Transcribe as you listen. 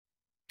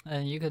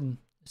You can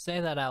say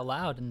that out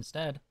loud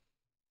instead.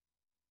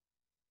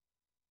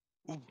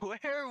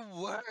 Where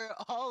were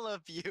all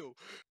of you?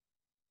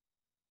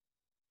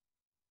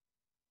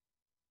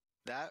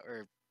 That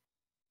or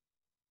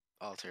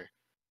altar?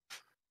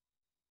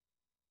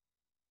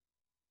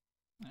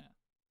 Yeah.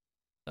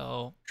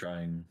 So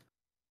Trying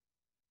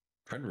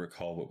to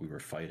recall what we were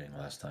fighting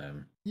last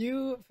time.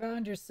 you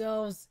found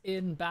yourselves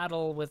in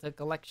battle with a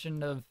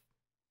collection of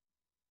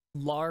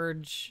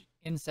large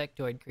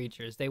insectoid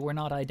creatures. They were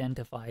not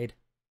identified.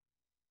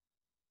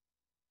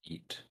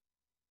 Eat.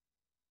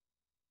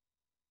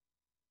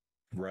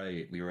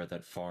 Right, we were at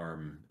that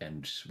farm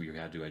and we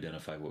had to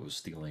identify what was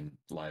stealing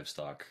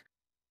livestock.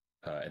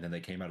 And then they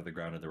came out of the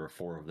ground and there were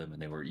 4 of them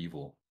and they were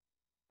evil.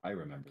 I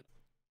remember.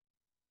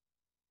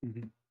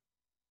 Mm-hmm.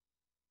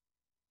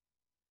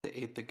 They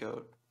ate the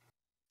goat.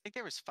 I think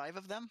there was 5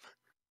 of them.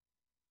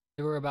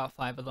 There were about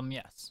 5 of them,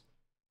 yes.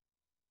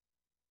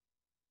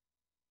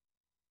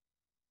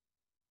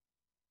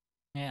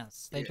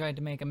 Yes, they tried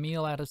to make a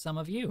meal out of some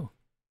of you.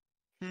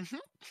 Mm-hmm.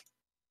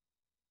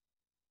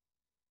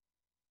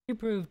 You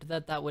proved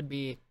that that would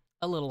be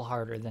a little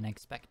harder than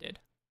expected.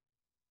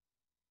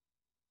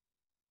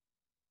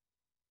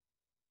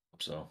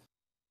 Hope so.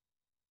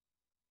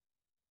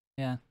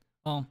 Yeah.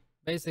 Well,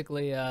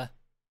 basically,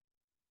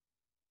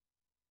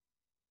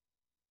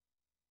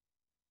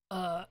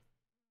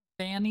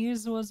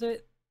 Fanny's, was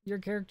it your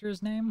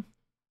character's name?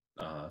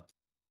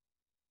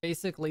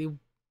 Basically,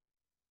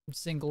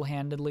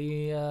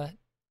 single-handedly,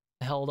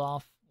 held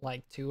off,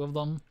 like, 2 of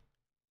them.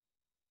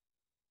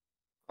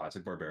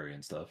 Classic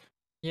barbarian stuff.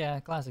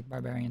 Yeah, classic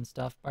barbarian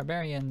stuff.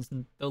 Barbarian's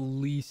the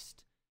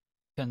least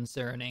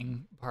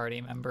concerning party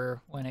member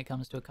when it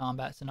comes to a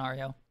combat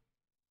scenario.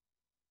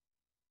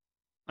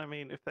 I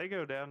mean, if they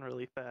go down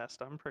really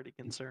fast, I'm pretty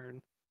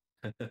concerned.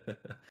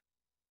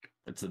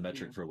 It's the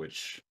metric for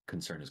which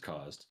concern is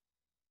caused.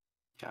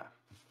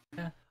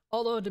 Yeah.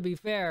 Although, to be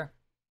fair,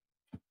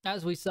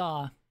 as we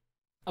saw,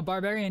 a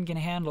barbarian can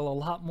handle a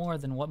lot more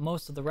than what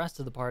most of the rest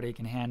of the party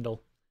can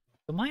handle.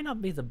 It might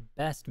not be the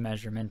best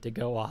measurement to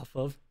go off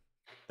of.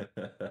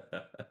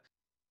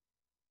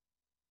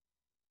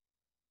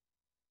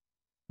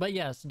 But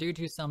yes, due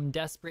to some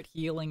desperate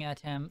healing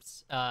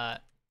attempts, a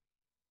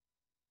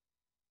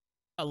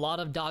lot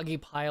of doggy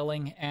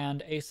piling,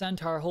 and a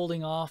centaur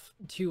holding off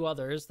 2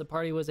 others, the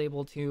party was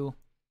able to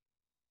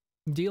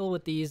deal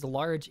with these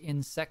large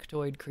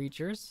insectoid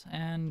creatures,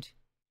 and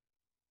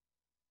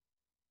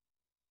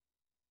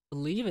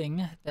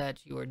believing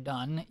that you were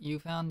done, you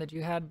found that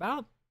you had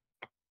about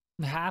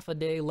half a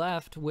day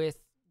left with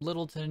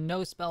little to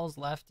no spells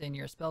left in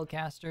your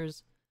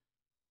spellcasters.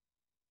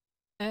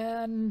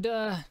 And,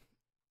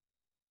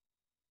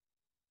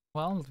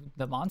 well,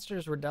 the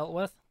monsters were dealt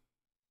with.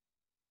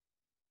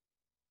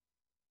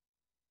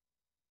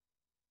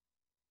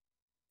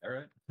 All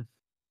right.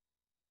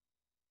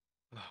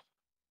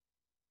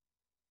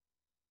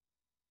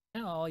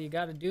 Yeah, all you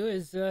gotta do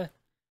is,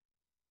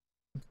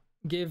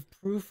 give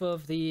proof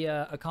of the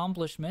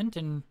accomplishment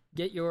and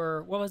get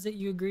your, what was it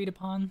you agreed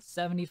upon?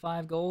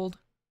 75 gold?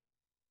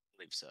 I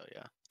believe so,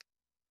 yeah.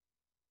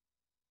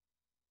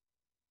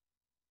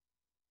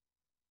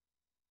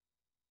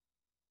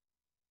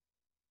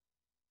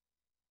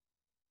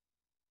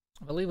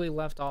 I believe we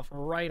left off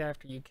right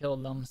after you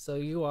killed them, so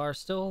you are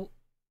still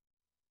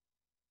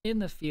in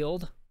the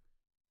field.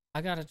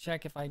 I gotta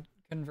check if I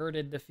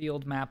converted the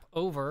field map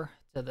over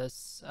to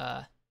this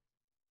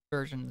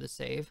version of the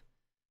save,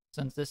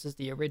 since this is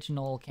the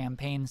original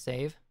campaign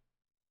save.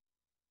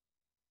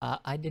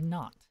 I did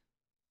not.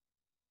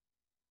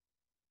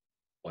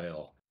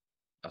 Well,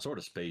 I sort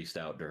of spaced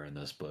out during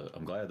this, but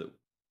I'm glad that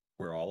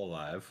we're all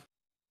alive.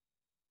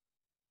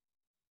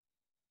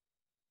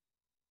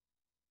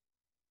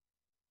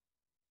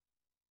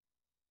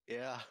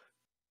 Yeah.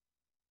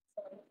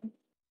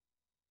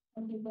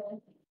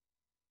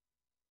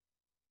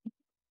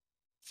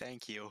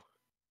 Thank you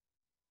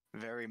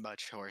very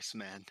much,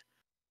 Horseman.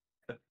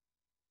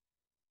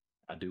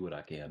 I do what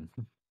I can.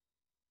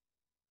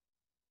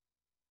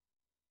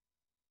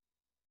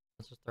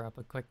 Let's just throw up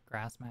a quick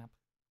grass map.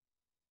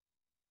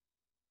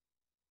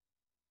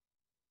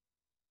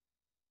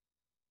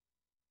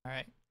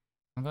 Alright.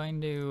 I'm going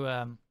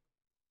to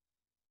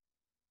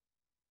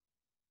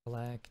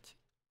select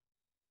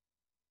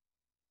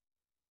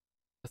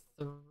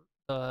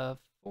the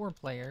 4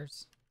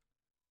 players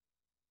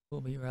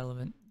will be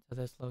relevant to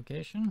this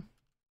location.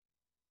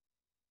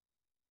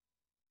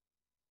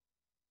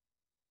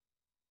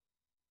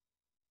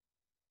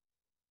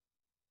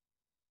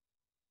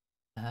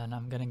 And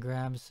I'm gonna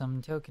grab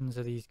some tokens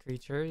of these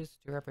creatures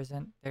to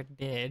represent their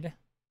dead.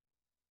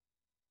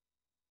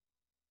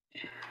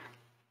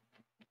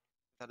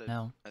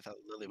 No. I thought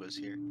Lily was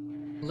here.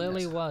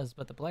 Lily was,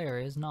 but the player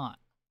is not.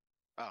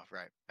 Oh,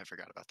 right. I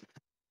forgot about that.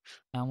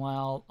 And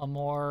while a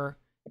more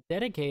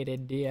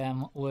dedicated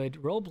DM would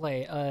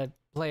roleplay a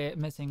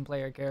missing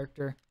player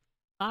character,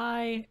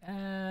 I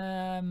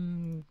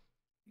am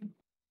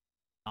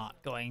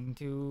not going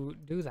to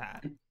do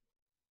that.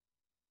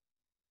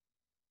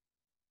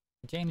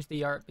 changed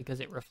the art because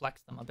it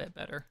reflects them a bit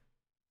better.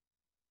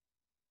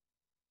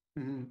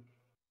 Mhm.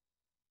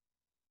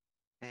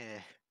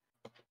 Eh.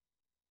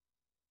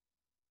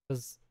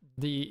 Because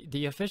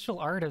the official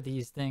art of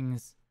these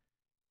things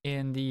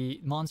in the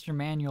monster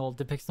manual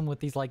depicts them with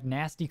these like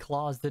nasty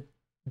claws that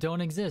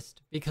don't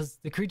exist because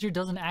the creature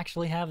doesn't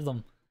actually have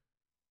them.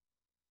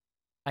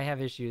 I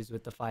have issues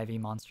with the 5e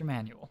monster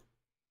manual.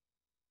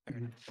 Fair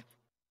Mhm. enough.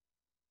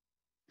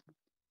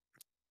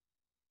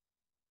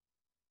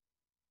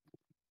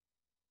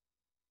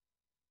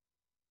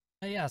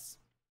 Yes,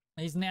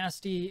 these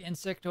nasty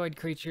insectoid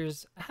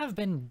creatures have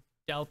been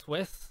dealt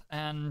with,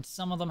 and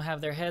some of them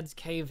have their heads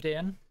caved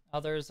in.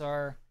 Others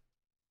are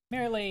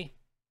merely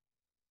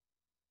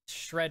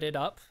shredded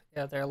up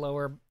at their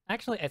lower...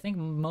 Actually, I think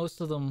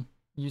most of them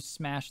you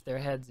smash their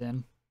heads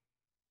in.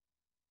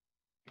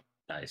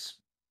 Nice.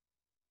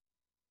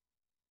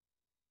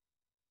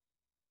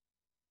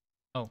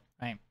 Oh,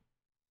 right.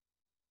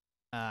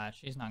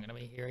 She's not gonna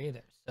be here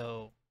either,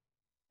 so...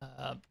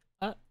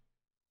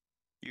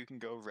 You can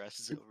go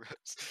rest,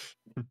 Zilros.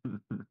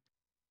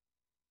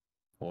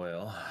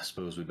 Well, I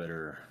suppose we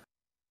better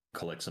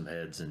collect some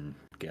heads and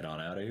get on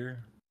out of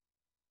here.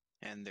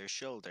 And their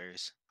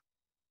shoulders.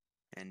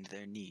 And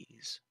their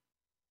knees.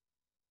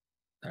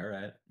 All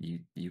right,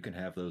 you can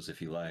have those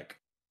if you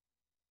like.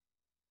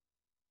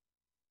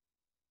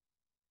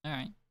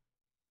 Alright.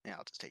 Yeah,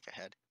 I'll just take a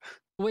head.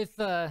 With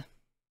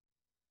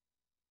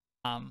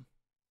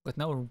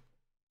no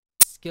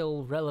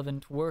skill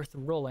relevant worth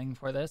rolling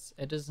for this,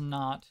 it is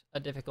not a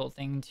difficult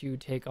thing to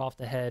take off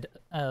the head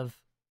of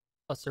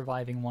a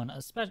surviving one,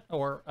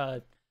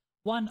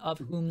 one of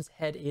whom's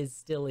head is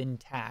still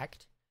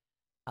intact.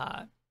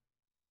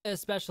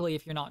 Especially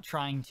if you're not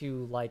trying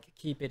to like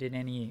keep it in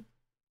any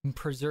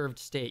preserved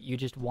state, you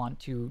just want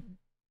to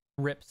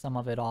rip some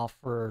of it off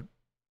for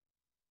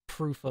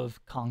proof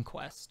of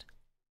conquest.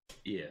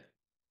 Yeah.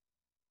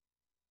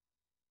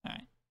 All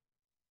right.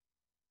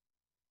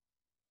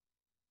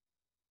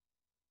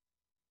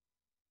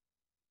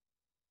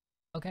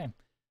 Okay.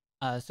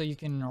 So you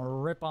can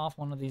rip off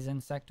one of these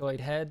insectoid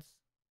heads.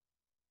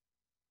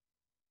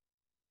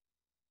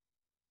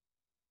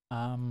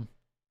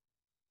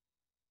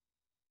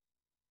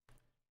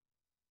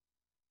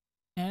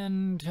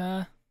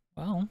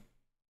 Well,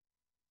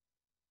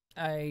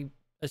 I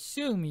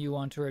assume you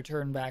want to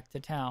return back to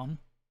town.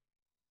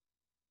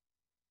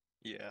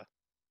 Yeah.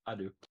 I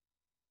do.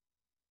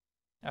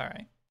 All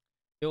right.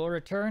 You'll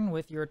return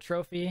with your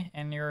trophy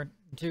and your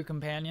 2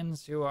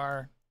 companions who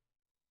are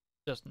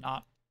just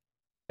not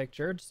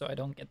pictured, so I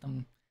don't get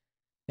them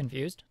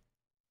confused.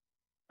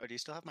 Oh, do you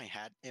still have my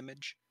hat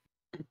image?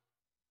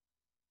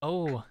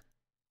 Oh,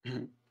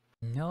 Mhm.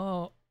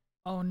 no.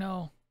 Oh,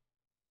 no.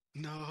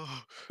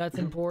 No. That's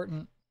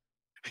important.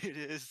 It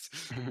is.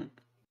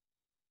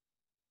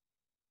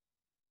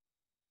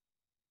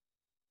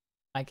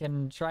 I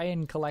can try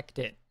and collect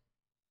it.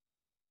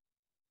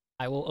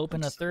 I will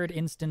open a third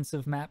instance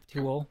of map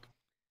tool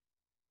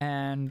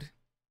and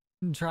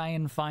try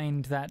and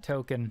find that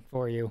token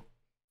for you.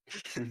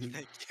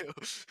 Thank you.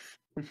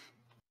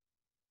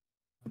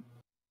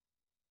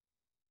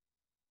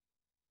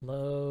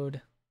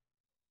 Load.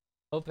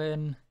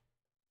 Open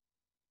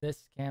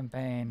this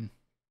campaign.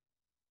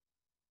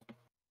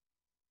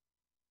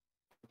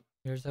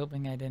 Here's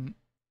hoping I didn't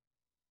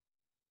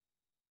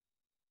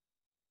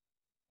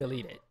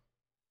delete it.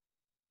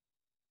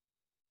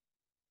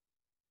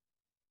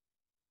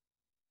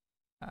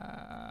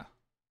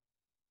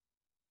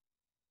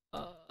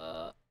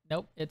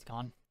 Nope, it's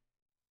gone.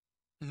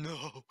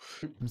 No.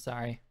 I'm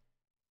sorry.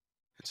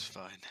 It's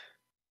fine.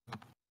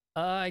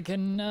 I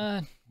can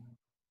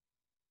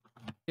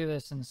do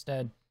this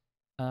instead.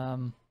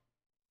 Oh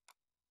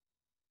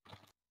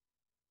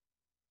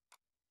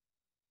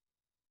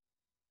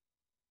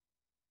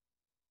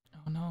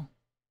no,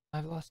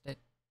 I've lost it.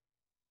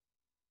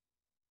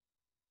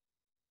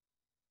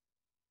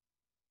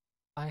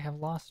 I have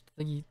lost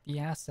the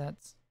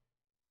assets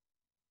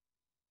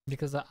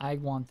because I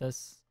want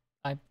this.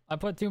 I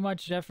put too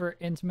much effort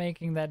into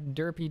making that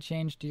derpy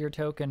change to your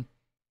token.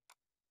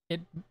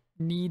 It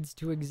needs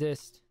to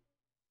exist.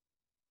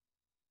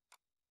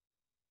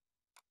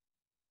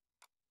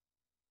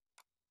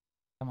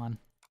 Come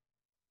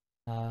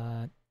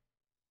on.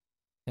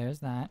 There's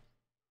that.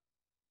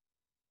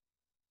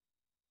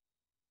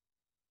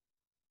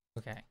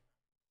 Okay.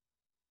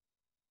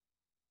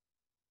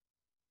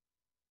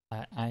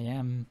 I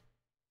am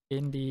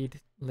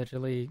indeed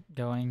literally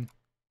going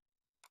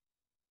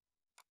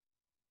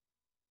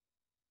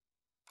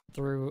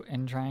through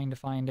and trying to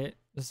find it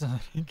so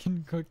that I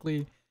can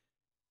quickly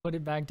put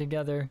it back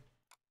together.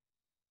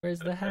 Where's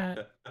the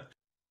hat?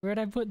 Where'd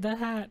I put the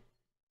hat?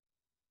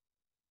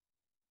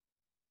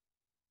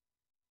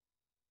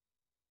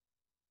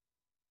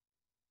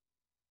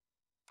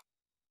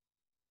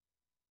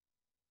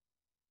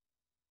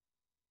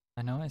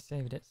 I know I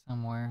saved it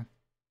somewhere.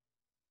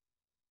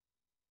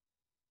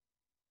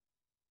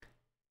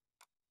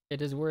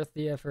 It is worth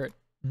the effort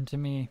to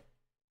me.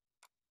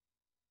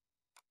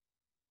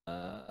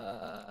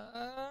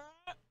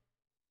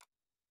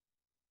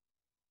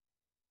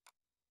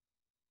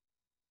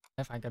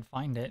 If I could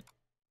find it.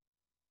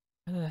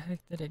 Where the heck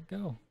did it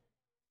go?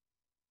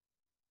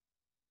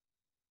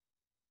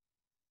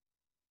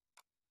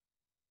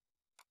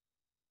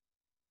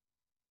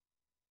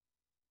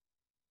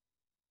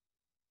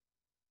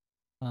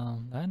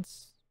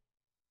 That's...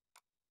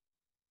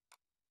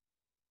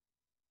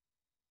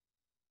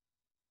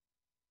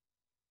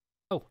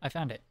 Oh, I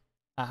found it.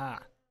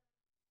 Aha.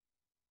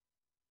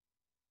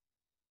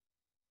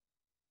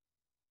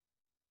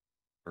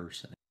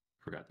 Person.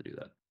 Forgot to do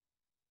that.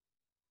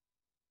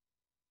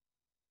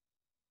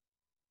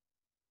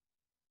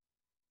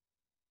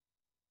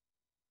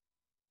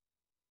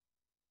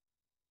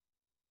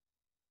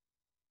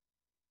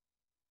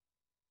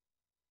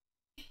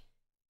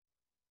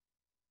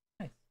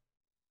 Nice.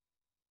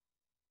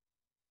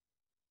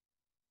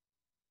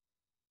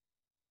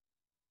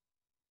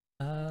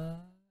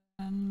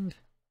 And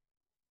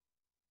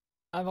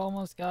I've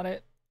almost got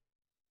it.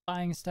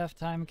 Buying stuff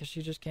time because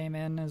she just came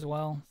in as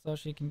well, so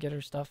she can get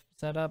her stuff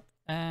set up.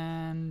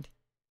 And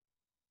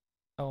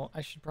oh,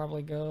 I should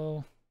probably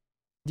go.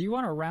 Do you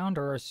want a round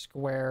or a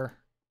square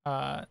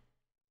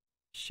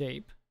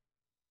shape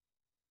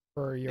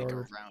for Make your a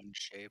round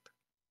shape.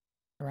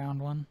 round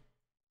one?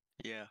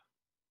 Yeah.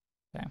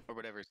 Okay. Or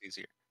whatever's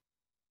easier.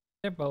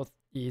 They're both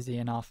easy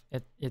enough.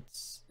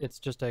 It's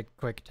just a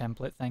quick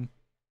template thing.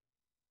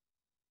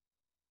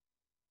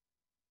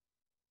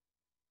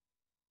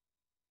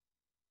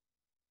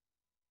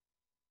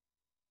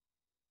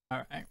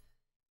 All right.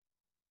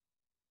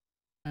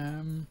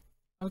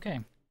 Okay.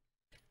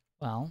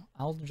 Well,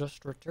 I'll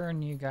just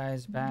return you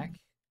guys back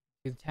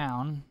to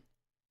town.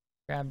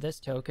 Grab this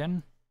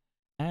token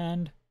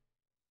and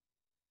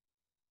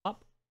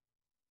up.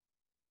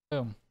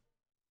 Boom.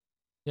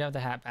 You have the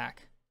hat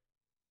back.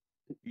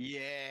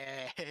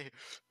 Yeah.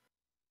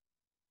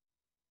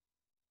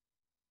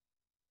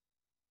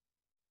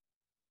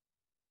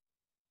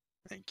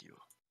 Thank you.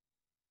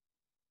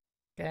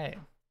 Okay.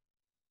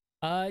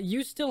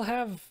 You still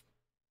have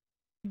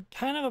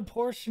kind of a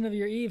portion of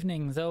your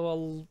evening, though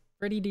a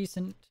pretty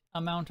decent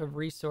amount of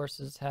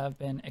resources have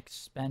been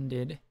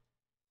expended.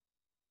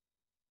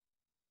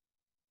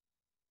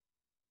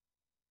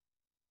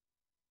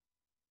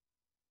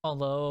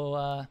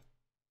 Although,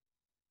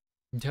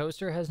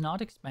 Toaster has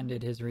not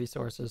expended his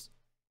resources.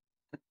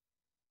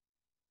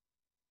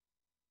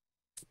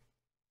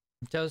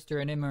 Toaster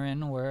and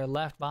Imran were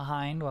left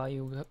behind while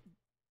you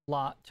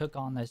lot took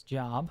on this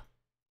job.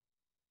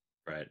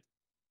 Right.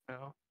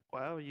 Oh,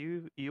 wow,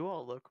 you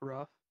all look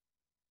rough.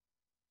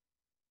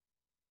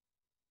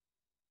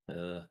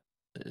 There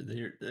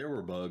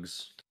were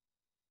bugs.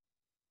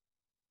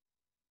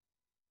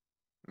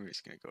 I'm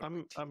just gonna go.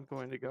 I'm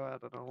going to go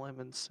out on a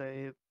limb and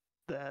say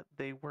that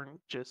they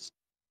weren't just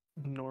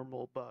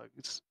normal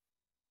bugs.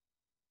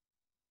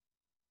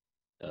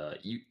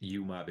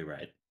 You might be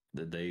right.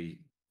 That they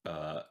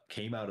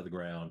came out of the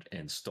ground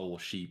and stole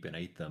sheep and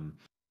ate them.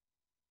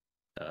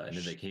 And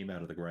then they came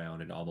out of the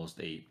ground and almost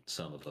ate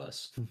some of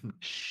us.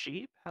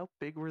 Sheep? How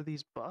big were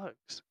these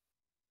bugs?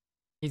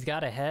 He's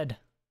got a head.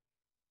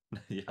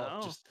 Yeah,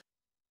 Oh. just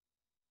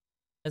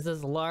It's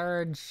this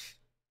large,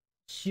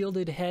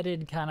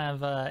 shielded-headed kind of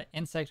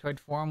insectoid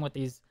form with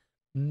these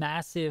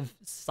massive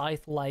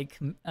scythe-like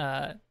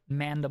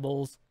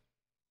mandibles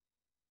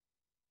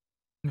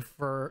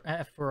for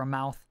a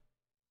mouth.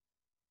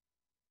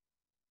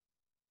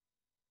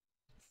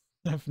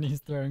 Stephanie's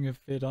throwing a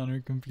fit on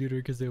her computer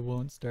because it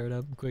won't start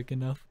up quick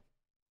enough.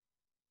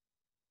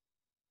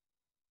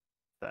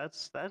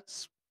 That's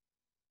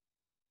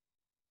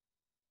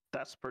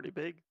pretty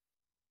big.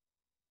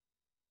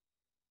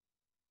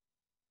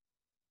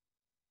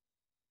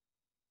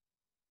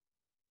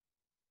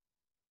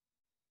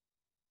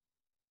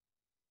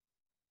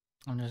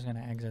 I'm just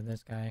gonna exit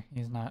this guy.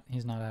 He's not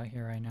out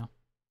here right now.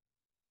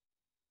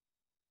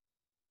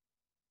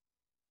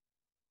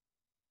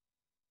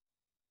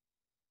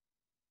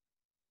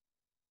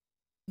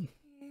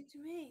 To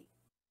make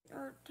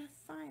or to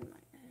find my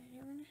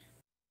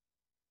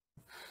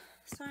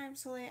sorry I'm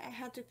so late. I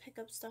had to pick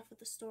up stuff at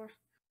the store,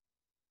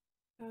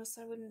 or else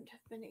I wouldn't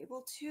have been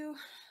able to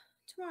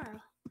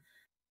tomorrow.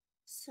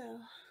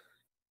 So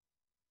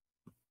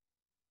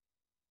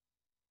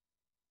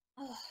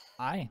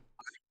Hi.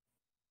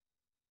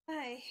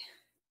 Hi.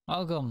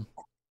 Welcome.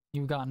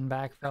 You've gotten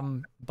back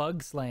from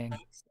bug slaying.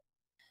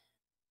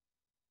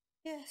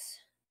 Yes.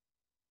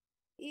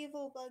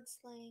 Evil bug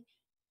slaying.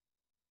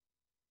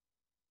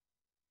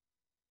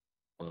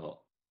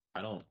 well,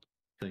 I don't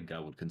think I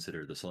would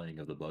consider the slaying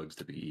of the bugs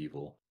to be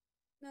evil.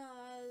 No,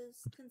 I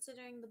was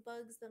considering the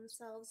bugs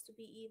themselves to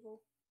be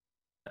evil.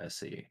 I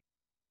see.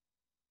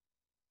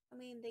 I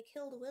mean, they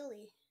killed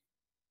Willie.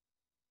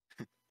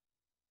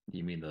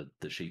 You mean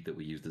the sheep that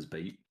we used as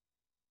bait?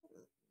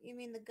 You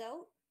mean the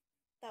goat?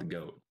 The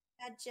goat.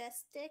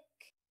 Majestic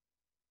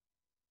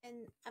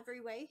in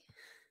every way.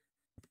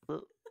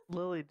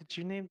 Lily, did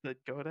you name the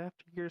goat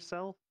after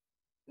yourself?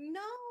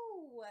 No,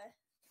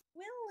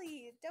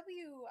 Willie.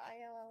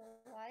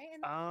 W-I-L-L-Y.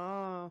 And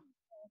Ah.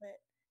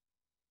 it.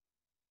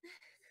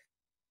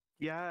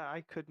 Yeah,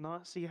 I could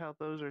not see how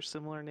those are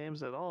similar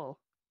names at all.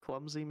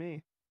 Clumsy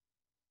me.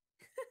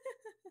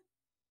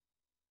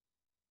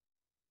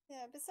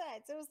 Yeah,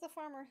 besides, it was the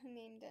farmer who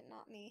named it,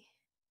 not me.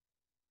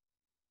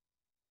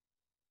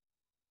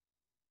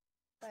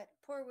 But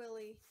poor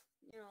Willie,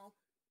 you know.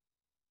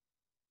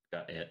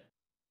 Got it.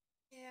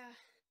 Yeah.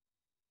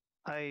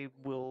 I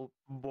will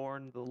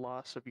mourn the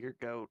loss of your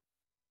goat.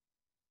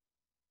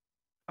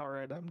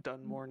 Alright, I'm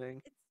done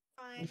mourning. It's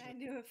fine. I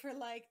knew it for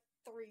like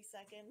 3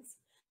 seconds.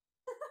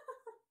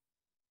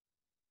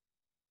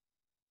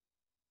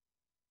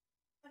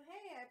 But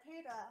hey, I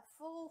paid a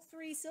full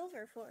 3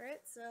 silver for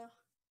it, so.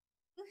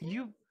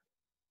 You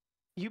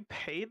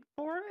paid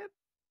for it?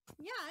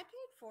 Yeah, I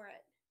paid for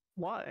it.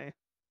 Why?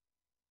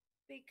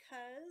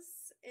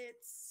 Because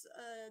it's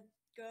a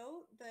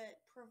goat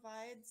that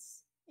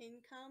provides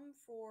income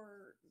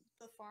for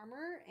the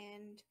farmer,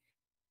 and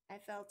I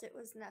felt it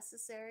was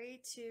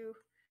necessary to,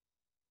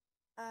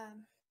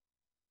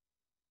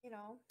 you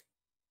know,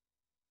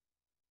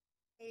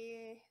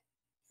 pay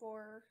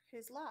for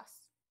his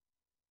loss.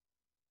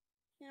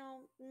 You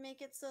know,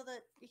 make it so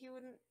that he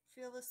wouldn't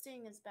feel the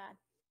sting as bad.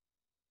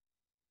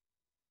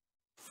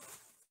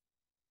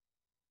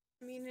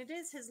 I mean, it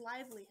is his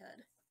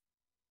livelihood.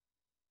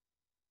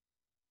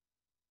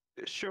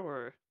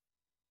 Sure.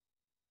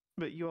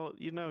 But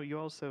you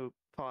also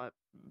fought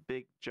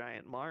big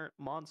giant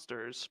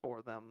monsters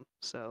for them,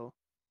 so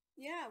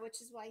Yeah, which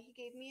is why he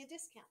gave me a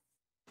discount.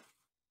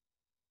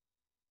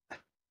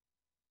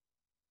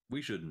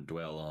 We shouldn't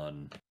dwell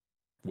on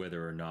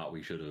whether or not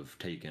we should have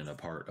taken a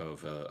part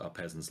of a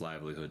peasant's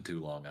livelihood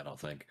too long, I don't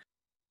think.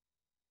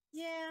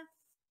 Yeah.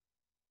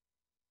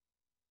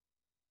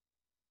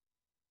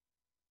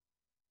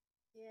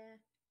 Yeah.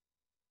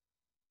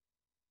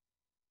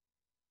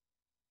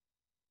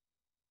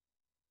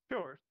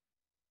 sure.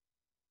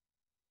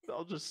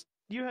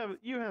 You have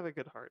a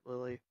good heart,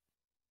 Lily.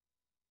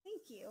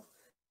 Thank you.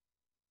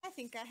 I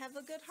think I have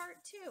a good heart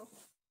too.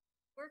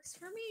 Works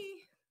for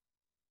me.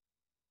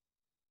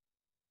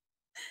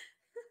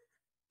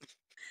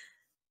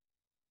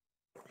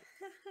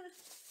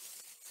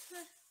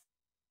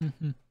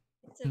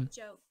 It's a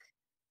joke.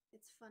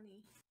 It's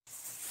funny.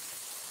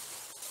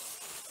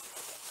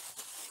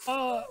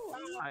 Oh,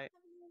 Ooh, I-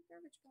 having a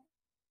garbage bag.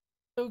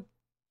 oh,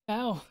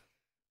 ow.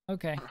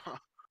 Okay.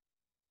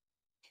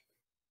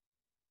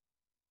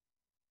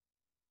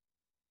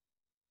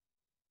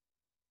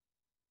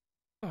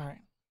 All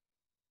right.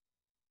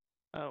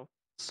 Oh,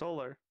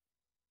 Solar.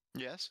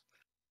 Yes?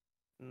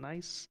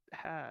 Nice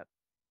hat.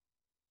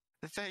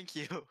 Thank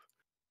you.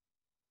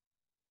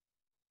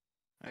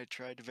 I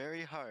tried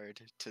very hard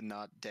to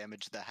not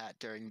damage the hat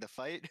during the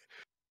fight.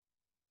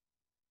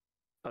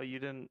 Oh, you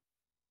didn't.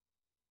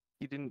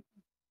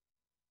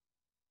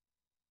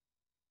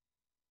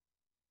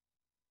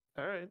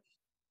 All right.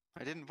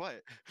 I didn't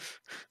what?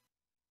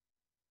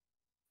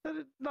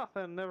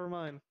 Nothing. Never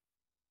mind.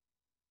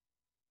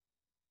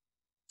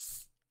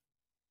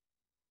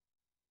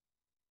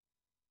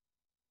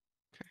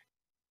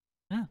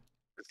 Yeah.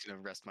 Just gonna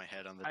rest my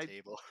head on the I-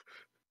 table.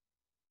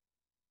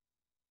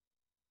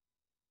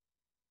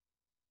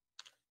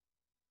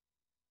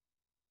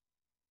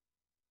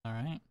 All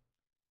right.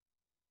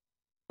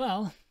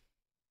 Well,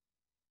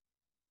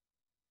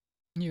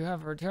 you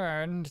have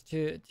returned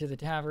to the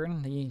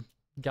tavern. The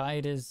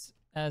guide is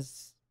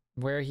as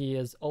where he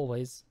is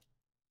always.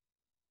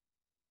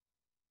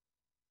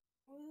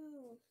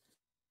 Ooh,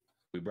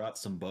 We brought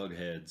some bug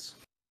heads.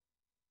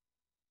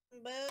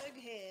 bug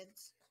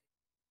heads.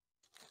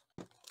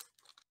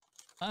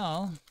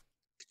 Well,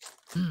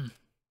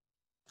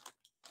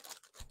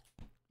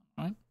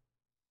 alright.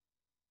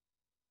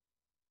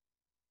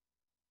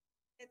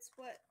 It's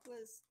what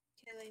was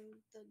killing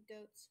the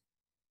goats.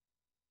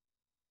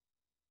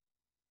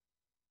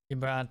 You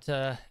brought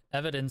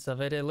evidence of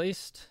it at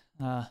least.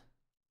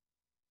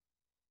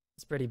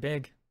 It's pretty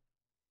big.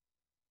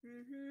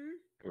 Mm-hmm.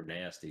 We're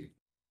nasty.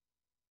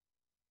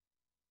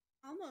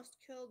 Almost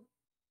killed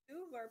 2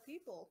 of our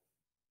people.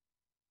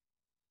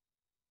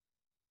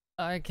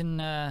 I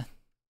can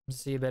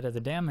see a bit of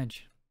the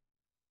damage.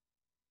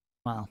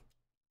 Well,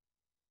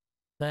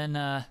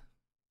 then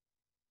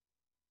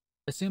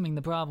assuming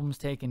the problem's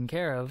taken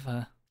care of,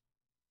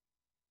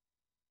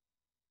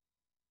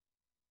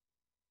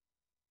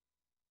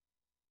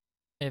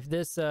 if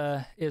this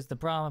is the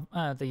problem,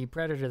 the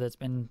predator that's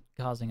been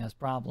causing us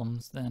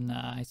problems, then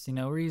I see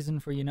no reason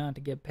for you not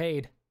to get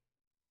paid.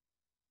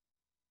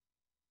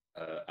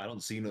 I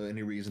don't see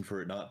any reason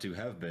for it not to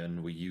have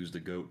been. We used the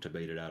goat to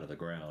bait it out of the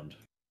ground.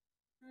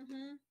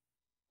 Mm-hmm.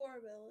 Poor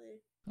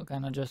Billy. I'll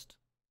kind of just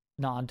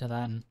nod to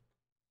that. And,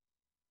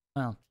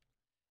 well,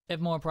 if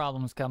more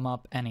problems come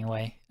up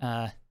anyway,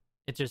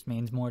 it just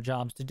means more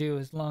jobs to do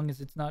as long as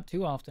it's not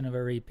too often of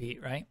a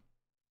repeat, right?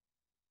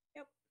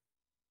 Yep.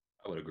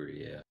 I would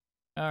agree, yeah.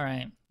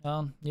 Alright,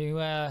 well, you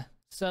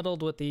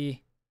settled with the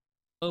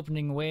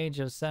opening wage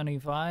of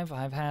 75.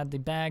 I've had the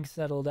bag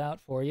settled out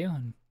for you,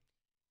 and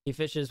he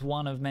fishes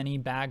one of many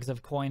bags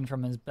of coin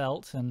from his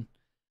belt and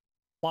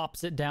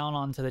plops it down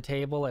onto the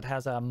table. It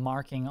has a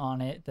marking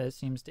on it that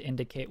seems to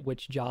indicate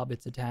which job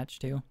it's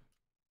attached to.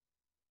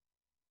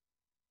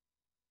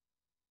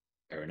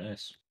 Very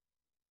nice.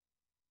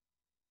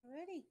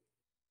 Alrighty.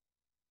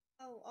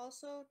 Oh,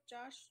 also,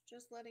 Josh,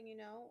 just letting you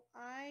know,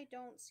 I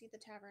don't see the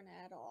tavern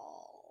at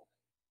all.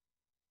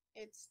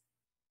 It's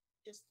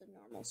just the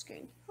normal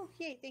screen. Oh,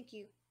 yay, thank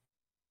you.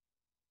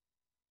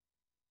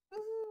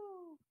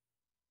 Woohoo!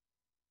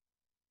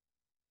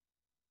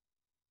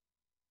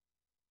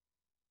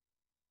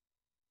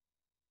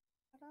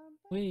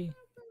 We.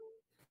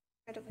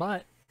 Right away.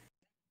 But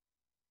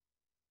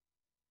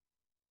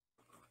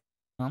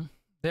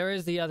there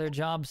is the other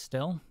job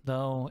still,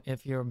 though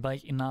if you're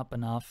biting up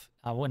enough,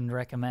 I wouldn't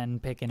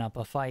recommend picking up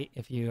a fight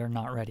if you are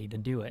not ready to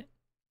do it.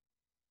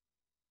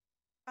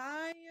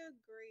 I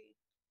agree.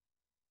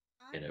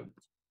 You know. I'm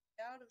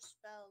out of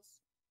spells.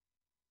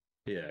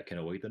 Yeah, can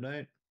I wait the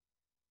night?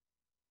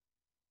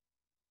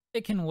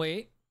 It can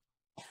wait.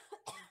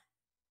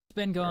 It's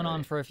been going on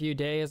Alright. for a few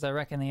days. I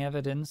reckon the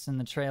evidence and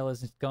the trail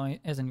isn't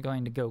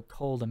going to go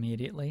cold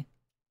immediately.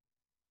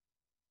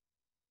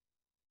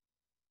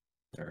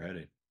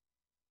 Alrighty.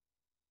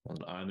 Well,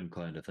 I'm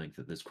inclined to think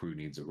that this crew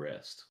needs a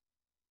rest.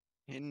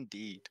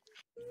 Indeed.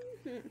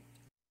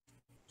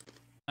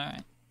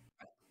 Alright.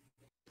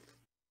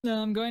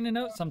 Now I'm going to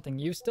note something.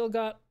 You've still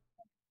got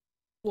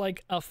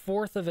like a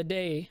fourth of a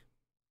day.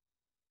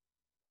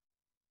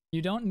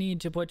 You don't need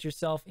to put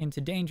yourself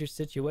into dangerous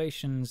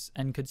situations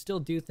and could still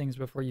do things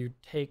before you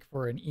take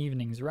for an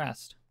evening's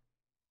rest.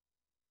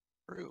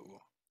 True.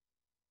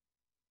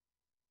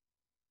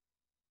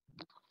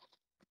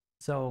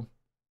 So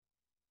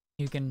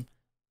you can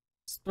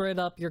spread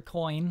up your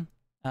coin,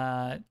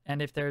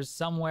 and if there's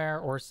somewhere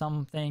or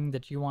something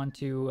that you want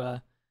to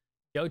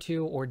go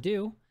to or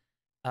do,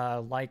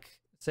 like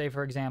say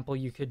for example,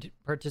 you could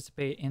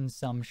participate in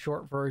some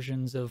short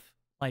versions of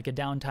like a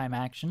downtime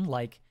action,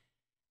 like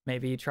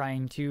maybe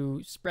trying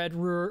to spread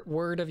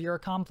word of your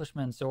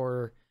accomplishments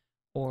or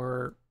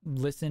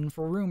listen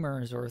for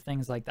rumors or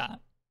things like that.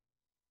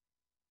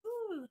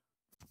 Ooh.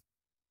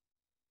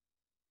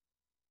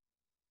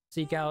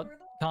 Seek out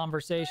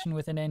conversation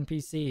with an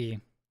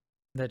NPC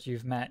that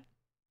you've met.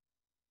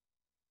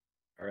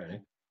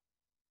 Alrighty.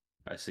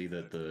 I see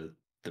that the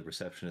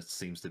receptionist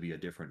seems to be a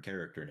different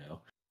character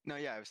now. No,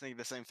 yeah, I was thinking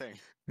the same thing.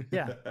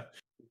 Yeah.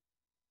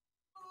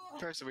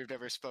 Person we've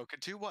never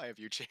spoken to, why have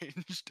you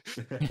changed?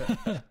 Where did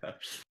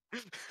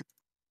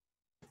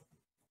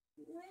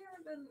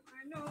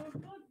I know to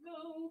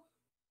go?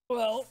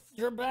 Well,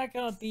 you're back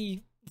at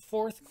the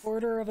fourth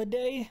quarter of a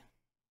day.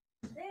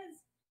 There's...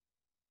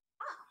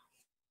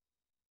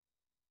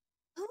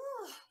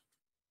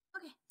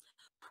 Okay.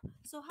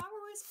 So how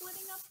are we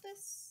splitting up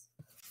this?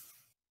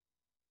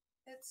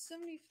 It's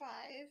 75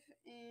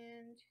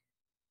 and...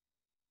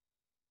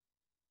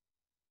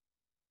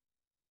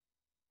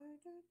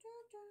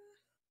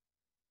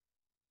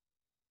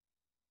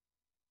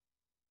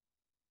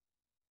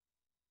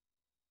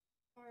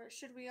 Or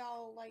should we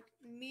all like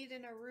meet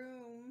in a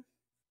room,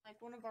 like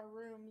one of our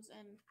rooms,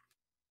 and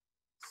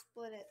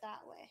split it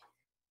that way?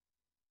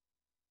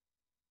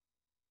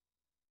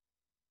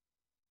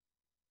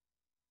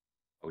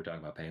 Are we talking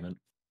about payment?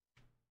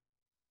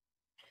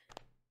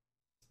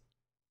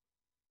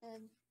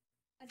 And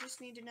I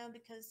just need to know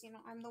because, you know,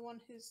 I'm the one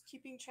who's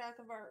keeping track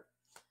of our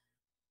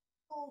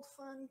old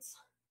funds.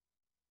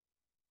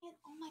 And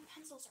all my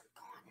pencils are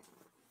gone.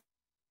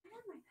 Where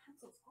are my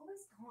pencils?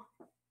 Always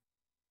gone.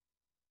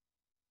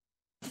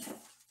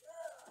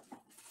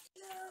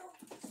 No.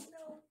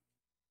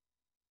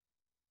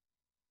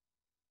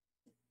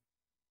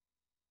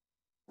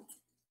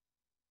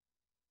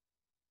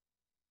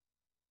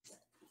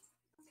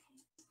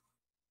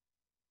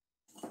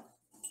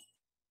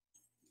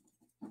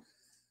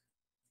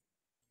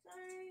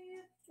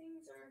 Sorry,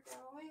 things are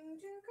going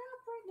to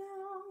crap right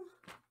now.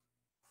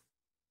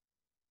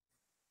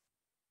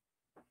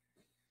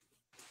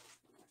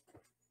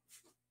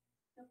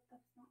 Nope,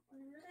 that's not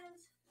where it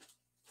is.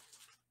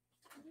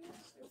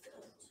 Yes, is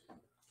it?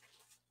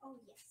 Oh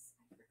yes, I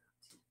forgot.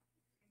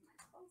 In my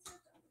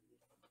closet.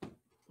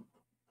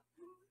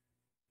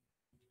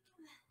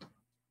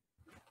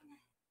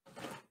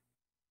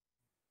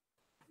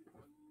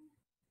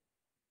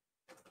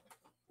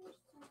 This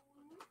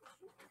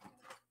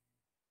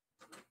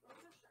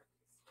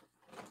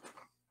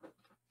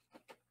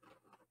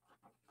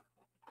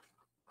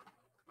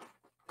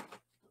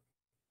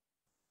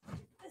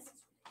is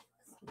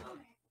ridiculous.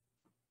 Okay.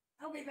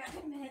 I'll be back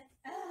in a minute.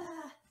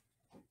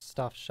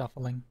 Stuff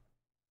shuffling.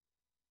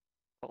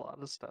 A lot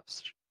of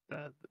stuff's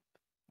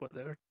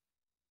whatever.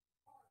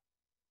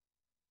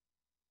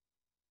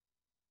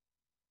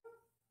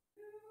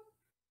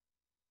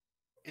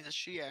 Is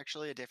she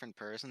actually a different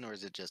person, or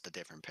is it just a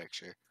different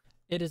picture?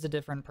 It is a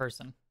different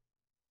person.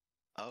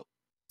 Oh.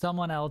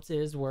 Someone else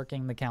is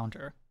working the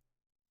counter.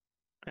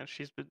 And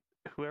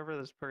whoever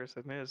this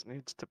person is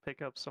needs to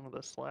pick up some of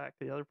the slack.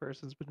 The other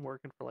person's been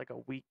working for like a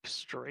week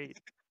straight.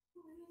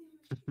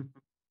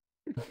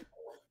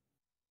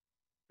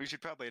 We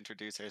should probably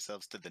introduce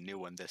ourselves to the new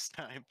one this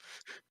time.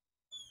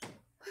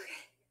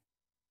 Alright.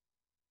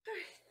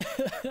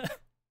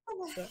 Oh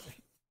my. Sorry.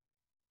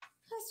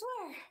 I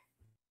swear.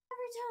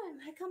 Every time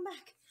I come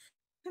back,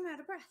 I'm out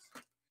of breath.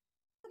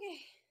 Okay.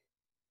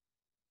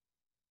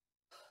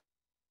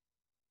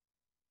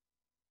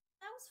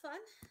 That was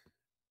fun.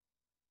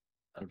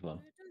 That was fun.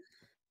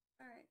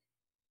 Alright.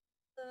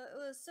 So it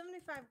was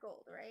 75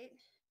 gold, right?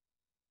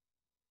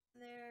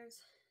 There's,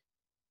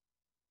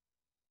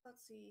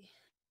 let's see.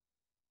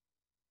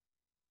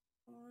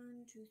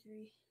 1, 2,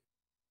 3.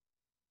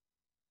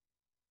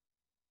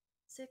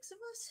 6 of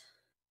us?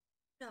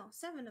 No,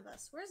 7 of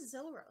us. Where's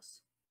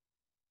Zilros?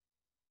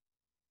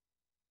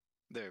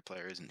 Their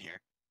player isn't here.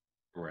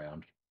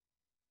 Around.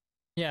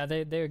 Yeah,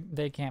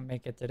 they can't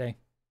make it today.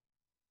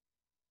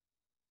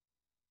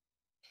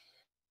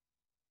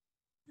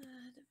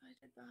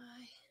 Divided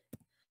by.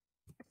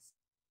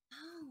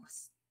 Oh.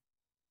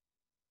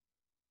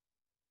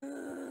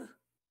 Ugh.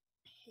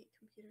 I hate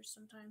computers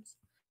sometimes.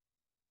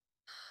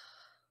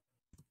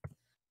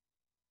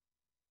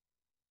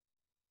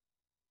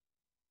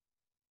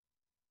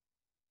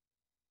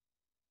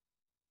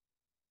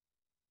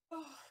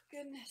 Oh,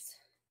 goodness.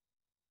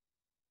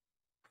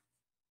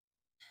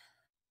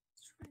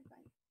 Let's try by.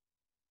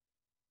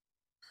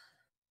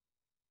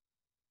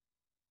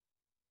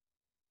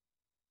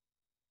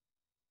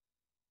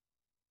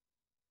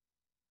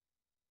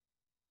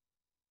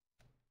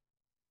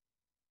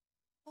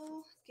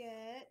 We'll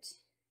get.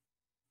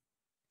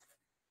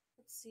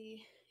 Let's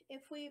see.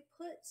 If we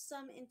put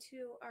some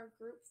into our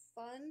group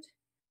fund,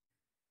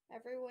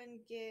 everyone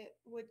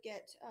would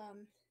get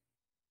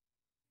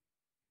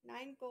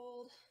 9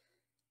 gold,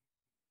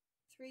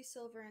 3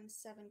 silver, and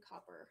 7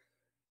 copper.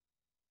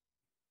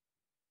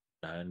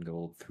 9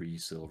 gold, 3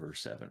 silver,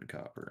 7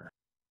 copper.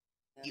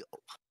 Yo.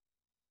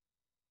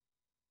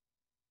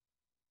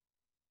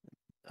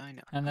 I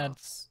know. And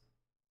that's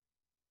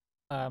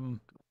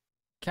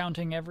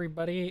counting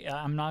everybody.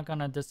 I'm not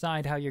gonna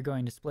decide how you're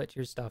going to split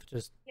your stuff.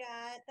 Just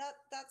Yeah,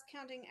 that's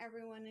counting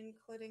everyone,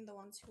 including the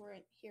ones who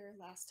weren't here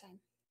last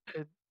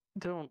time.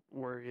 Don't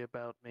worry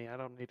about me. I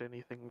don't need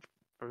anything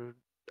for.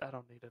 I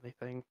don't need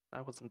anything.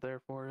 I wasn't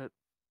there for it.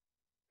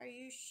 Are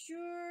you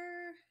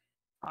sure?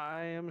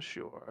 I am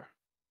sure.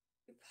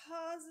 You're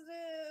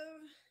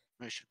positive?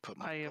 I should put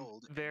my I am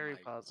gold very in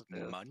my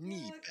positive. money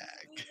Yeah, 'cause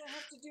bag. it means I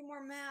have to do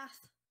more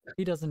math.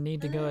 he doesn't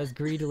need to go as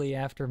greedily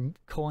after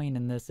coin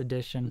in this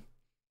edition.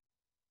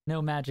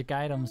 No magic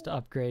items to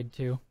upgrade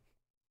to.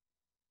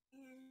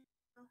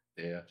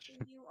 Yeah.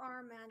 You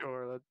are magic.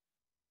 Sure,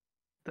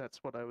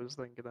 that's what I was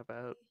thinking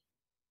about.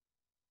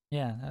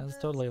 Yeah, that was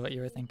totally what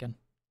you were thinking.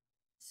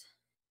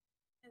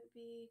 It would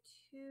be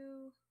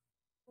 2,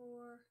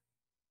 4,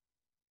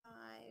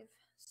 5,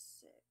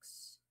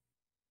 6.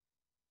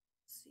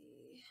 Let's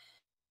see.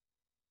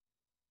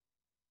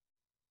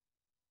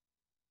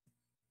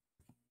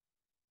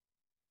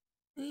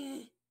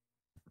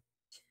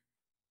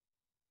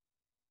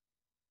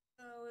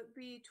 So it'd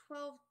be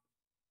 12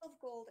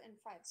 gold and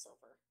 5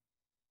 silver.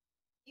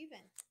 Even.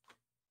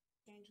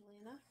 Strangely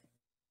enough.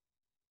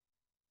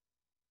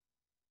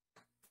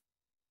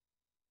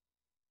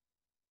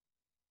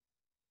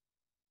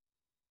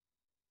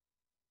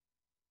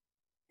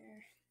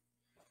 There.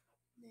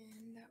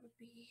 Then that would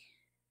be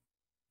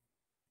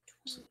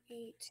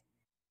 28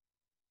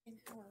 in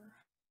our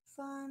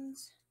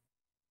funds.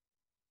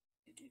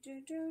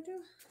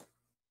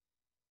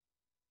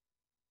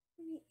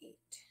 28.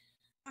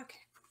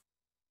 Okay.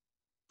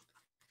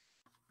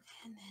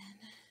 And then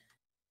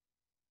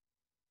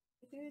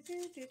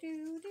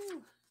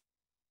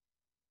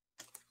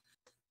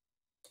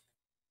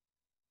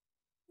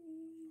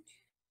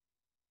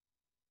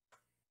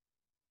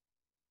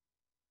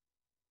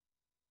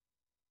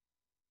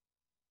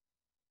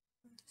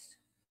this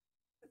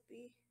would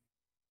be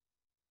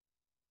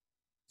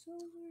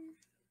silver.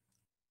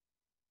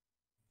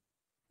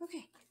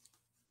 Okay,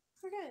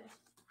 we're good.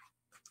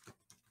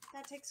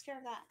 That takes care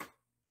of that.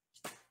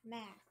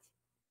 Math.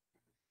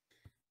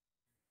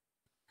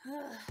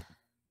 Okay.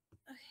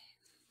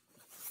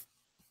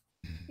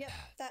 Yep,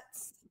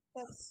 that's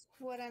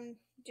what I'm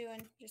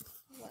doing. Just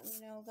letting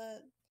you know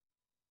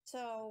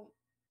so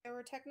there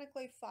were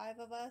technically 5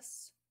 of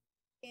us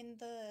in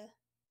the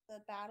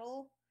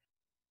battle,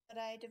 but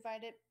I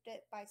divided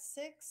it by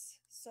 6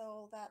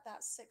 so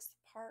that 6th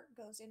part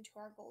goes into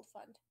our gold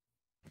fund.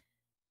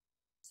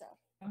 So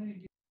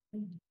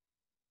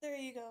there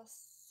you go,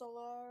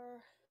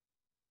 Solar.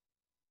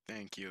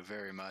 Thank you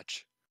very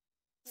much.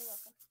 You're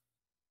welcome.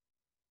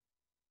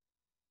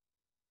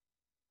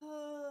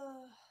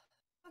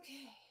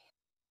 Okay.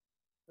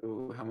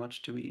 Oh, how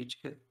much do we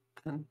each get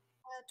then?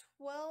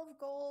 12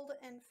 gold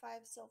and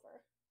 5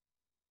 silver.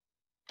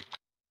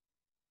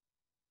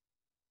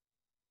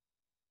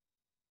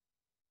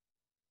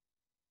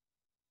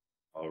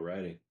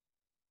 Alrighty.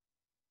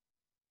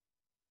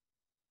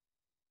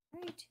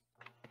 Right.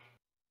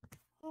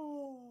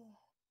 Oh.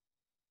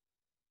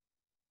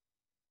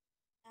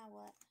 Now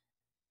what?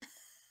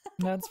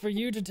 That's for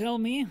you to tell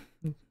me.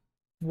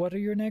 What are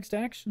your next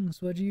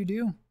actions? What do you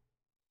do?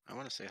 I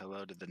want to say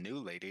hello to the new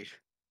lady.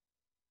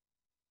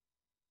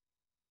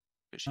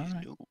 'Cause she's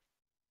Alright. new.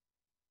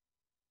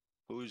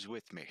 Who's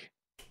with me?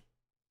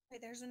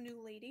 Wait, there's a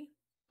new lady.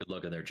 Good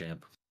luck in there,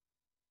 champ.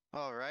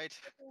 All right.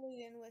 Lead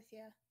in with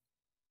you.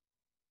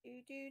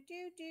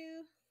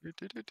 Do.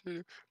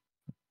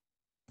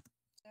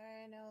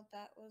 Sorry, I know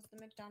that was the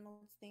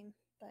McDonald's theme,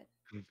 but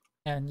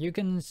And you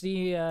can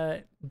see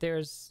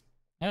there's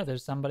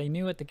somebody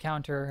new at the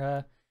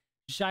counter.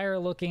 Shire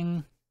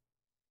looking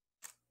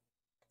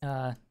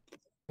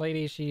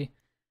lady. She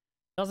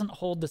doesn't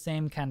hold the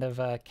same kind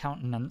of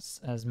countenance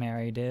as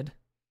Mary did.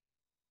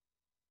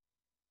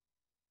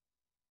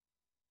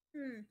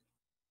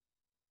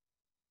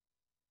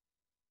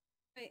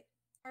 Wait,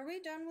 are we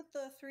done with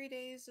the 3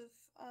 days of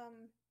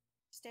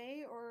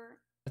stay, or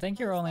I think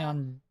you're was only that-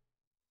 on.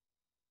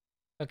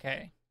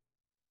 Okay,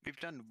 We've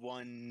done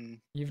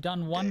one. you've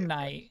done one day.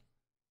 night.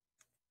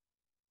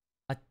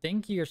 I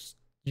think you're.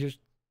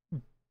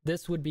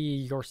 This would be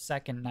your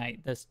second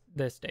night. This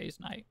day's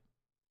night.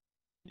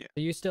 Yeah.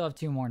 So you still have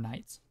 2 more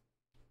nights.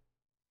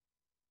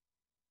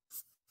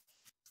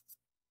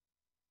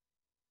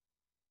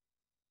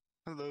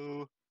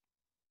 Hello.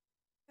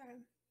 Okay.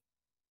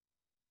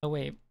 Oh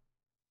wait.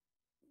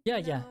 Yeah,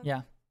 No.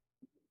 yeah.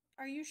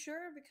 Are you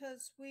sure?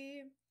 Because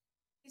we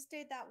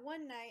stayed that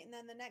one night, and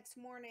then the next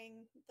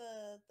morning,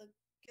 the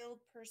guild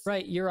person.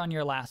 Right, you're on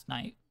your last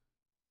night.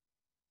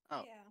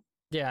 Oh. Yeah.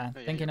 Yeah, Oh,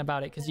 yeah, thinking you're-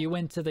 about it, because you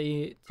went to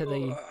the And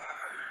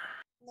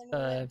then we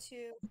went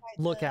to fight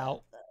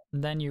lookout.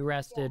 Then you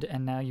rested,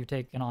 and now you've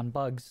taken on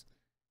bugs.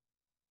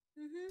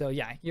 Mm-hmm. So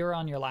yeah, you're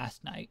on your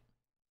last night.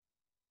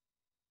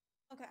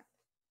 Okay.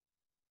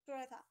 That's what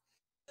I thought.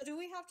 So do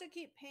we have to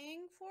keep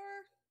paying for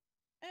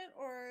it,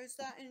 or is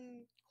that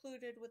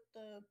included with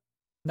the?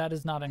 That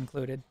is not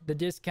included. The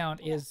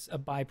discount Okay. is a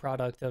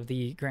byproduct of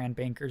the Grand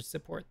Bankers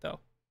support, though.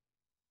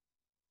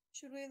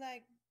 Should we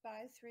like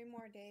buy 3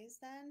 more days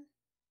then?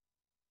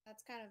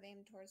 That's kind of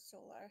aimed towards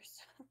Solar.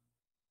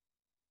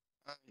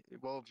 So.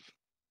 Well,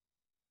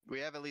 we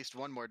have at least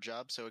one more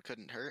job, so it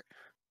couldn't hurt.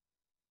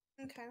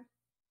 Okay.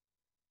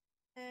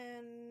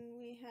 And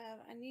we have.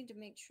 I need to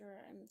make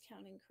sure I'm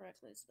counting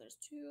correctly. So there's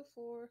 2,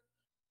 4.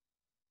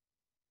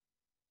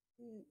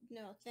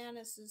 No,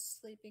 Thanos is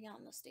sleeping out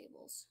in the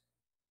stables.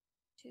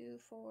 2,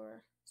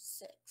 4,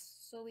 6.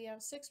 So we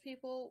have 6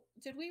 people.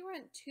 Did we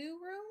rent 2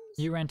 rooms?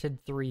 You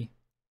rented 3.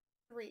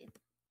 3.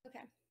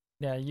 Okay.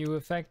 Yeah, you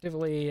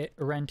effectively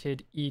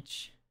rented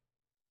each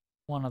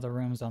one of the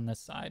rooms on this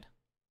side.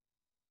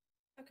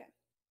 Okay.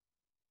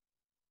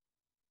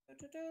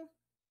 Do.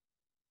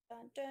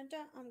 Dun, dun,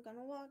 dun. I'm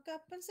gonna walk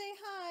up and say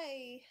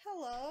hi.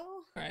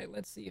 Hello. All right,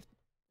 let's see if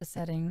the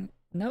setting.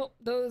 Nope,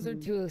 those are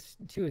too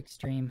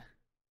extreme.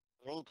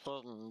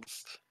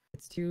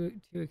 It's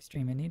too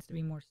extreme. It needs to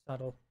be more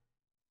subtle.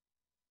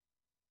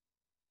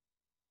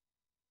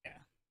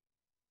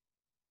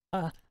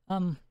 Yeah.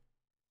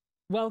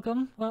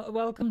 Welcome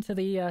to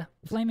the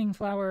Flaming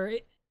Flower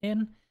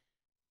Inn.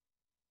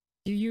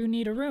 Do you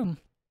need a room?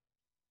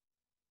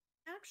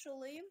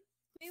 Actually,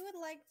 we would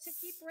like to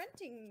keep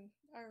renting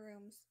our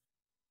rooms.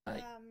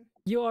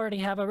 You already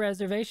have a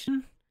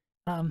reservation?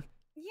 Yeah,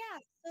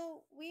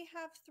 so we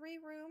have 3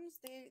 rooms.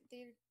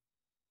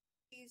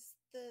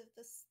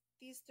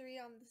 These 3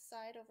 on the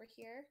side over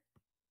here.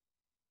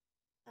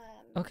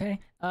 Okay.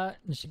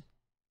 She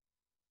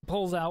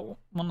pulls out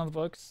one of the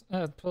books.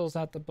 Pulls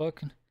out the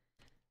book.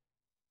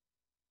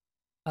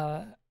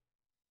 Oh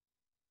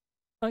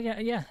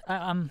yeah.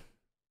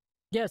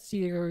 Yes,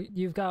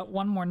 you've got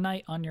one more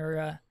night on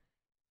your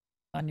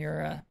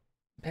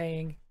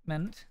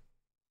payment.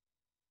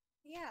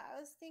 Yeah, I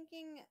was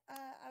thinking.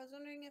 I was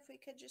wondering if we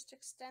could just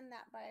extend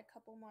that by a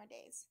couple more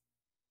days.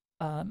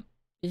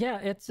 Yeah,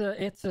 it's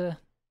a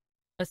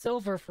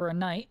silver for a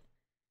night.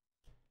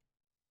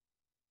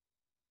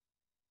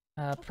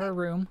 Per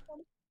room.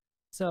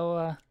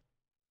 So,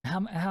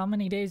 how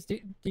many days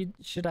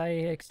should I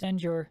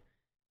extend your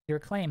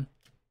claim?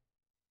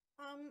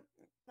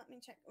 Let me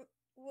check.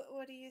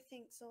 What do you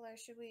think, Solar?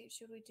 Should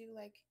we do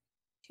like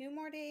 2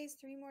 more days,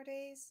 3 more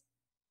days?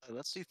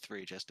 Let's do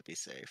 3 just to be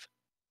safe.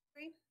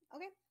 3?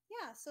 Okay.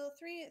 Yeah, so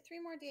 3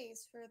 more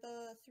days for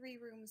the 3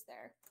 rooms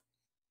there.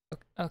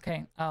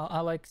 Okay,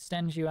 I'll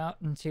extend you out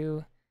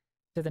into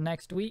the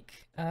next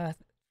week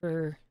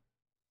for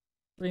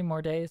 3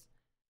 more days.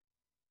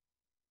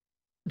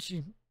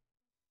 She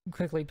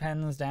quickly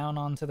pens down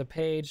onto the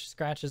page,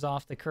 scratches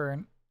off the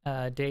current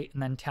date,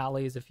 and then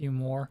tallies a few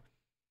more.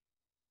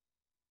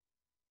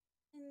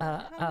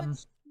 And how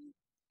much?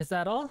 Is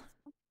that all?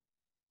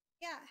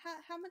 Yeah.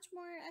 How much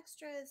more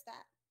extra is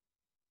that?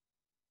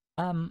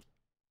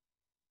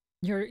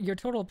 Your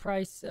total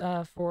price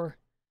for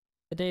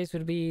the days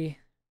would be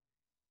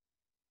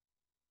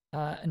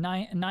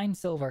 9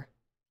 silver.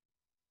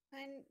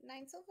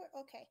 9 silver?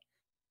 Okay.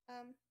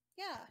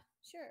 Yeah,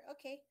 sure.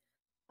 Okay.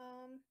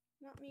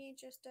 Let me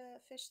just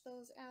fish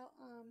those out.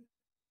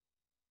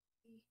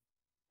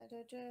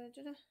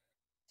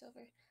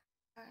 Silver.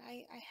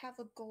 I have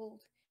a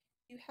gold.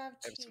 You have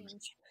I have some-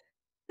 change.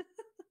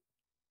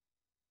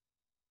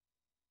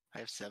 I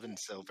have 7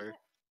 silver.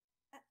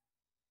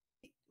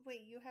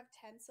 Wait, you have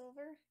 10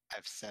 silver? I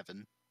have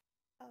 7.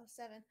 Oh,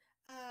 7.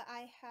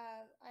 I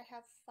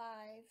have 5.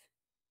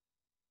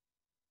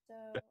 So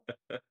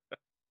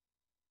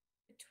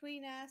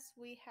between us,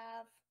 we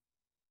have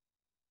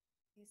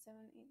 7,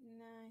 8,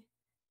 9.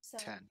 So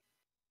 10.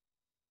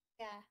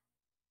 yeah.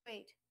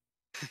 Wait.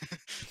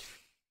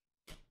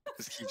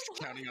 Just keeps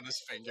counting on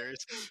his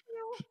fingers. I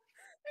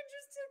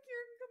just took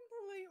your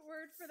complete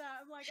word for that.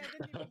 I'm like, I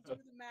didn't even do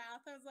the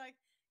math. I was like,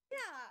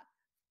 yeah,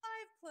 5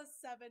 plus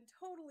 7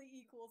 totally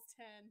equals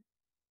 10.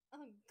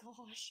 Oh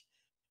gosh.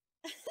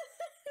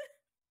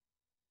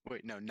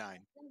 Wait, no, 9.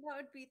 That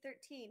would be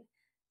 13.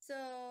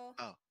 So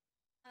Oh.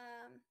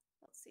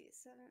 let's see,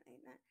 7,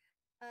 8,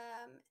 9.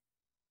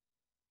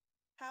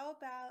 How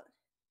about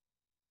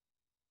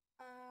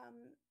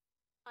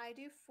I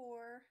do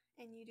 4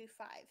 and you do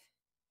 5.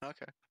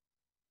 Okay.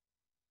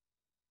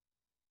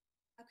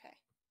 Okay.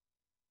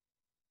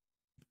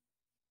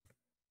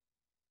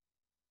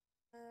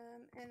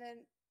 And then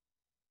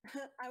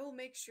I will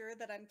make sure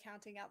that I'm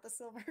counting out the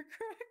silver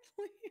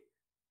correctly.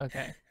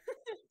 Okay.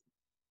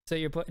 So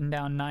you're putting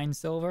down 9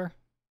 silver?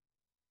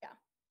 Yeah.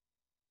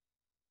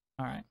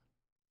 All right.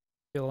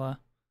 You'll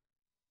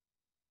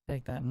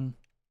take that and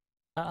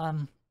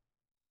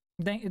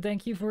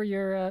thank you for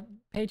your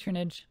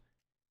patronage.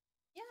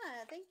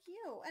 Yeah, thank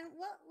you. And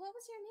what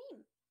was your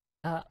name?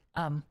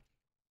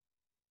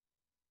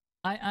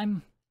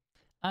 I'm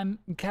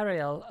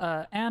Cariel,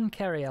 Anne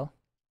Cariel.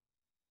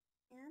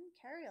 Anne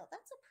Cariel.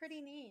 That's a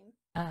pretty name.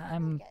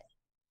 I'm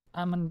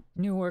a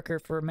new worker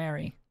for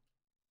Mary.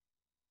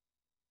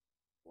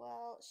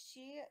 Well,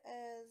 she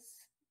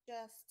is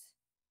just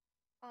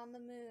on the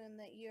moon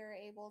that you're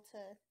able to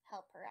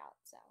help her out,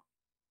 so.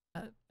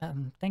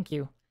 Thank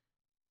you.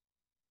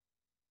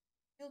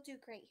 You'll do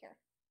great here.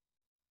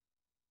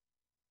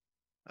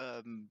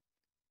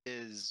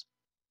 Is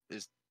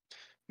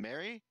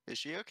Mary? Is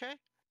she okay?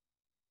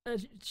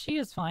 She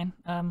is fine.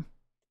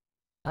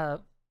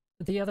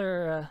 The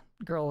other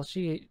girl,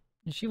 she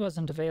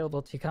wasn't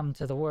available to come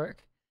to the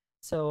work,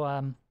 so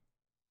I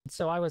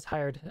was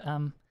hired.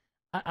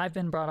 I've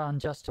been brought on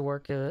just to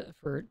work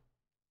for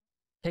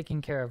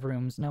taking care of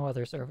rooms, no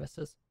other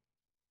services.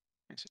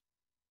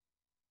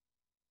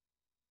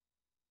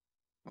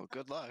 Well,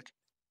 good luck.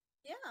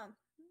 Yeah,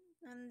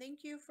 and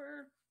thank you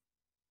for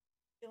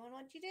doing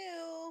what you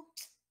do.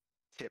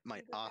 Tip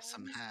my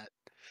awesome hat.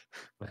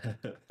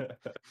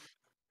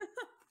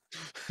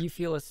 You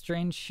feel a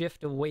strange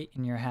shift of weight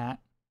in your hat.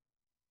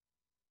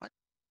 What?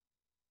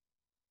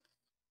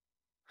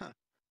 Huh.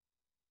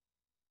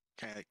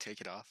 Can I like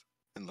take it off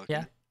and look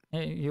at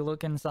it? You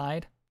look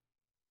inside.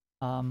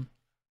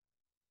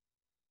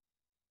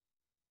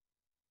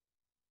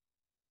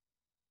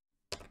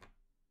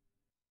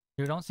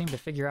 You don't seem to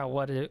figure out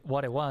what it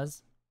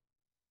was.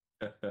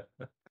 I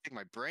think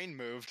my brain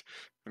moved.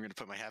 I'm gonna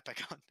put my hat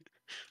back on.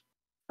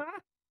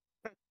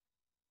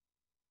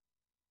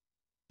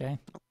 Okay.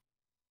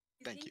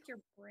 You Thank think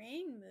your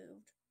brain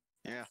moved?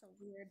 Yeah. That's a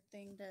weird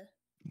thing to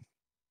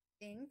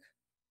think.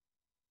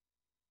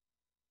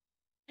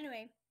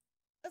 Anyway,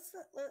 let's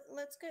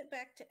get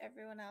back to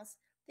everyone else.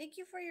 Thank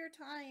you for your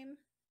time.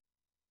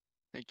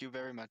 Thank you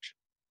very much.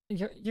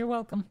 You're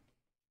welcome.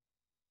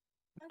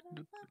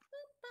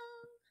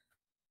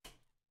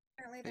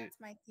 Apparently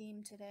that's my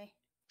theme today.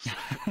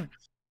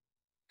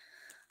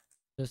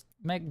 Just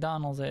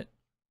McDonald's it.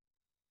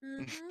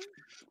 Mm-hmm.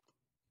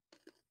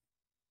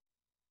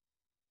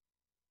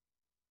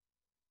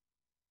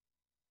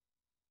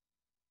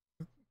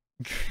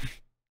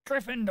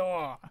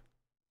 Gryffindor.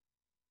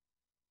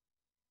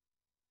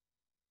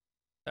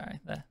 Sorry,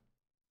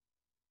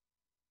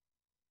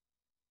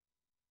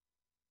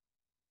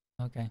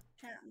 okay.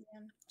 Chat,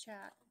 man.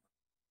 Chat.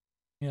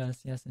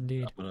 Yes,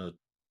 indeed. I'm gonna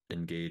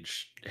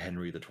engage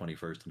Henry the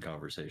 21st in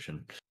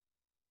conversation.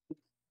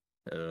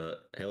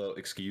 Hello,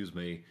 excuse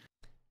me.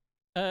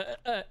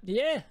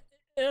 Yeah.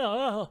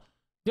 Oh,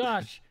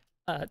 gosh.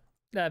 The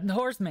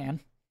horseman.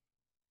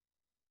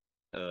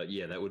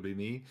 Yeah, that would be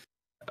me.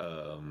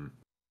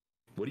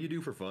 What do you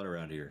do for fun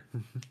around here?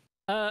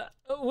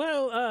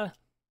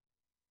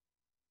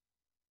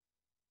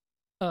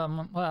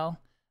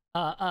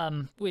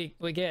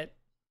 We get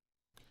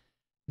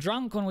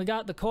drunk when we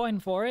got the coin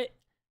for it.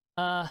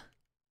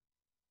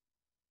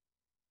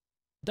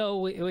 Though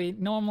we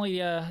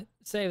normally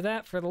save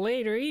that for the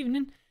later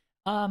evening.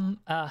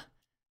 I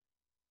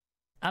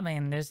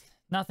mean, there's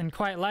nothing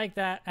quite like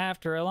that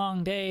after a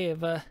long day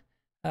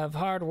of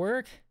hard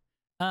work.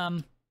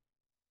 Well,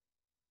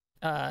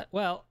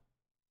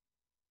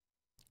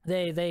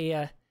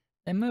 they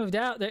moved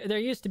out. There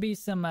used to be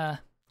some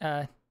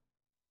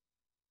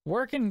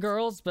working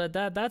girls, but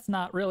that's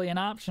not really an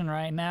option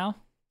right now.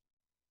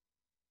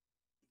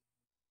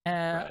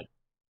 Right.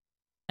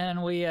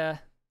 And we I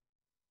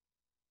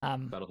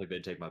don't think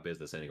they'd take my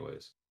business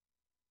anyways.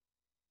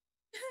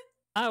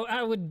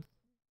 I would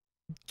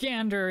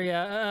gander,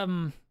 yeah,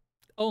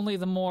 only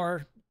the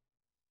more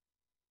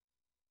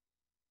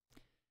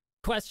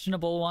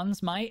questionable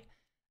ones might.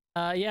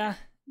 I'd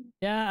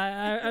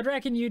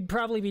reckon you'd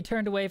probably be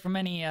turned away from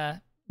any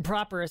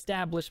proper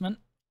establishment.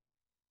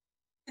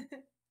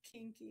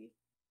 Kinky.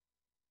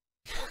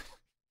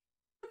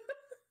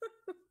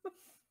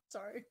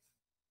 Sorry.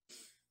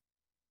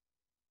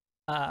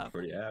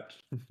 Pretty apt.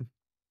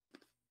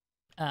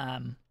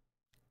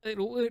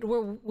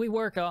 We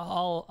work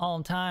all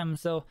the time,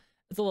 so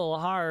it's a little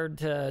hard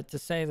to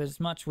say there's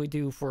much we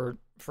do for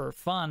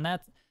fun.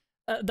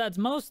 That's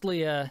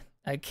mostly a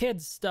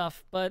kids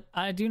stuff, but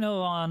I do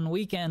know on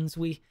weekends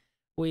we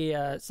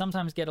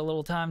sometimes get a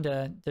little time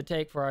to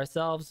take for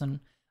ourselves, and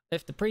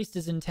if the priest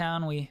is in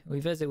town, we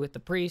visit with the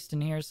priest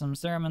and hear some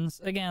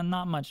sermons. Again,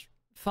 not much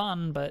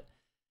fun, but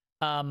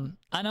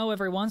I know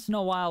every once in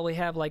a while we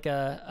have like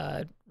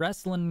a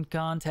wrestling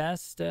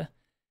contest,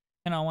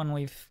 you know, when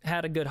we've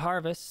had a good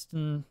harvest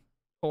and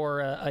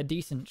or a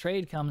decent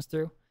trade comes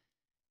through.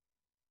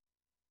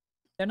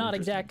 They're not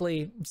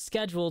exactly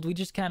scheduled. We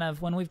just kind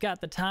of, when we've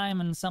got the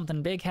time and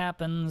something big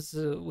happens,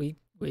 we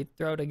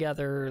throw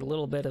together a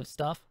little bit of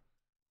stuff.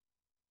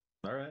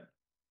 All right.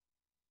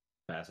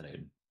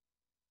 Fascinating.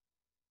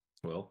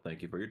 Well,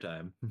 thank you for your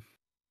time.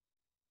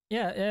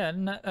 Yeah,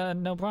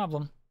 no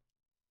problem.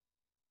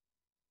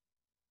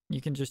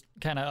 You can just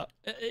kind of,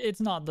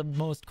 it's not the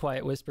most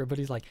quiet whisper, but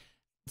he's like,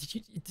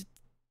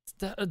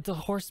 did the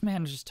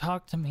horseman just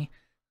talk to me?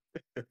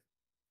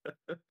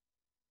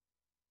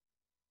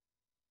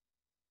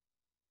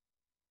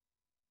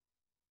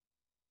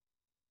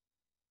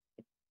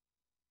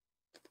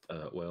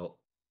 Well,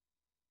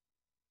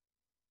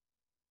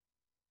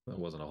 there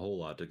wasn't a whole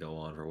lot to go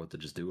on for what to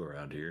just do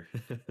around here.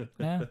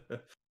 Yeah.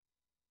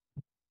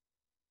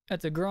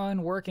 It's a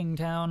growing working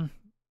town.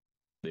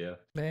 Yeah.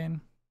 They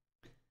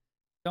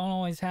don't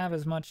always have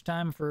as much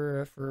time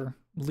for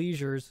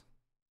leisures.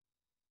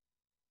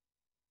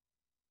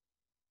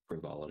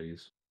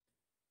 Frivolities.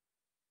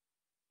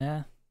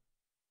 Yeah.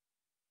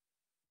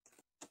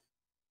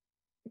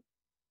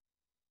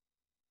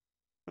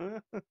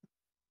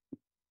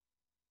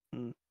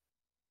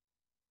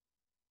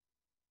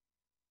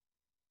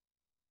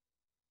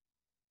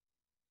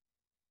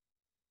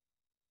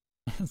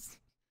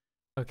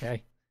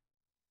 Okay.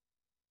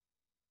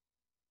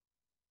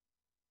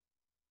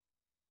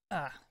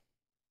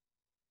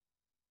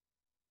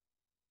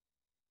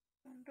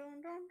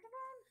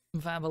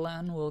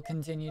 Vabalan will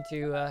continue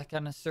to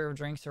kind of serve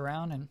drinks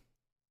around and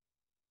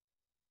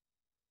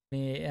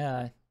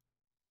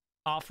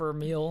offer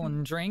meal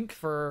and drink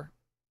for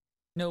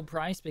no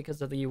price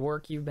because of the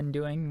work you've been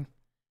doing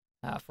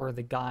for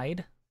the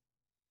guide.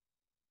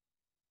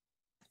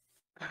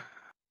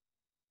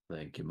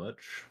 Thank you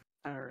much.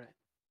 All right.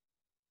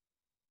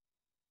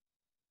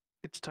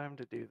 It's time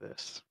to do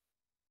this.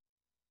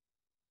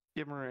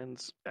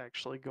 Gimmeren's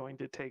actually going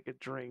to take a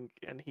drink,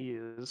 and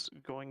he's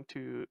going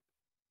to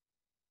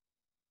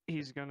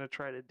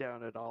try to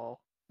down it all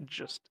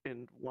just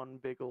in one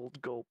big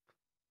old gulp.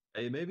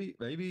 Hey,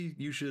 maybe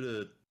you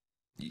should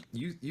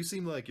you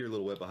seem like you're a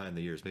little wet behind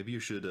the ears. Maybe you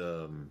should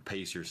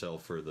pace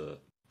yourself for the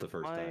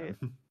first time.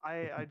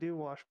 I do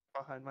wash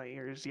behind my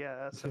ears,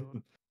 yeah, so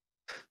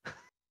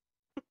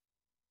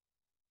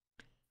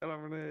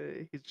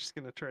and he's just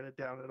gonna try to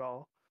down it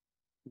all.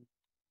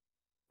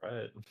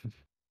 Right.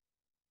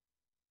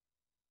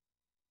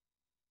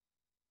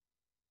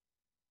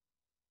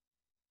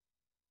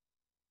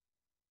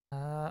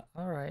 All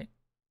right.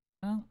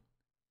 Well,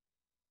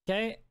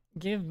 okay.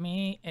 Give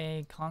me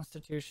a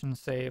Constitution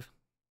save.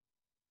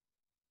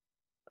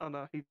 Oh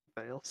no, he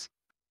fails.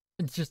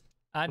 Just,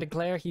 I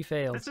declare he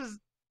fails. This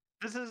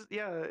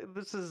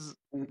is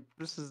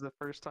the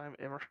first time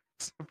Emmer's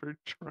ever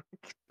drunk.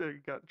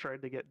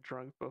 Tried to get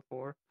drunk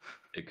before.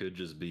 It could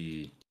just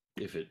be,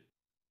 if it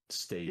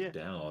stayed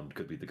down,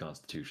 could be the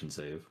Constitution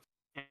save.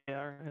 Yeah,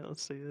 alright,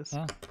 let's see this.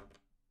 Yeah.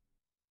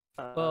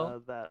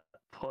 Well, that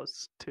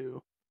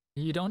 +2.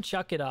 You don't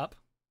chuck it up.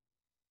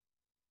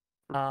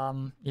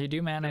 You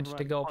do manage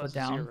to go up and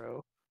down.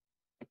 0.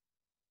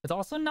 It's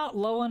also not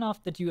low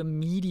enough that you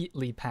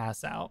immediately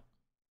pass out.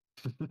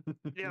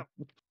 Yep.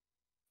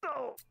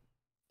 Oh,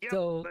 yep,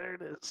 So there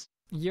it is.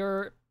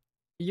 you're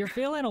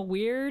feeling a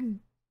weird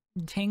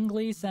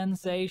tingly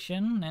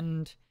sensation,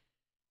 and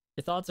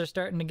your thoughts are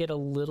starting to get a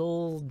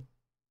little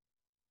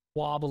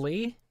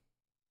wobbly.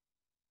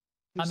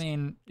 I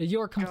mean,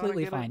 you're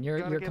completely fine.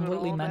 You're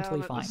completely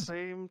mentally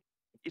fine.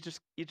 You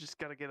just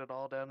gotta get it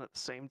all down at the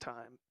same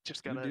time.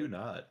 Just gotta. You do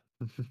not.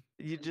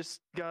 You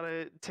just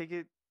gotta take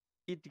it.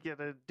 You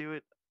gotta do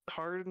it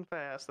hard and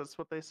fast. That's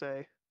what they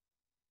say.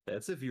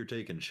 That's if you're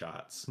taking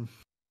shots.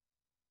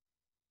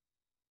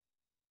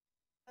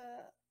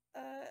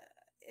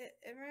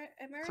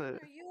 American,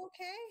 are you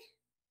okay?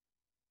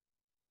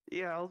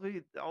 Yeah, I'll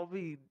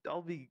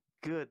be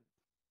good.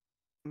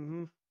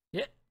 Mm-hmm.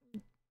 Yeah.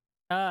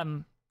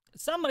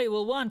 Somebody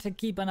will want to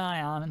keep an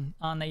eye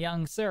on the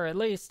young sir, at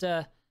least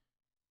till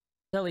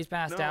he's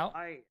passed out.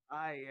 I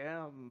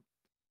am.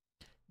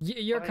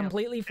 You're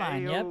completely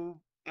fine. Yep.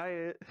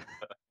 I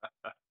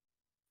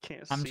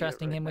can't. I'm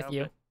trusting him with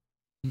you.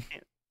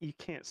 You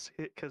can't see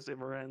it because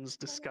Imran's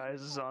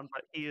disguise is on,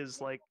 but he is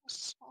like.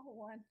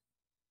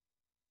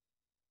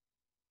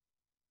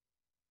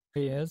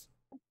 He is.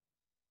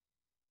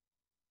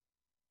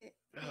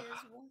 He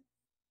is one.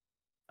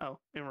 Oh,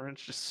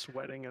 Imran's just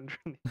sweating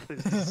underneath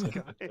his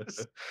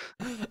disguise.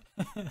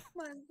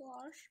 My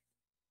gosh.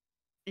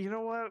 You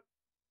know what?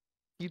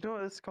 You know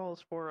what this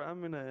calls for?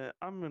 I'm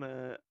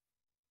gonna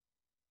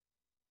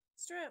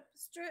Strip.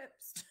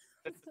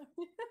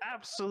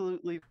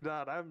 absolutely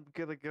not. I'm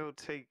gonna go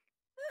take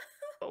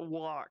a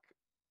walk.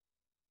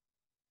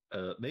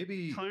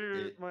 Maybe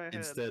Clear my head.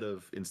 instead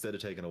of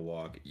taking a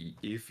walk,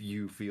 if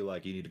you feel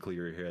like you need to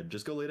clear your head,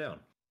 just go lay down.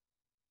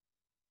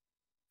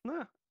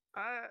 No,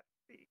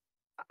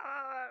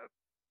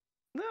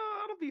 no,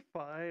 it'll be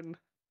fine.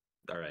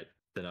 All right,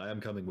 then I am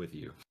coming with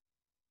you.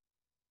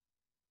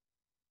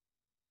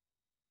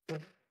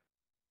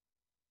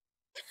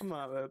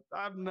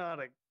 I'm not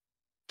a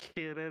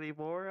kid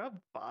anymore.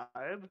 I'm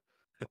fine.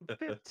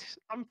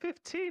 I'm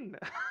 15.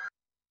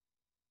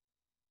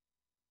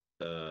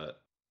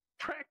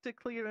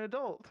 Practically an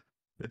adult.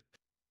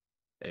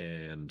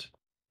 And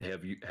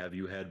have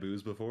you had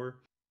booze before?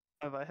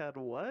 Have I had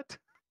what?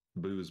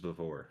 Booze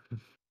before.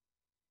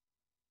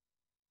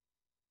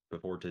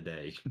 Before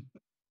today.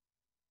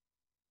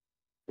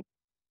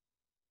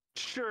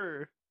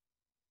 Sure.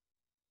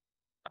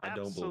 I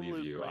don't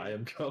believe you.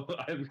 Absolutely.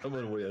 I am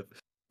coming with.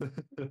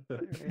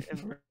 Alright,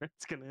 and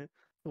it's gonna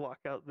walk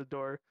out the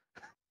door.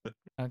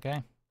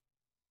 Okay.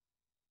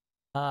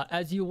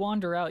 As you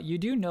wander out, you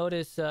do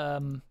notice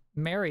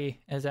Mary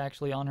is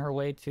actually on her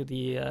way to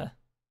the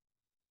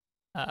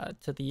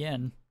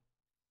inn.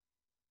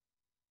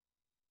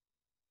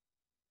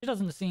 She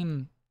doesn't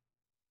seem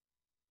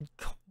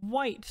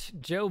quite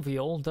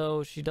jovial,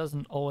 though she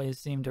doesn't always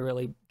seem to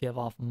really give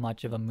off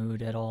much of a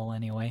mood at all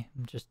anyway.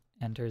 Just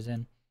enters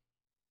in.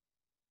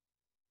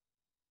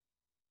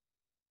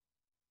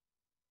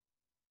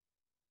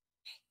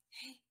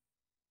 Hey,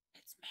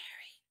 it's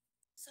Mary.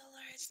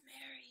 Solar, it's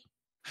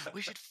Mary.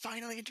 We should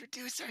finally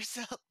introduce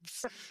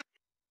ourselves.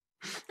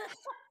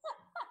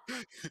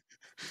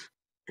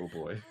 Oh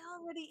boy. I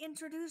already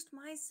introduced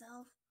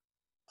myself.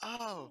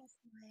 Oh, Yes,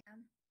 I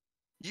am.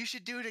 you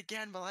should do it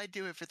again while I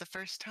do it for the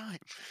first time.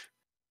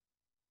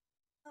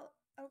 Oh,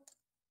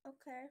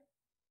 okay.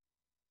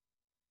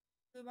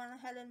 We want to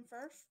head in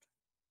first?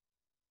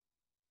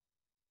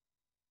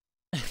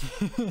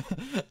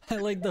 I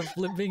like the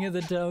flipping of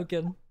the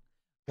token.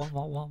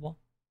 Wah.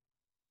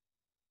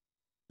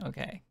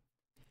 Okay.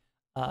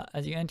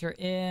 As you enter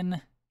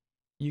in,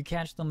 you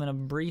catch them in a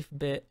brief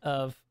bit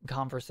of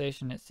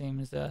conversation, it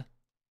seems.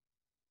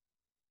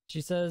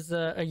 She says,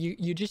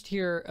 you just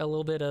hear a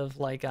little bit of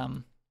like,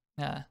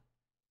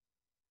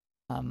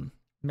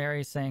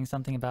 Mary saying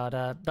something about,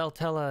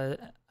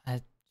 Beltella,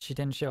 she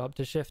didn't show up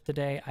to shift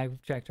today. I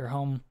checked her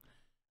home.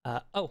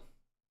 Oh.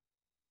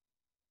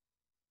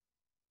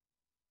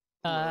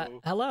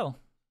 Hello.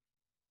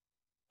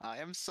 I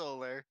am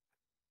Solar.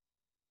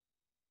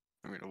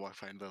 I'm gonna walk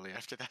behind Lily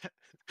after that.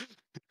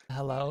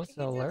 Hello, He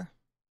Solar.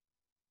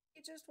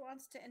 He just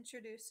wants to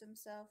introduce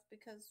himself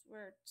because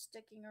we're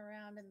sticking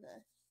around in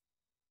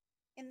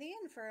the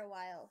inn for a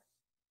while.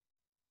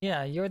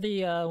 Yeah, you're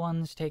the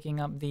ones taking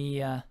up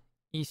the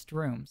east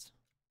rooms.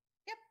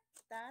 Yep,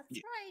 that's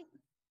Yeah. right.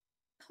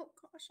 Oh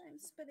gosh, I'm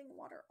spitting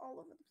water all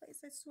over the place.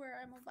 I swear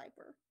I'm a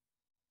viper.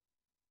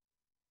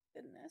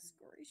 Goodness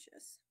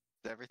gracious.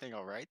 Is everything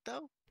all right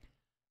though?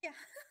 Yeah.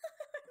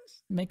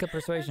 Make a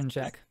persuasion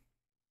check.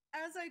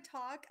 As I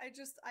talk, I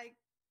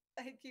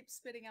keep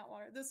spitting out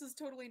water. This is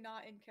totally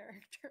not in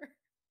character.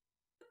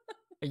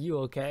 Are you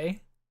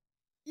okay?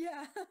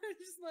 Yeah, I'm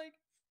just like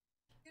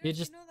You're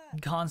just you know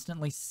that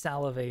constantly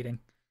salivating.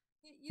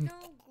 you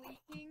know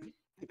gleeking?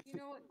 You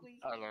know what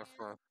gleeking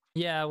is?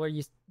 Yeah, where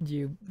you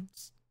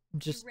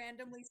just You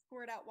randomly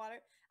squirt out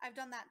water. I've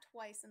done that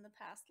twice in the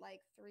past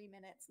like 3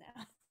 minutes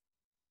now.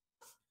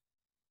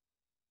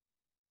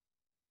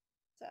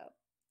 So,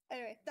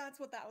 anyway, that's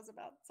what that was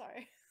about.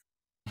 Sorry.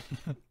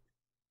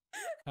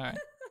 all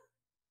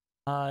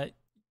right.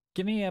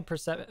 Give me a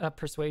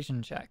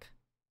persuasion check.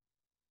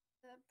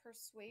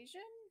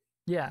 Persuasion?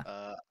 Yeah.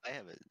 I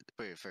have it.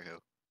 Wait, for who?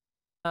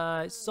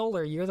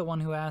 Solar, you're the one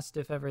who asked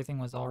if everything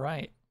was all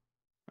right.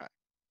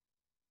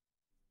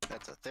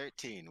 That's a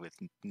 13 with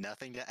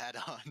nothing to add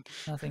on.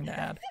 Nothing to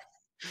add.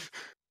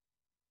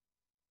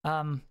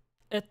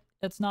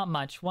 It's not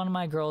much. One of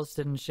my girls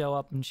didn't show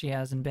up and she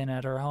hasn't been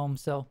at her home,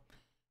 so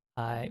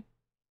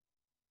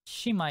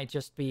she might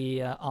just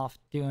be off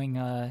doing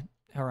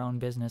her own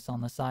business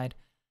on the side.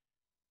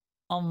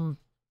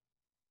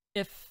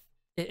 If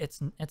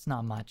it's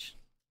not much.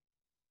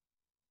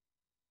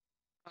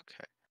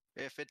 Okay.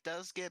 If it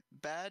does get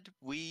bad,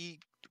 we've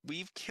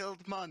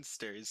killed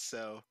monsters,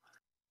 so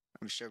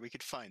I'm sure we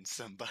could find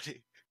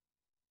somebody.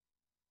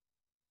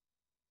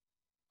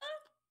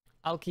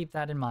 I'll keep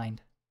that in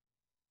mind.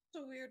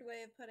 It's a weird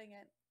way of putting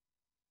it.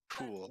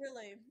 Cool. But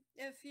really,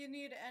 if you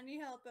need any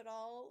help at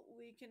all,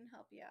 we can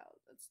help you out.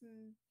 It's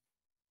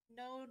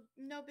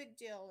no big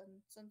deal,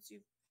 and since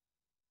you've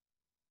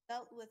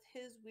dealt with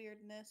his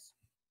weirdness,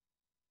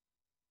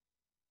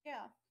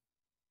 yeah.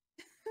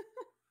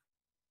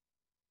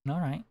 All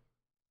right.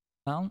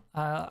 Well,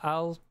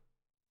 I'll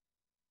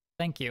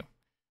thank you.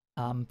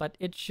 But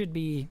it should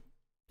be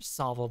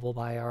solvable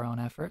by our own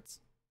efforts.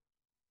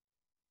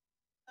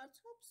 Let's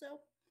hope so.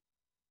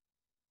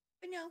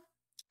 But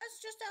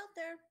that's just out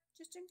there,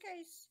 just in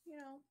case,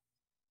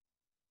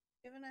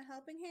 giving a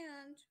helping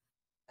hand.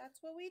 That's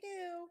what we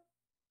do,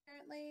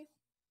 apparently.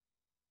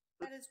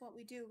 That is what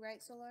we do,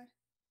 right, Solar?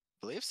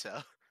 Believe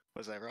so.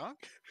 Was I wrong?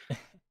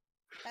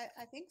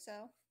 I think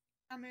so.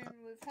 I mean,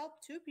 we've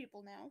helped 2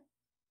 people now.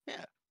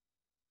 Yeah.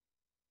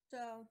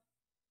 So.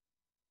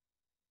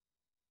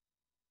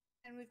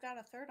 And we've got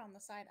a 3rd on the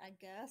side, I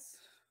guess.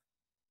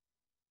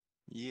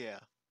 Yeah.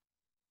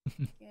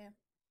 Yeah.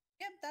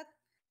 Yep,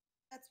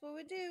 that's what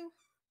we do.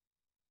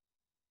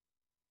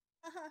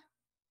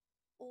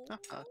 Oh,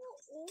 thank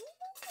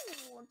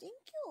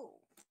you.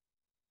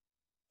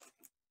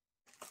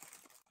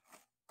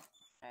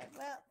 Alright,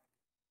 well,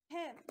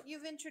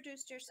 you've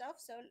introduced yourself,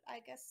 so I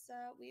guess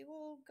we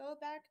will go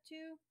back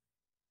to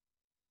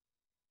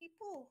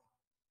people.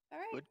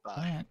 Alright.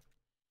 Goodbye.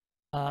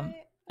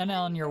 Alright. And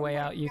on your way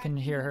out, you can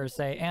hear her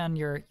say, "And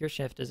your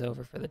shift is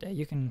over for the day.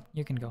 You can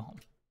go home."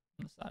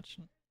 And such.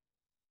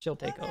 She'll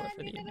take over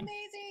for the evening.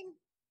 Amazing.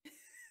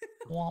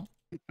 Womp.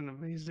 It's been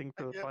amazing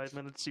for the 5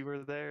 minutes you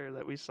were there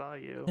that we saw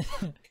you.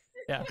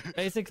 Yeah,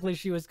 basically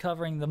she was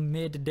covering the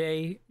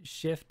midday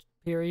shift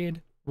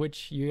period,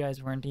 which you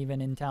guys weren't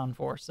even in town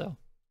for, so.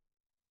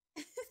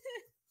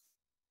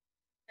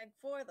 Like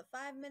for the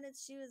 5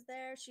 minutes she was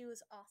there, she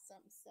was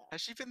awesome. So.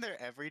 Has she been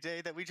there every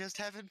day that we just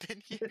haven't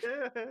been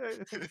here?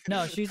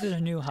 No, she's a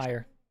new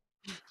hire.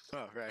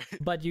 Oh, right.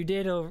 But you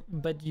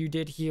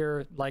did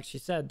hear, like she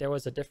said, there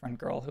was a different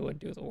girl who would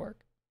do the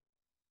work.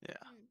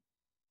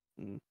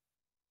 Yeah.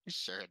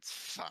 Sure, it's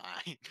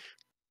fine.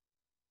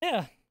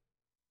 Yeah.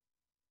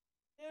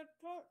 They're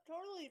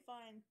totally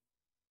fine.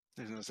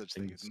 There's no such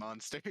thing as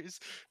monsters.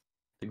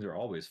 Things are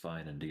always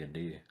fine in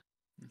D&D.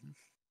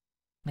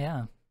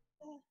 Yeah.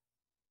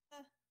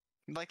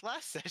 Like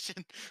last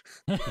session.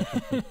 Yeah.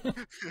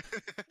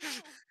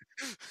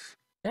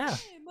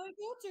 Hey, my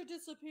goats are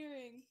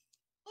disappearing.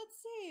 Let's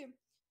see.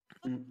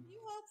 Can you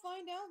help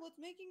find out what's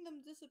making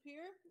them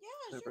disappear?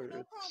 Yeah, sure,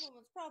 no problem.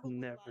 It's probably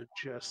never like,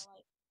 just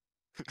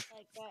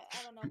like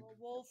I don't know, a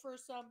wolf or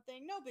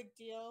something. No big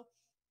deal.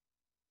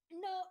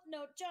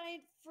 No,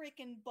 giant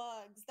freaking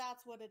bugs.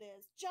 That's what it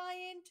is.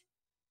 Giant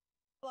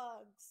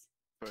bugs.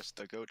 First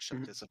the goat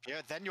should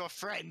disappear, then your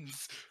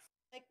friends.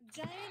 Like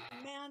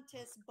giant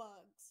mantis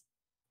bugs.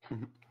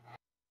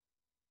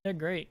 They're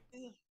great.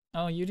 Ugh.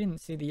 Oh, you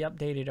didn't see the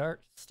updated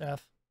art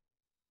stuff.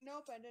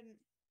 Nope, I didn't.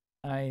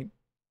 I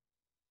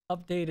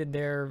updated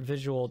their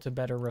visual to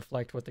better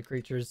reflect what the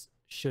creatures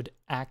should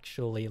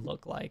actually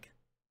look like.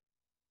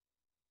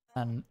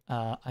 And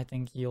I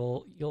think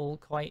you'll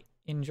quite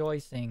enjoy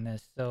seeing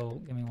this.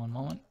 So give me one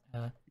moment.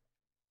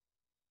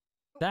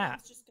 That.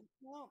 It's just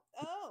oh,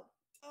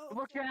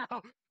 Look okay.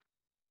 out!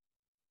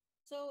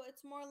 So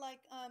it's more like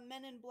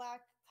Men in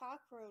Black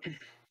cockroach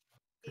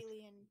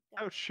alien.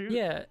 Oh shoot!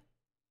 Yeah.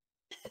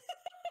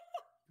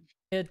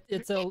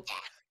 It's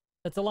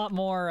a lot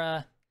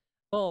more.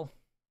 Well,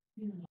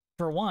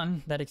 for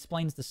one, that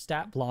explains the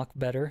stat block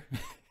better.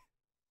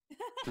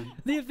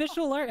 The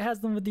official art has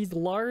them with these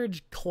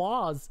large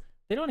claws.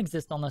 They don't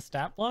exist on the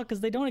stat block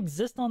because they don't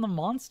exist on the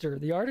monster.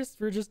 The artists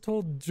were just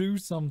told do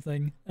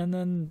something, and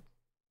then.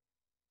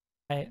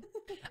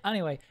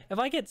 Anyway, if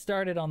I get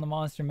started on the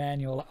monster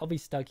manual, I'll be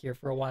stuck here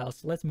for a while.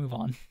 So let's move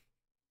on.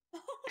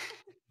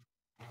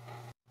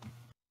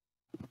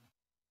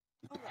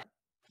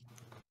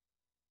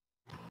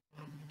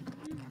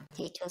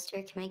 Hey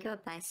Toaster, can I go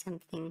buy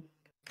something?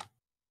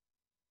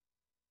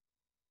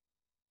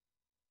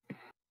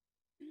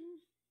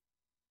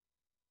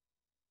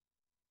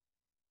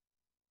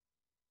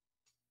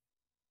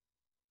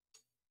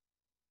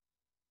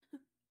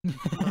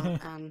 Well,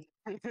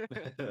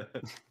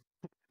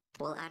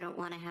 well, I don't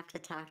want to have to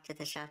talk to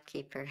the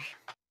shopkeeper.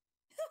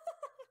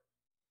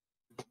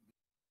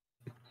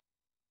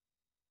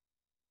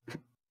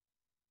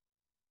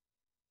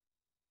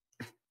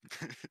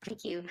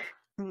 Thank you.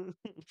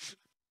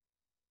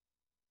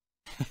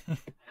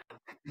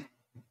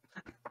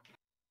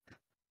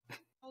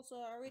 Also,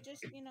 are we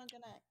just, gonna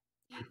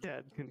eat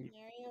Dad, can you,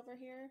 Mary over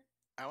here?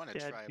 I want to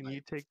Dad, try can my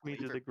you take me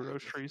to the flavor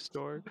grocery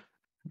store?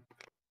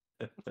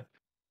 Okay.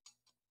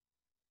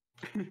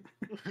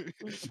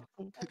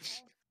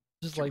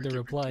 Just like the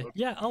reply.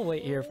 Yeah, I'll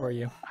wait here for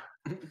you.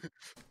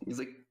 He's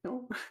like,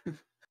 no.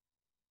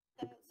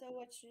 So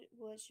what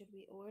should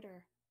we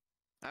order?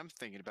 I'm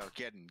thinking about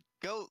getting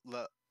goat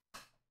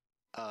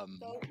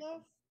Goat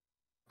loaf?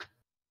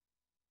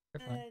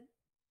 You're fine.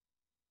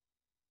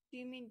 Do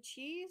you mean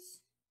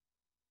cheese?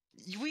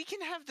 We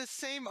can have the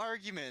same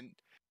argument,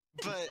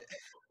 but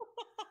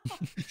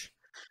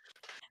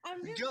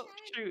I'm just Goat-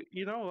 trying. Shoot,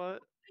 you know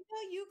what? I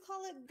know you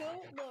call it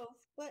goat loaf,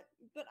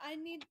 but I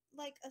need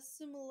like a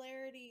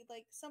similarity,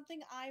 like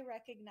something I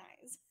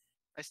recognize.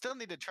 I still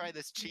need to try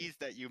this cheese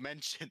that you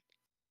mentioned.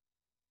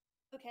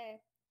 Okay.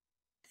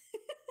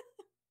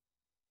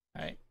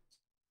 Alright.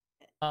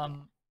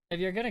 If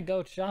you're gonna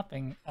go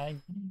shopping, I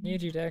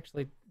need you to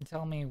actually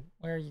tell me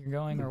where you're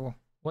going or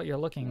what you're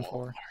looking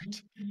for.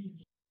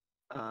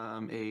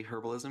 A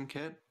herbalism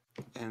kit,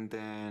 and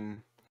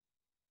then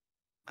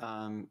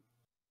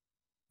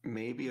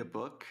maybe a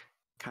book.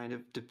 Kind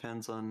of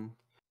depends on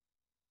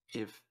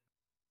if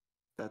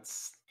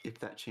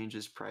that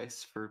changes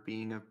price for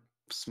being a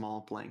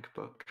small blank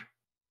book.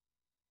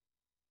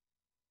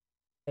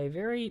 A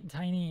very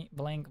tiny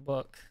blank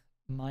book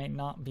might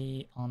not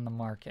be on the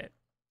market.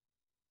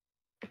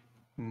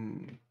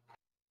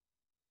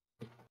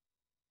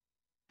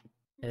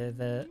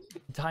 The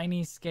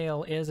tiny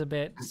scale is a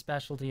bit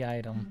specialty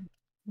item.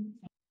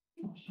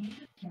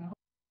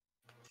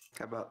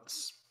 How about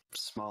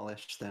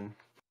smallish then?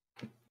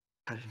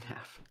 Cut in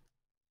half.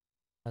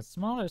 A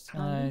smaller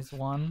size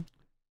one.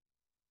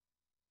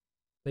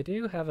 They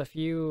do have a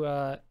few,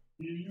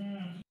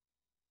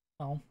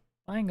 well,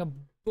 buying a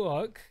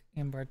book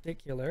in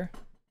particular.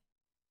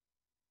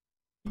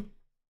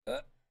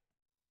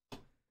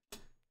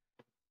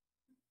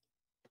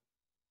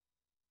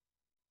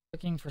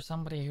 Looking for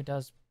somebody who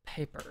does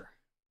paper.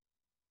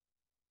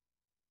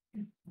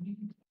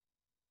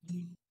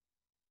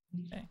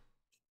 Okay.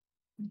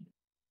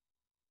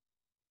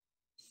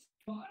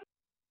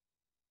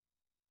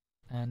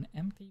 An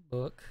empty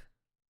book.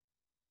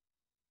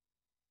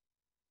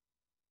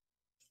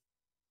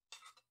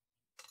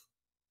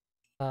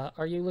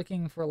 Are you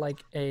looking for like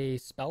a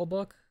spell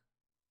book?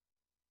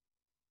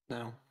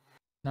 No.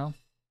 No?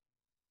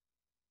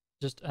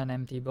 Just an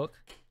empty book?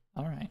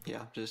 Alright.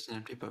 Yeah, just an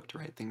empty book to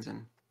write things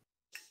in.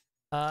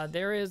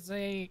 There is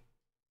a...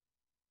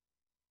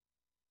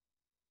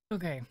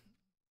 Okay.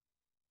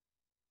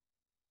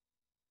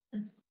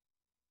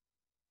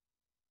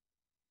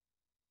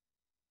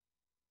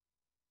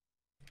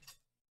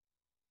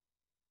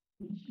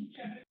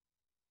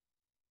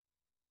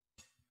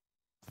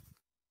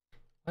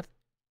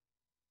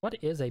 What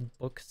is a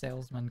book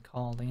salesman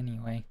called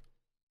anyway?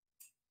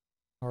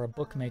 Or a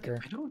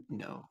bookmaker? I don't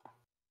know.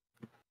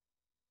 I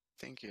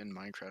think in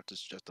Minecraft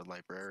it's just a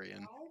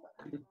librarian.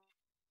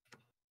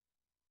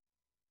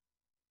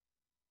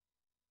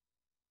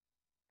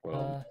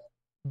 Well,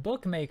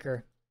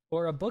 Bookmaker.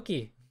 Or a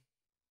bookie.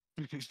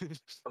 Okay.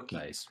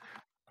 nice.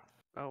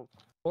 Oh,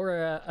 Or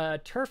a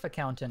turf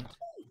accountant. Hey,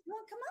 you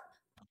want to come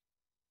up?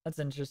 That's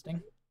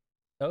interesting.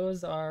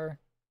 Those are...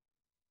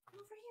 Come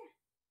over here.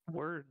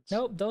 words.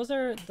 Nope, those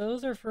are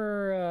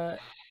for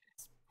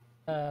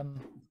Hey,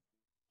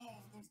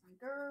 there's my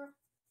girl.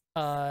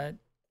 What?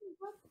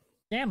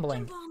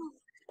 gambling. Jump on 'em.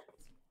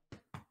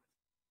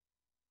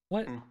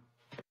 What? Hmm.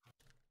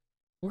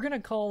 We're gonna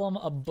call them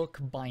a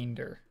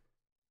bookbinder.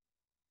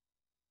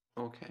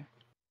 Okay.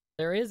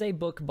 There is a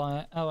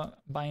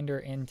binder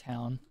in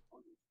town. I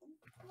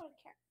don't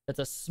care. It's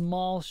a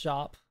small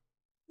shop.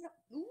 No.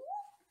 Ooh.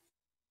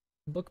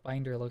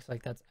 Bookbinder looks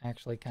like that's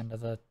actually kind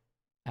of the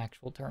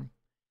actual term.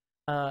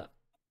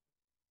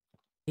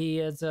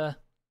 It's a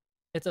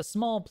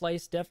small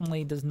place,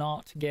 definitely does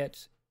not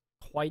get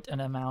quite an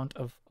amount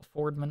of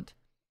affordment.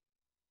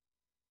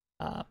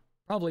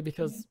 Probably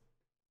because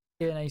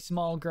in a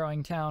small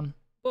growing town,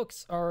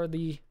 books are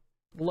the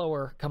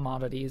lower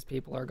commodities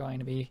people are going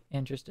to be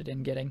interested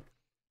in getting.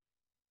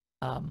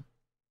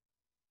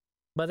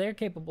 But they're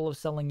capable of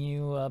selling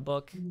you a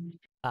book.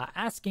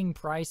 Asking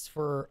price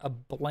for a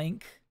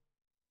blank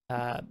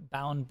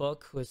bound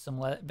book with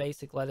some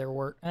basic leather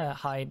work,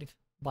 hide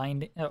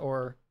binding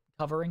or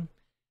covering.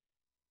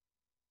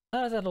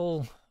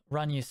 That'll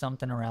run you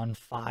something around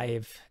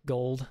 5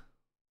 gold.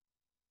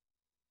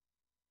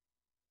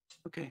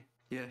 Okay.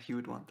 Yeah, he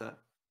would want that.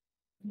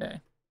 Okay.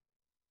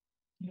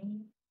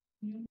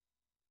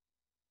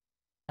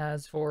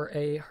 As for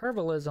a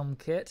herbalism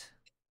kit,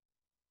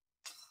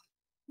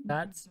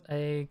 that's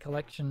a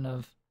collection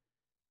of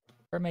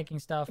herb making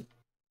stuff.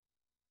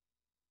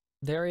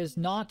 There is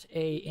not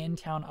a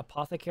in-town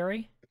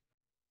apothecary.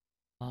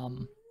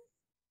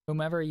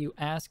 Whomever you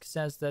ask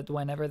says that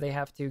whenever they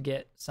have to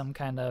get some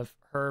kind of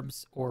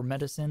herbs or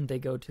medicine, they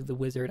go to the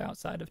wizard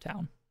outside of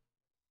town.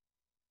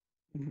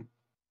 Mhm.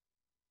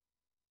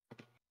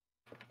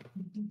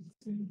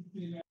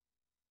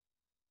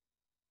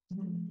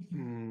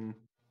 Hmm.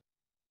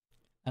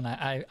 And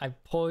I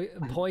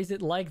poise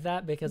it like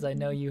that because I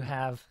know you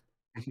have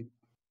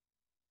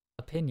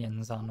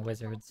opinions on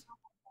wizards.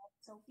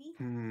 Sophie.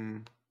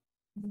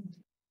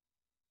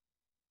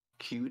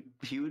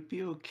 He would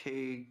be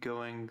okay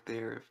going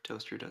there if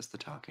Toaster does the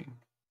talking,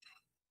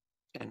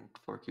 and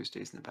Forku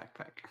stays in the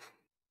backpack.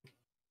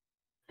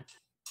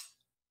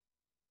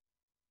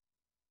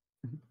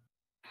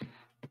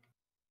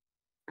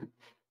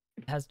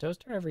 Has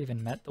Toaster ever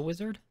even met the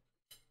wizard?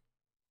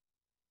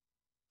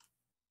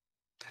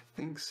 I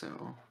think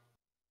so.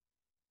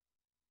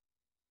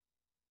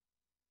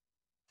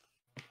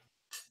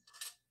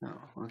 Oh,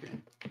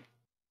 okay.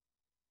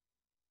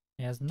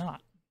 He has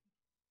not.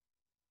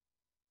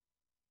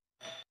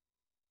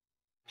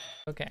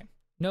 Okay.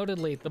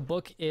 Notedly, the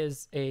book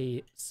is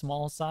a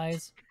small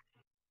size,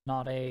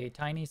 not a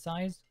tiny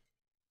size.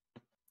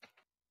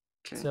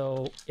 Okay.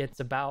 So it's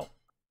about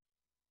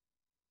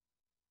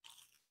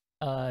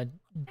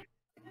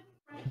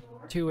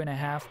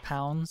 2.5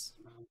 pounds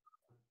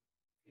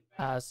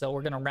So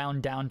we're gonna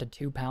round down to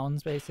 2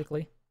 pounds,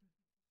 basically.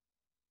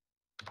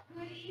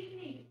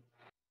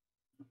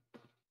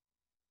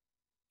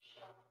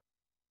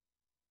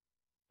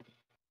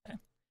 Okay.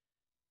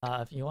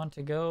 If you want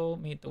to go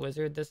meet the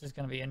wizard, this is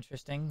gonna be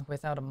interesting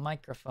without a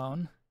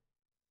microphone.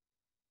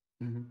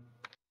 Mm-hmm.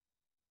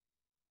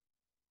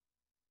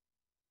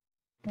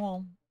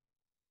 Well,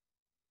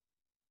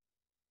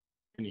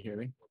 Can you hear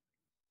me?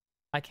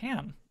 I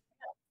can.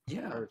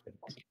 Yeah.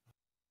 Perfect.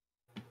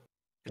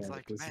 It's Yeah,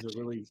 like this is magic. a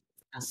really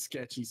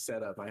sketchy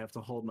setup. I have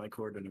to hold my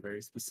cord in a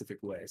very specific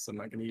way, so I'm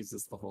not going to use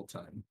this the whole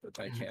time, but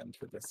I can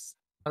for this.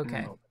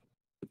 Okay. moment.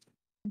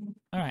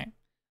 All right.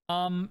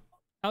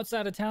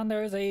 Outside of town,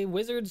 there is a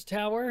wizard's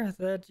tower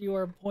that you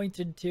are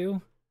pointed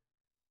to.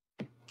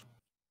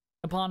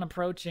 Upon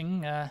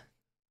approaching,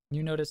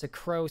 you notice a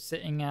crow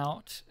sitting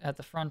out at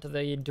the front of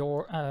the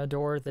door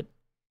that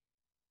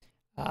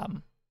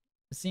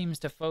seems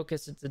to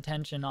focus its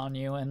attention on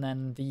you, and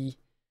then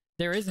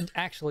there isn't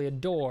actually a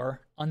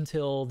door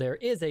until there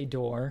is a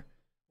door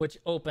which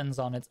opens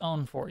on its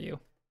own for you.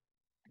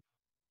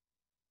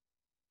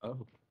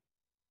 Oh.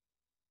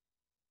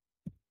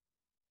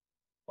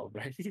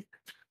 Alrighty.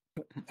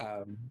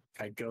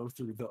 I go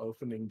through the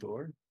opening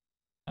door.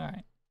 All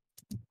right.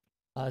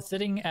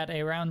 Sitting at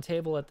a round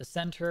table at the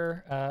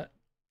center,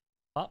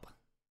 up,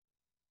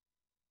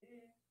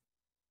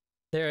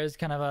 there is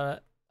kind of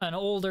an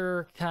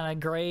older, kind of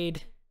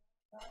grayed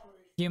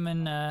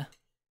human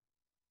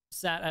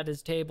sat at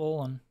his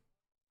table, and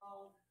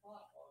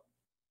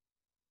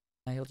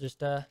he'll just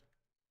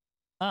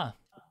come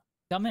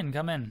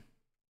in.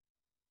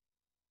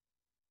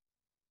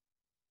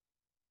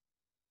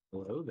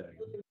 Hello there.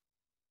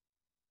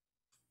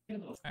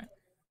 All right.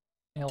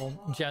 He'll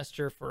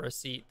gesture for a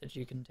seat that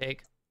you can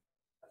take.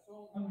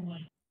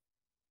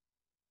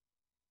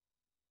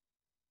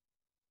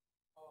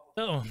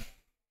 So,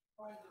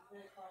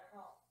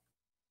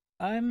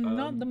 I'm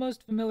not the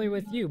most familiar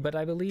with you, but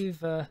I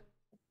believe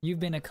you've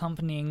been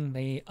accompanying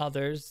the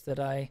others that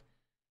I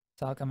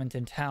saw come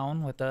into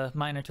town with the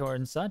Minotaur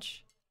and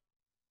such.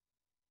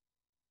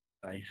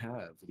 I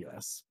have,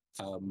 yes.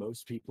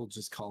 Most people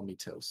just call me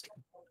Toaster.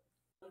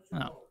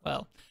 Oh,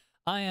 well,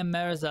 I am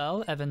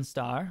Marizel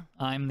Evanstar.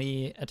 I'm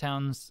the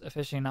town's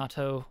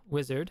aficionado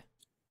wizard.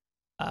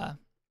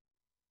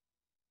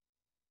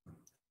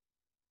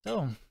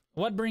 So,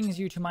 what brings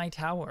you to my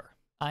tower?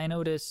 I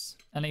notice,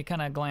 and he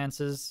kind of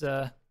glances,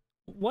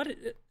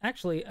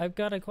 actually, I've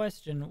got a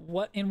question.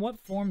 In what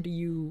form do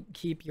you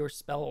keep your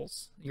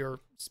spells,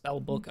 your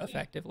spell book,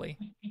 effectively?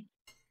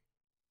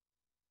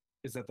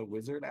 Is that the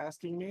wizard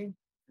asking me?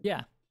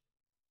 Yeah.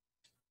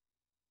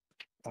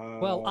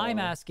 Well, I'm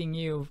asking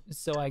you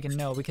so I can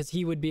know, because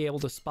he would be able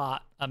to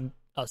spot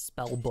a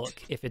spell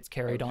book if it's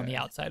carried on the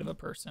outside of a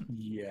person.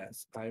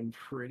 Yes, I'm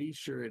pretty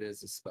sure it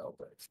is a spell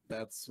book.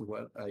 That's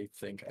what I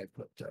think I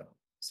put down.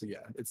 So yeah,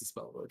 it's a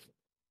spell book.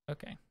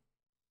 Okay.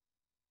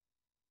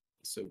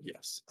 So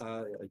yes,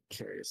 I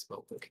carry a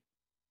spell book.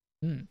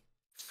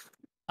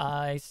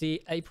 I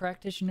see a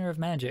practitioner of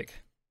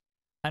magic.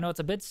 I know it's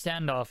a bit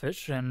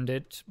standoffish, and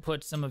it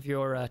puts some of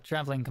your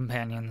traveling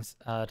companions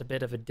at a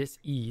bit of a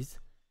dis-ease.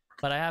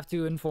 But I have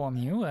to inform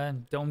you,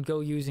 don't go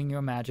using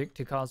your magic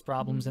to cause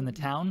problems in the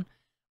town.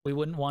 We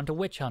wouldn't want a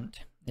witch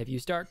hunt. If you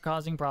start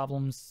causing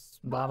problems,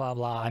 blah blah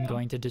blah, I'm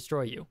going to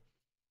destroy you.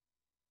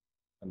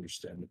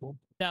 Understandable.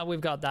 Now we've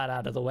got that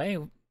out of the way.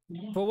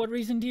 For what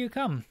reason do you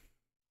come?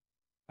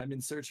 I'm in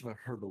search of a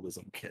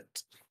herbalism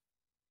kit.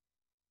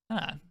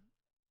 A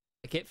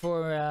kit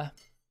for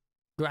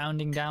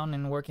grounding down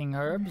and working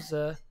herbs.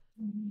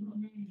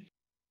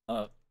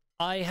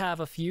 I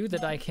have a few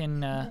that I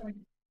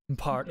can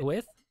part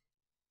with.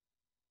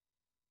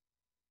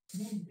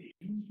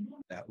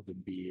 That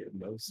would be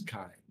most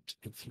kind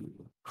if you...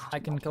 I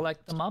can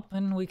collect them up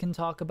and we can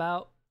talk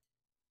about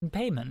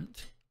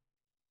payment.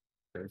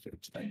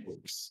 Perfect. That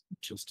works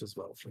just as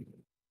well for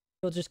me.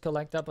 We'll just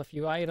collect up a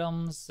few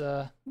items,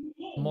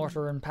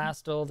 mortar and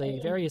pestle, the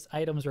various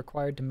items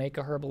required to make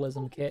a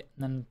herbalism kit,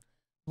 and then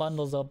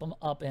bundles them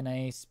up in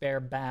a spare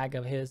bag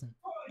of his.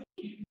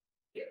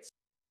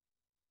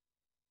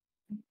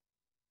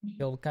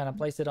 He'll kind of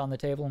place it on the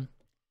table.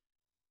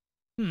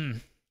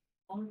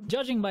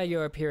 Judging by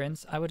your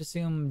appearance, I would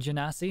assume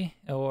Genasi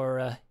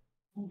or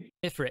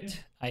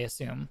Ifrit, I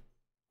assume.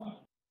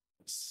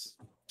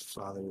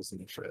 Father is an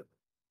Ifrit.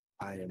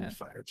 I am a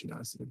fire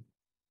genasi.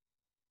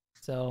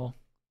 So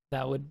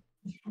that would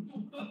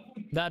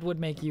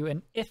make you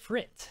an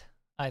Ifrit,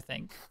 I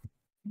think.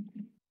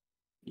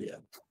 Yeah.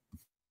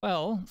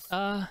 Well,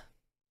 I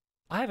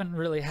haven't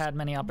really had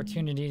many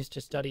opportunities to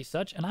study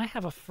such, and I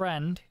have a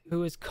friend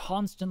who is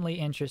constantly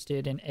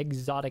interested in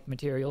exotic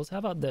materials. How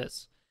about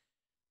this?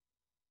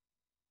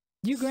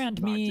 You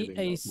grant me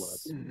a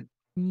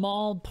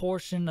small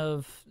portion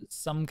of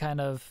some kind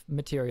of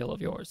material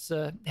of yours,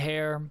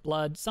 hair,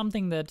 blood,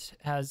 something that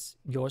has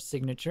your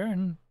signature,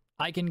 and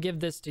I can give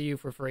this to you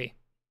for free.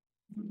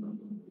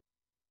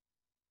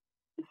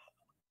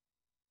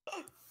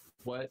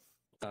 What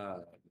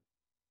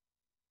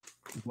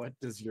what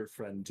does your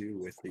friend do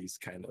with these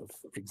kind of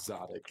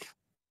exotic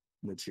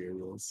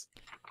materials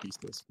you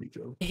still speak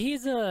of?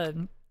 He's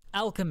a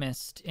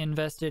alchemist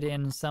invested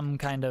in some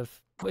kind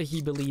of, what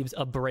he believes,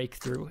 a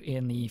breakthrough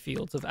in the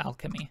fields of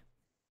alchemy.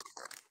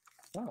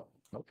 Oh,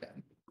 okay.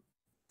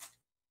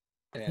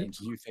 And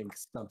you think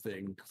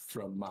something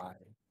from my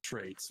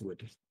traits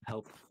would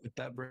help with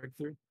that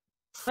breakthrough?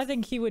 I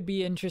think he would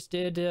be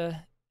interested,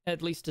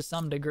 at least to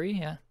some degree,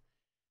 yeah.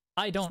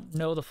 I don't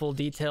know the full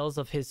details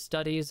of his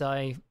studies.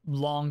 I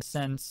long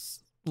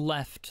since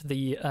left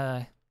the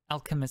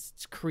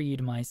alchemist's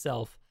creed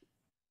myself.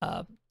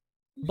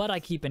 But I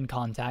keep in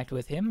contact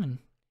with him, and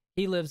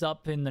he lives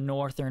up in the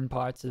northern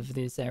parts of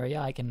this area.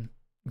 I can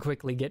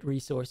quickly get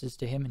resources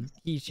to him, and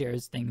he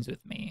shares things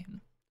with me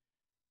and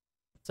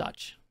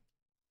such.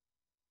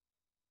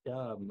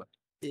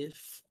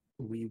 If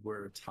we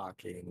were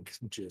talking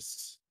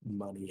just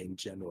money in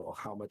general,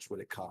 how much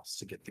would it cost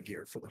to get the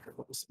gear for the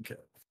herbalism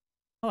kit?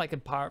 Well, I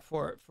could part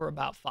for it for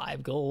about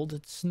 5 gold.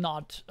 It's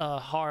not a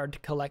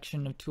hard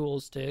collection of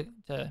tools to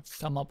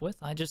come up with.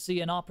 I just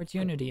see an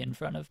opportunity in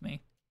front of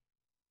me.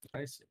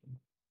 I see.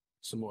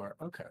 Some more.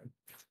 Okay.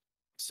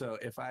 So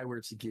if I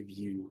were to give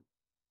you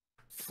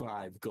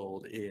 5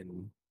 gold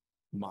in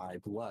my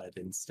blood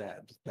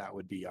instead, that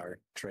would be our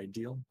trade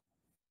deal?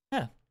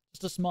 Yeah,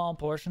 just a small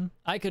portion.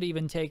 I could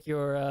even take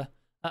your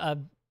a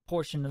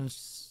portion of...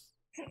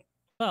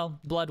 Well,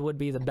 blood would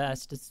be the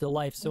best. It's the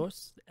life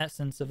source, the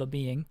essence of a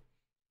being.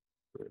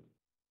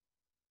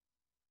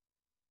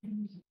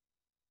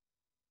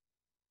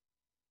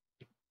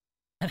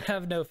 And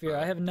have no fear.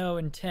 I have no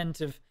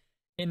intent of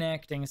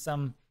enacting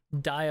some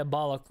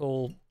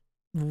diabolical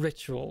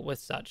ritual with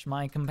such.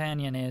 My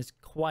companion is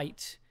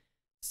quite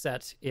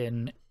set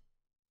in,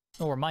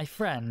 or my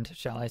friend,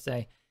 shall I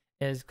say,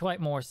 is quite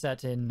more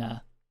set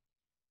in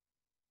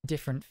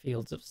different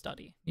fields of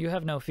study. You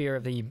have no fear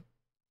of the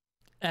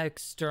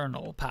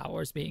external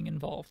powers being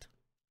involved.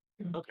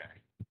 Okay.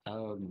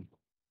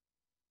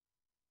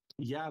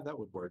 Yeah, that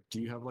would work. Do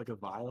you have like a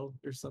vial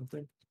or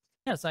something?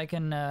 Yes, I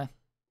can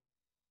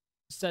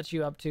set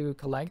you up to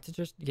collect.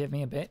 Just give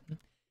me a bit.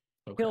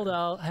 Okay.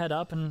 I'll head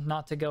up, and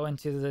not to go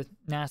into the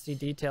nasty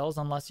details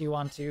unless you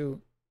want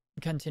to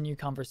continue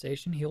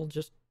conversation. He'll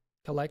just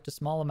collect a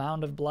small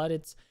amount of blood.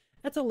 It's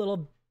a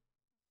little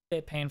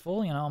bit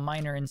painful, you know, a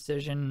minor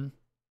incision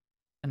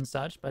and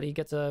such, but he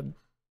gets a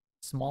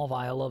small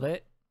vial of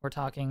it. We're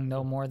talking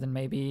no more than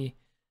maybe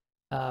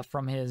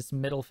from his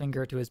middle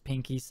finger to his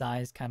pinky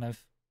size kind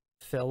of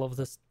fill of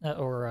this,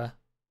 or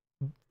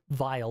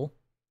vial.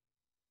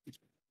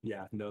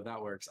 Yeah, no,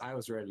 that works. I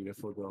was ready to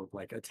forego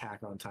like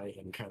Attack on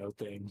Titan kind of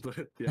thing,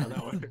 but yeah,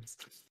 that works.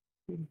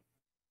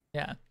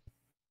 Yeah.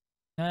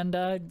 And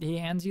he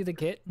hands you the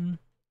kit, and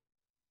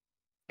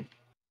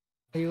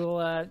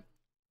he'll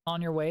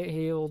on your way,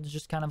 he'll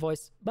just kind of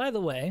voice, by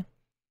the way,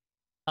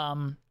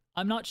 I'm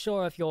not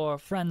sure if your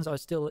friends are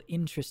still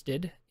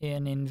interested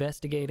in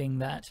investigating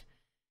that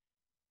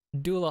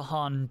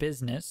Dullahan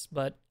business,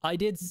 but I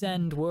did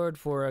send word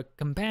for a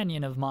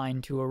companion of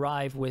mine to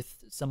arrive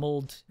with some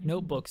old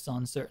notebooks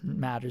on certain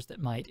matters that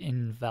might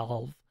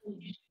involve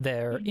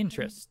their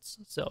interests.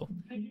 So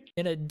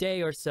in a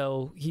day or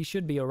so, he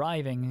should be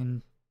arriving,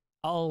 and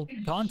I'll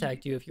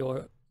contact you if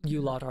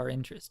you lot are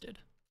interested.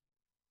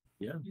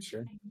 Yeah,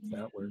 sure.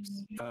 That works.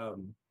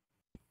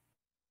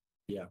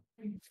 Yeah.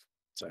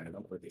 Sorry, I don't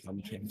know where the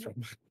came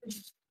from.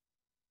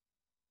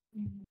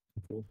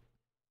 Cool.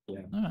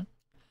 Yeah. All right.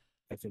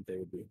 I think they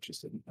would be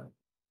interested in that.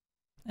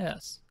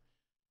 Yes.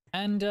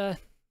 And as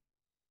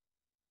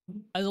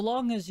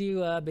long as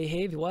you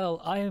behave well,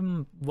 I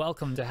am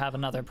welcome to have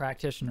another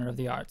practitioner of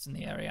the arts in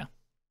the area.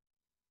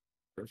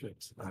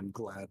 Perfect. I'm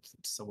glad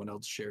someone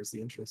else shares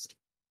the interest.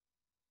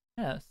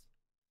 Yes.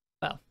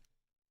 Well.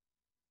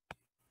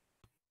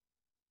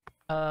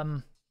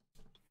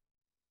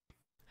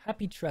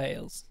 Happy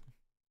trails.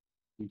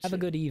 Have a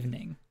good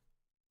evening.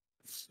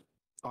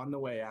 On the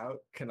way out,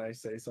 can I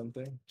say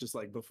something? Just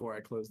like before I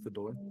close the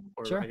door?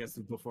 Or Sure. I guess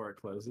before it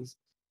closes?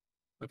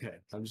 Okay,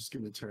 I'm just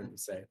going to turn and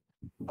say,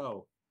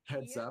 oh,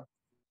 heads up,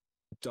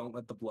 don't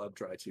let the blood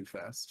dry too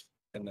fast.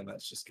 And then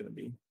that's just going to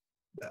be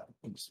that.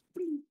 Just...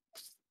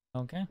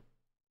 Okay.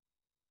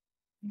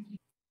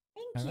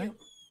 Thank you.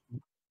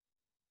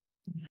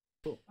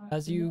 Cool.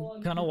 As you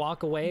kind of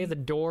walk away, the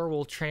door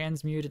will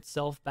transmute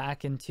itself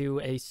back into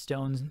a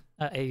stone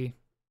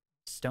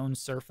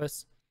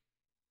surface.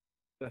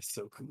 That's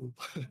so cool.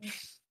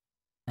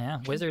 Yeah,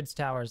 wizards'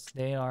 towers,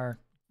 they are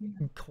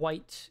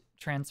quite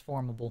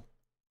transformable.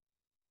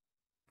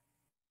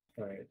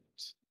 All right.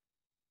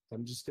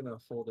 I'm just going to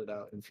hold it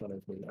out in front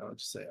of me now and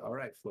just say, all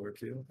right, floor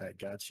 2, I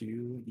got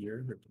you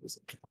your herbalism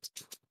kit.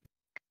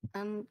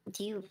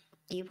 Do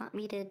you want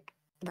me to,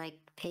 like,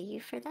 pay you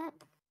for that?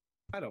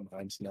 I don't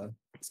mind, no.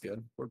 It's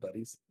good. We're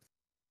buddies.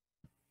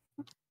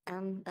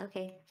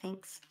 Okay,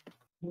 thanks.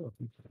 You're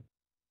welcome.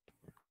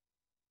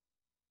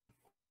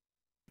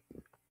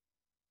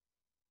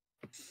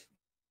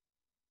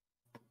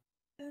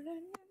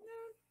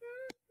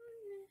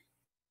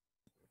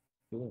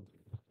 Cool.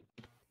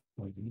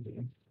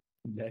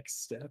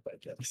 Next step, I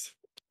guess.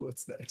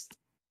 What's next?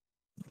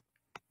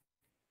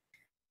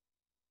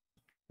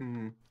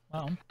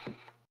 Well,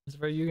 it's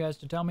for you guys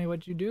to tell me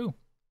what you do.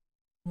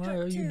 What Part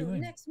are you 2,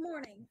 doing? next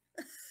morning.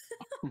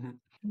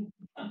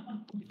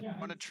 I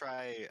want to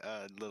try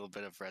a little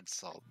bit of red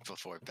salt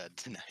before bed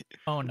tonight.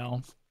 Oh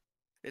no.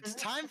 It's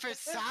time for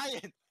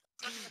science.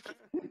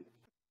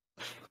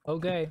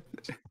 Okay.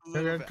 You're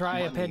gonna Little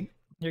try bit. a pin.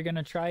 You're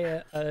gonna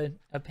try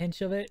a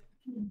pinch of it.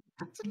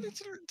 It's a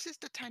little,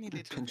 just a tiny A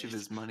little pinch of bit.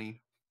 his money.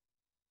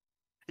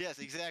 Yes,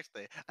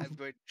 exactly. I'm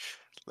going,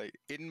 like,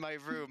 in my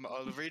room,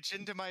 I'll reach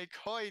into my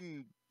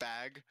coin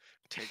bag,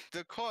 take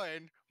the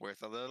coin,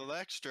 worth a little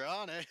extra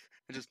on it,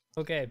 and just,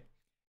 Okay.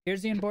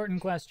 Here's the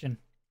important question.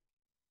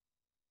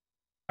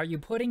 Are you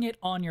putting it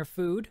on your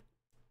food?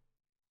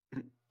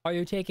 Are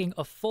you taking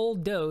a full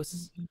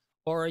dose?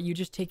 Or are you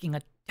just taking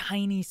a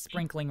tiny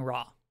sprinkling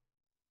raw?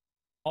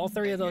 All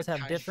three of Taking a those have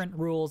tiny- different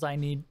rules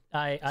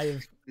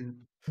I've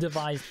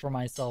devised for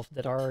myself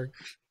that are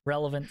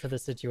relevant to the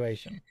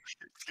situation.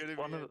 it's gonna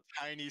One be of a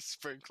tiny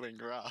sprinkling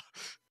raw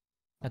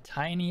A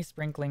tiny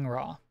sprinkling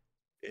raw.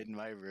 in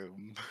my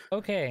room.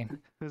 Okay.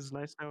 It was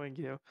nice knowing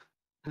you.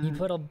 You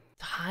put a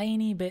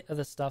tiny bit of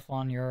the stuff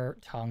on your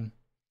tongue.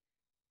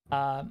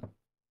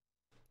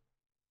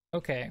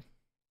 Okay.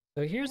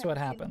 So here's what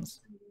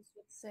happens.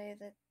 Would say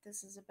that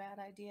this is a bad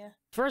idea.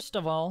 First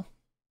of all,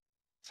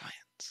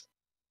 Science.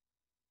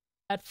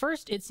 at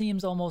first it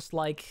seems almost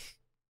like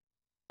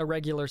a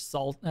regular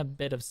salt, a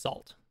bit of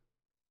salt.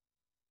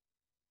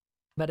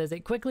 But as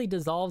it quickly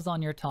dissolves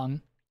on your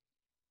tongue,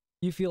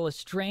 you feel a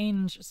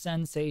strange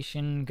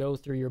sensation go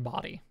through your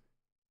body.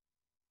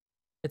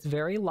 It's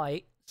very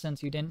light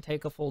since you didn't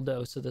take a full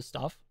dose of the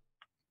stuff.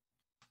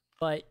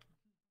 But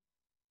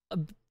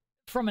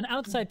from an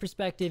outside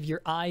perspective,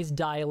 your eyes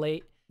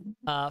dilate.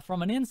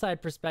 From an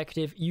inside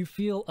perspective, you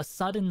feel a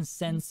sudden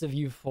sense of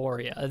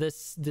euphoria.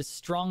 This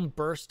strong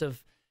burst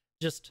of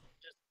just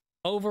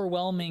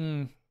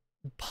overwhelming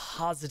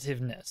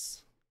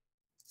positiveness.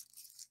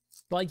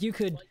 Like you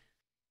could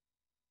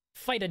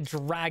fight a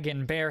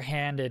dragon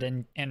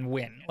barehanded and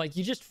win. Like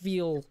you just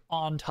feel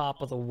on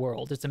top of the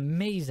world. It's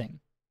amazing.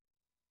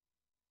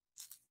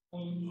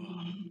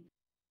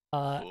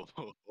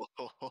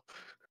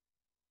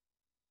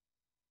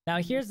 Now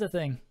here's the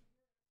thing.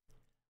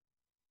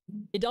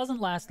 It doesn't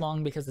last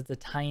long because it's a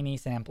tiny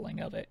sampling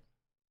of it.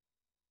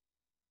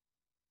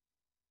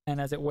 And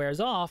as it wears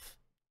off,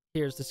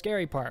 here's the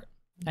scary part.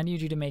 I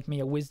need you to make me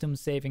a wisdom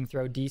saving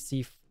throw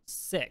DC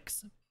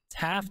 6. It's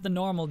half the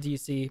normal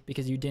DC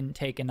because you didn't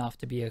take enough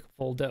to be a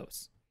full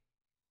dose.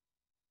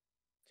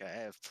 Okay, I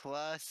have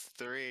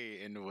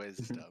 +3 in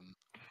wisdom.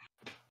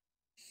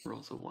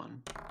 Rolls a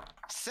 1.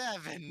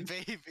 7,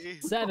 baby.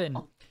 7.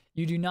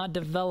 You do not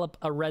develop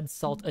a red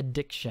salt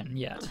addiction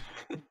yet.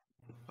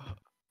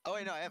 Oh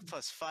wait, no, I have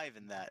 +5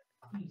 in that.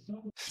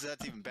 So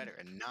that's even better.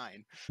 A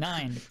 9.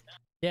 9.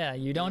 Yeah,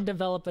 you don't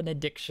develop an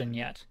addiction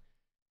yet.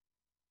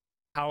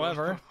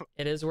 However,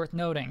 it is worth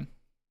noting.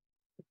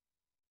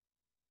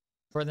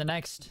 For the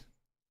next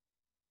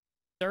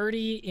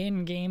 30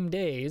 in-game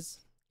days,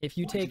 if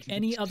you take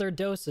any other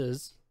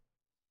doses,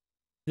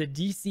 the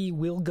DC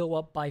will go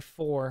up by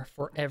 4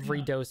 for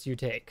every dose you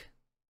take.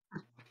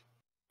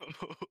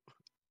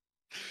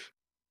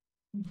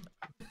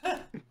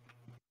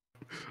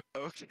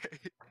 Okay.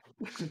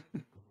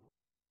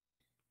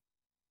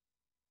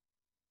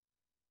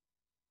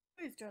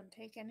 Please don't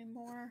take any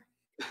more.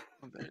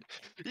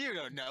 You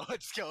don't know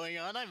what's going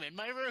on. I'm in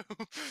my room.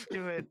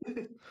 Do it.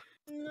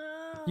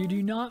 No. You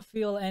do not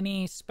feel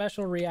any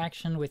special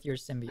reaction with your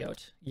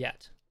symbiote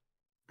yet.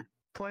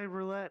 Play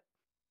roulette.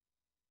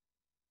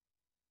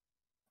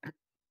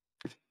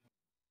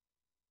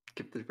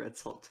 Give the red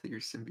salt to your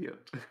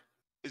symbiote.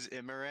 Is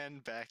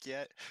Imran back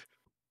yet?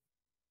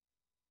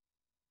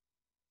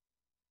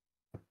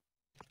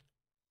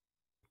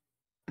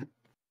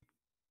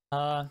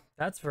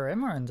 That's for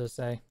Imran to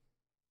say.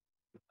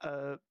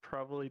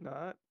 Probably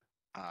not.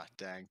 Ah,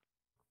 dang.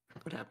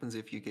 What happens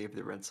if you gave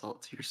the red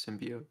salt to your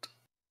symbiote?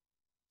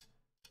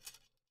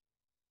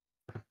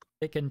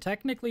 It can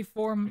technically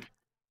form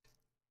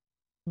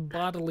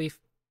bodily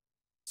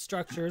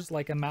structures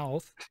like a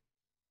mouth.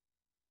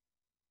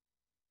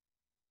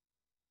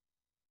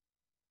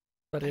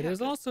 But I it have is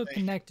to also say-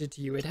 connected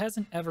to you. It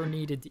hasn't ever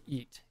needed to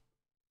eat.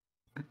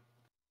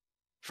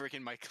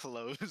 Freaking my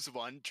clothes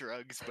want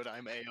drugs, but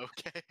I'm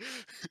A-okay.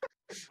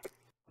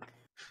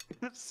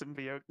 The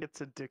symbiote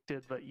gets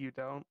addicted, but you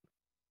don't.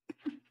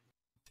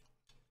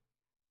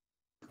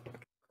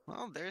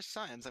 Well, there's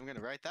science. I'm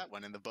gonna write that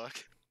one in the book.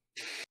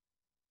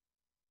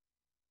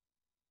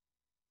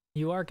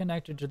 You are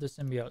connected to the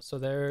symbiote, so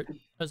there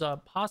is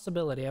a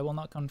possibility, I will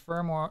not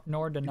confirm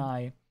nor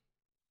deny,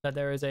 that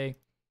there is a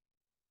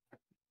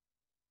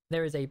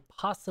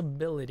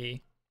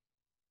possibility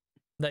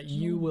that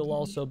you will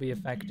also be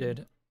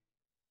affected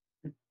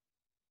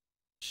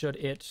should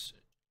it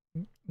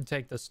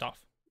take the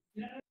stuff.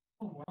 It's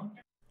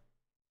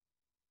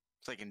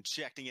like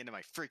injecting into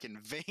my freaking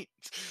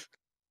veins.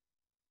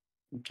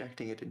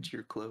 Injecting it into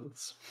your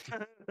clothes.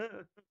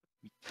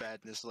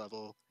 Badness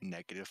level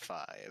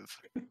 -5.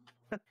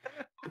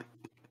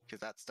 Because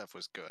that stuff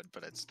was good,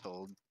 but it's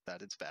told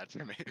that it's bad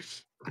for me.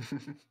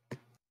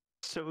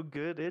 So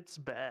good, it's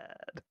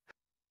bad.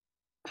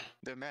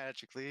 They're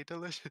magically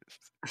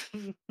delicious.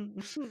 You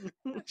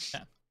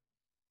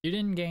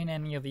didn't gain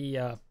any of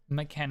the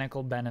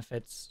mechanical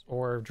benefits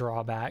or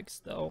drawbacks,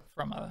 though,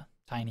 from a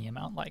tiny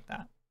amount like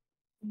that.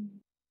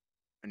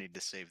 I need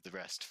to save the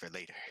rest for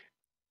later.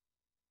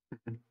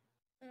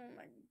 Oh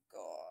my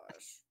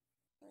gosh.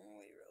 We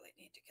really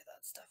need to get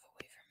that stuff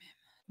away from him.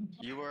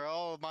 You are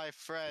all my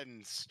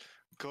friends.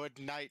 Good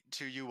night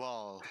to you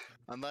all.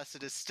 Unless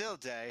it is still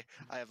day,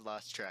 I have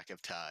lost track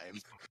of time.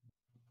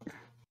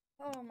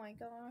 Oh my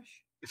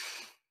gosh.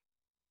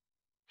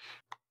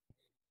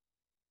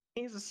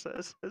 Jesus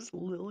says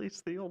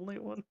Lily's the only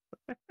one.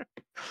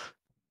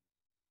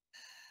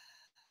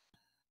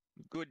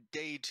 Good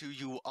day to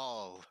you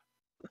all.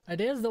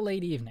 It is the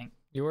late evening.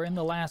 You are in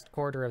the last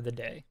quarter of the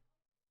day.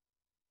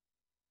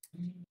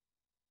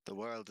 The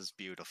world is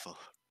beautiful.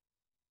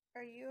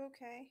 Are you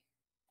okay?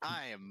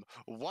 I am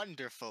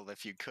wonderful,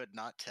 if you could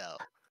not tell.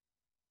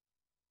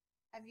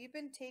 Have you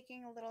been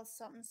taking a little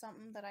something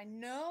something that I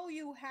know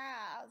you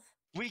have?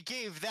 We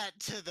gave the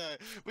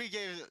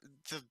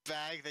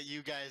bag that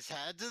you guys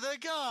had to the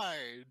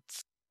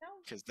guards. No,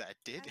 Because that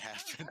did I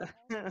happen.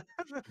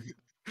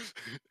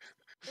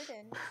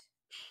 didn't.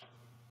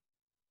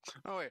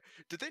 Oh wait,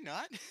 did they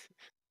not?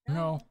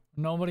 No,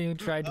 nobody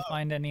tried to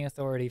find any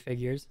authority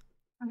figures.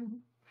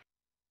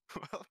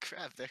 Well,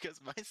 crap, there goes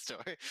my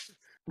story.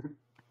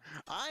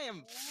 I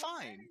am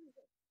fine.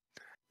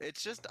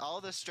 It's just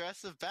all the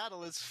stress of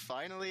battle is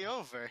finally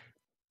over.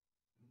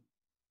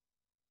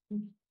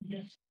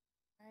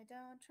 I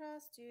don't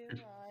trust you.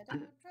 I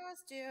don't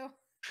trust you.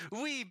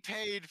 We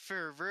paid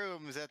for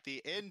rooms at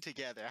the inn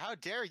together. How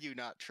dare you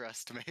not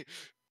trust me?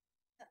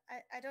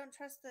 I don't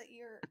trust that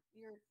you're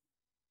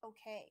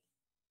okay.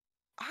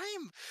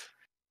 I'm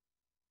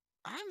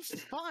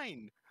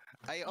fine.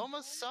 I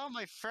almost saw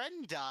my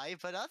friend die,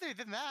 but other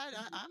than that,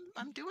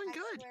 I'm doing I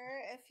good.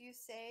 swear, if you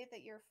say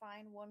that you're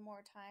fine one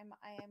more time,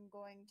 I am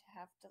going to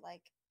have to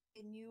like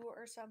pin you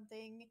or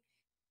something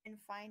and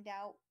find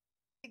out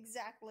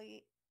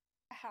exactly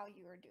how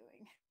you are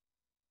doing.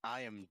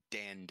 I am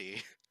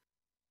dandy.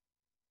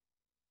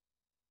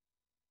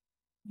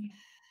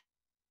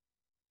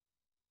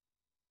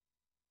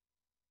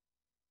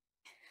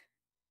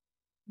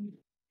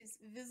 Is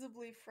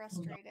visibly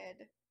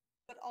frustrated,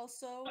 but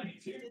also he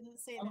didn't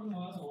say that he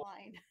was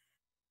fine.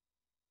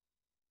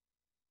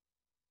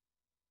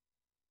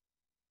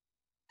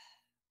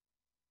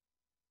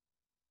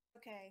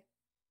 Okay.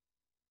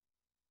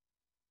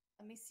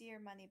 Let me see your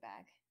money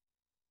bag.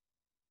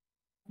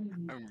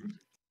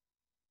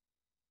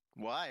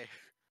 Why?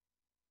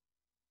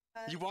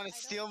 You want to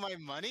steal my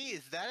money?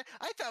 Is that?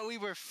 I thought we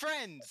were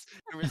friends.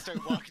 And we start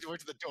walking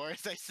towards the door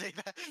as I say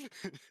that.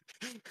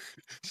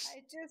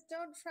 I just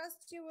don't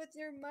trust you with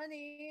your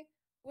money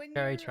when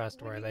Very when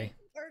trustworthy. you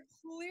are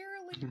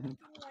clearly looking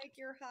like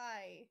you're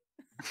high.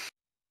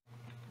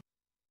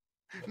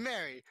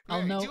 Mary, I'll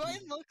Mary, know- do I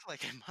look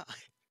like I'm high?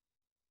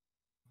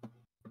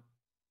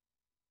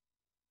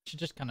 She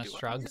just kind of Do I?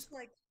 shrugs. Just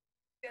like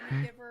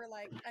gonna give her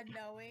like a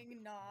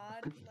knowing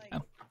nod.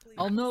 Like,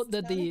 I'll note please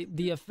that don't.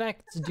 the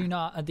effects do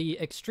not, the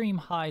extreme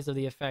highs of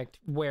the effect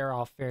wear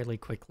off fairly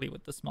quickly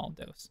with the small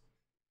dose.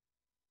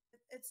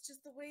 It's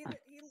just the way that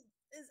he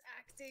is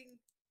acting.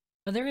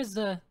 But there is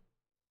a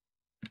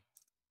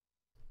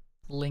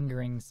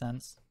lingering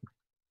sense.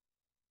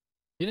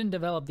 You didn't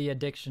develop the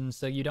addiction,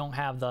 so you don't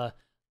have the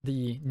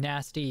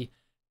nasty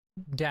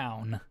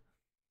down.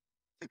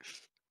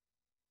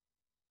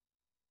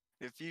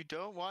 If you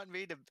don't want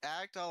me to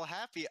act all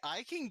happy,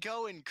 I can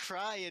go and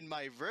cry in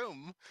my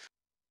room.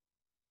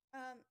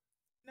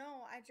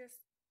 No,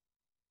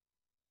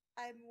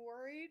 I'm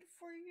worried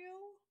for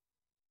you,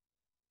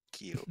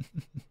 Cute.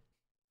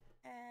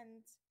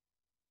 and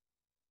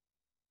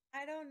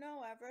I don't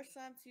know, ever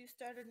since you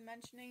started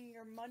mentioning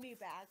your money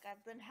bag,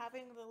 I've been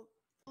having the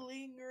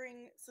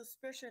lingering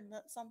suspicion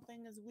that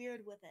something is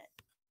weird with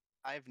it.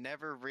 I've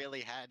never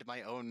really had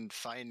my own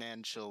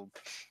financial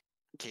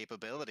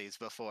capabilities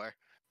before.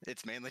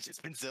 It's mainly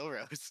just been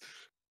Zilrow's.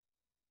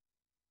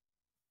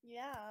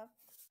 Yeah,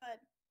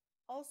 but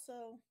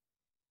also,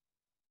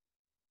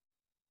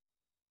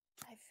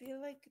 I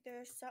feel like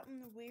there's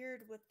something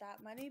weird with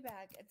that money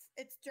bag.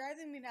 It's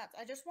driving me nuts.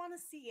 I just want to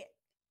see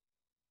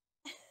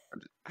it.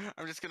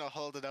 I'm just gonna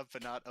hold it up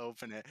and not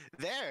open it.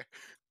 There!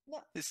 No,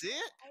 You see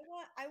it?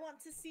 I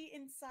want to see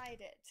inside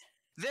it.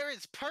 There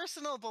is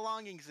personal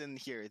belongings in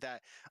here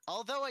that,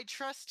 although I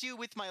trust you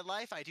with my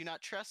life, I do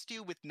not trust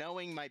you with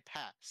knowing my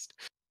past.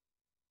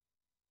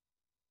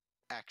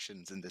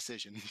 Actions and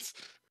decisions.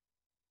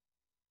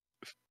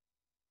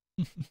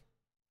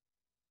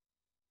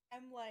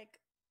 I'm like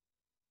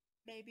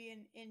maybe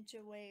an inch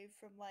away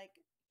from like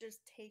just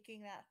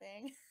taking that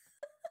thing.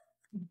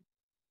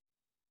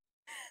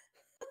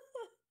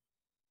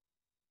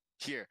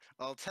 Here,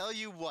 I'll tell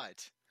you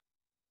what.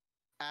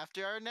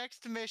 After our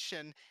next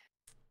mission,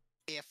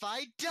 if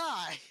I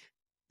die,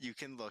 you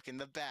can look in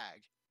the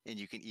bag, and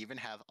you can even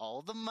have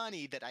all the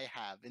money that I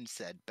have in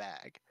said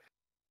bag.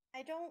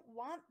 I don't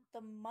want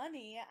the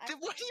money. Then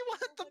what do you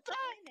want the what's bag?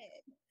 in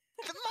it.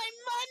 My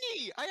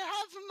money! I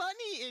have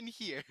money in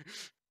here.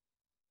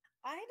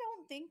 I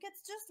don't think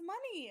it's just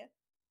money.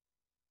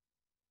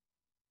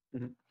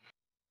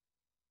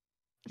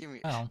 Give me.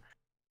 Oh,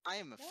 I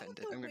am Not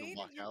offended. the I'm way gonna that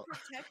walk you're out.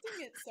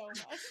 protecting it so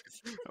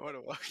much. I want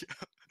to walk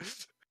out.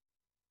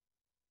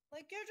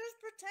 Like, you're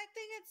just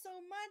protecting it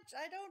so much.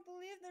 I don't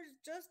believe there's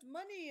just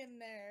money in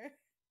there.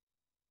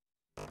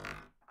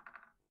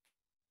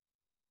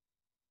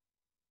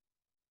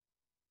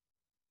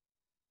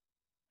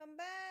 Come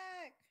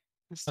back.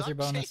 Stop your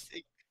bonus?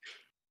 chasing.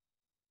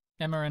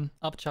 Emerin,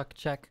 upchuck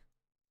check.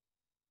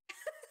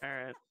 All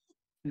right.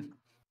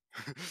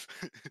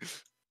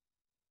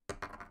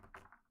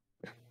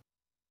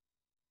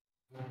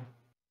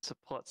 It's a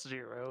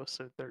 +0,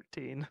 so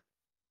 13.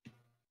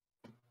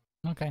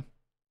 Okay.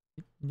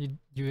 You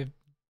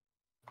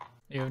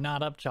have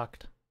not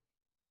upchucked.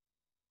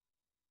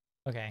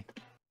 Okay.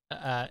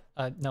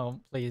 No,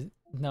 please.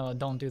 No,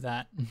 don't do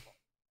that.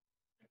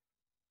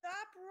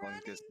 Stop Long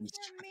running distance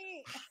from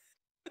me.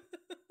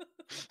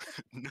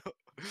 No.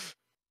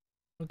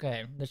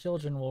 Okay, the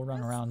children will run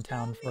Just around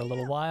tell town for a me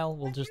little while.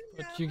 We'll when just you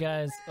put know you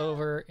guys now.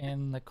 over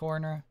in the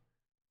corner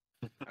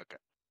Okay.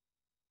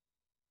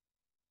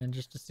 and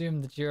just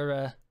assume that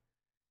you're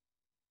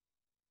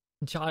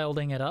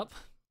childing it up.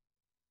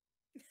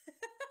 That's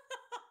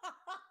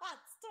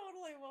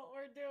totally what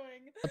we're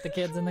doing. Put the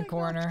kids in Oh the my gosh.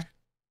 corner.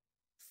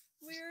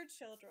 We're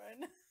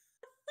children.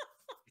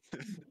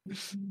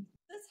 This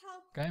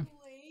how Okay.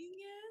 playing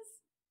is?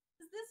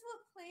 Is this what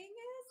playing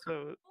is? So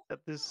Oh at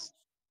my this,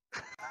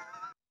 gosh.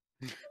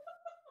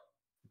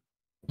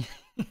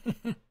 I've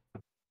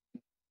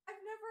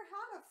never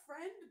had a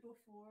friend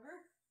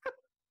before.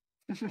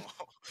 Oh,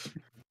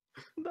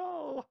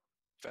 no.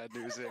 bad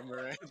news,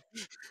 Amaranth.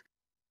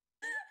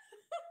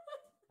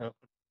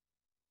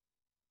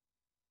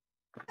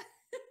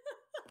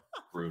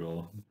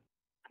 Brutal.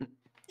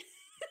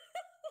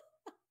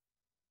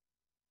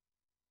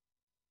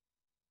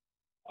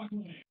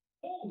 Holy.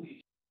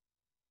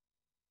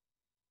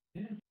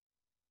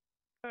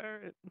 All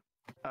right.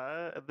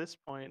 At this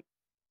point,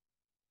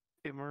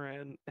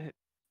 Imran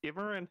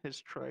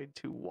has tried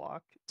to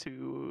walk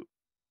to,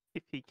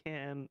 if he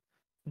can,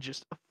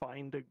 just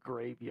find a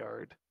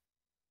graveyard,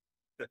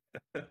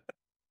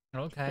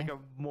 Okay. like a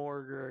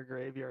morgue or a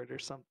graveyard or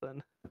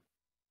something.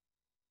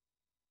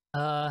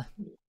 There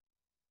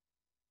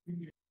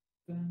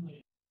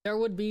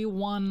would be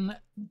one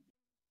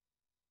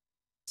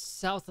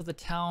south of the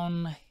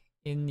town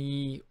in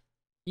the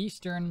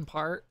eastern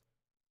part.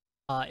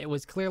 It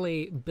was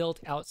clearly built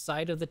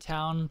outside of the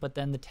town, but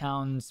then the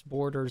town's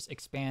borders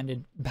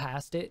expanded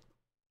past it.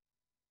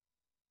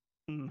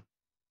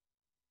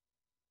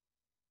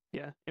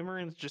 Yeah,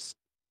 Imran's just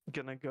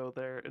gonna go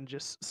there and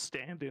just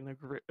stand in the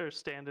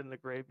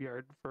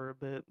graveyard for a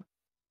bit.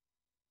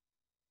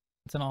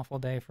 It's an awful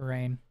day for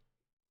rain.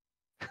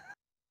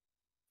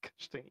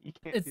 Gosh dang it, you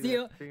can't It's do the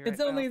that to me it's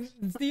right only now.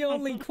 it's the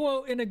only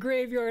quote in a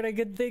graveyard I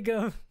could think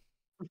of.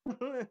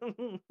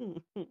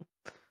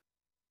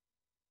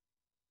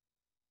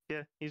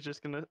 Yeah, he's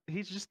just gonna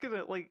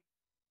like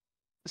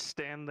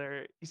stand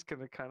there. He's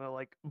gonna kind of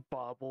like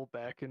bobble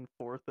back and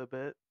forth a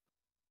bit.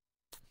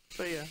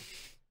 But yeah,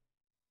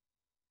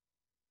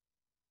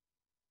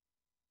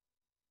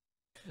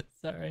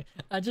 Sorry,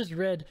 I just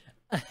read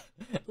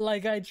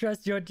like I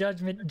trust your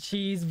judgment,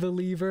 cheese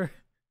believer.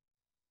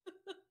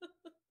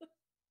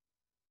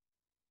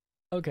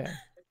 Okay,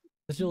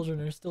 the children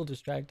are still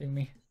distracting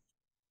me.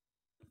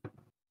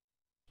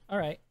 All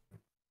right,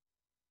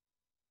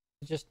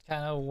 just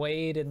kind of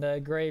wade in the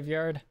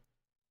graveyard.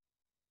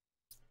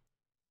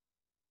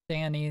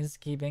 Danny's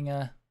keeping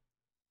a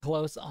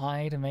close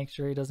eye to make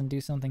sure he doesn't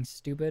do something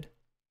stupid.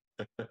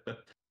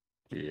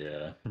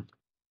 Yeah.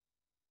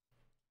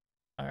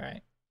 All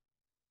right.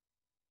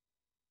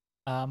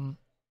 Oh.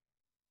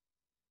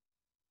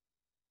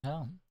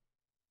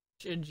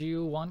 Should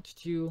you want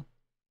to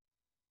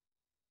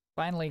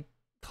finally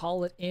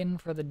call it in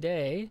for the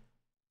day?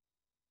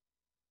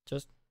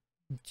 Just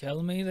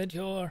tell me that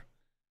you're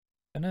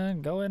gonna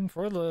go in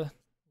for the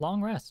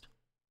long rest.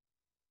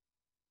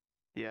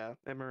 yeah,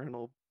 Imran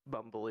will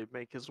bumbly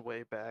make his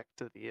way back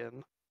to the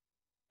inn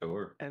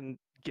Sure. and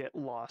get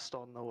lost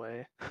on the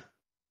way.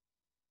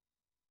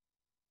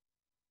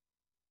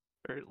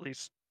 Or at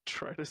least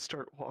try to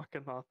start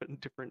walking off in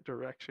different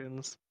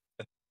directions.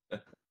 All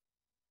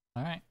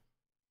right.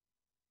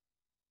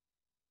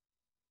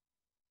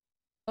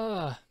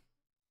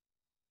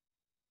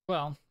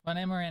 Well, when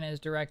Imran is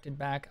directed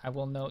back, I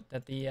will note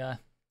that the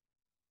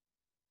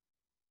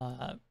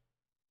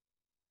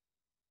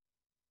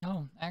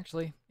oh,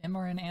 actually,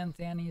 Imran and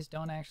Thanes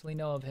don't actually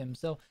know of him.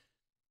 So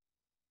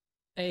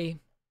a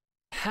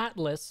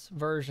hatless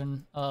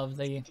version of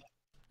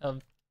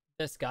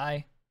this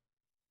guy.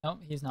 Oh,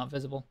 he's not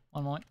visible.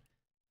 One moment.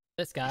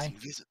 This guy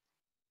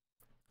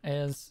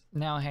is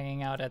now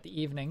hanging out at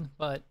the evening,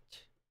 but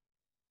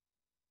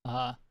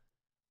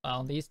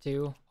Well, these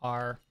two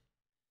are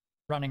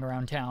running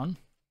around town.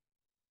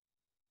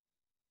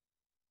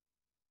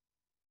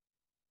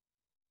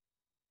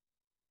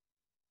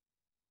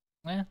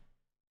 Eh.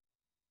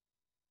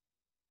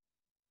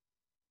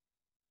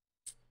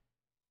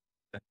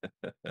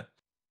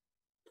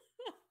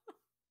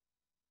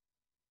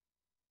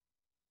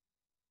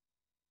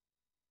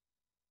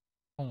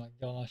 Oh my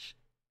gosh.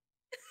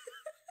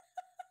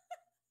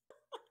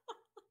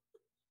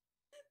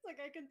 It's like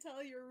I can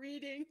tell you're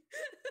reading.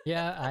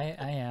 Yeah, I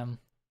am.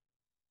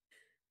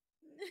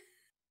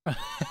 I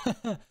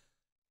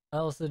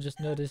also just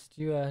noticed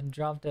you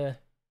dropped a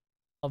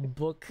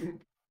book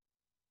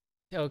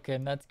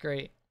token. That's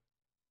great.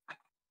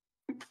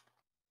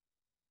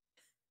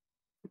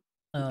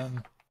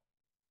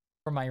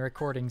 For my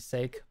recording's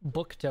sake,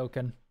 book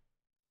token.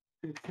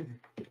 Too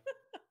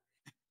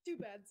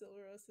bad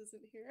Silveros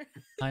isn't here.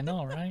 I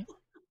know, right?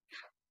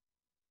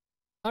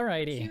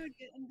 Alrighty. She would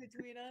get in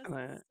between us so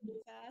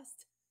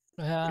fast.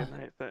 Yeah.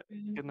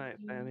 Good night,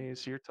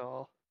 Fannies. You're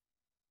tall.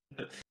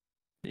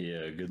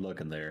 Yeah, good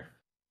luck in there.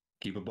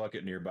 Keep a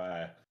bucket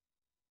nearby.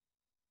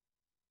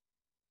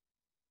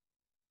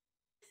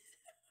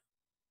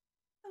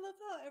 I love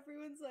how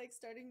everyone's like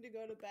starting to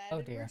go to bed Oh,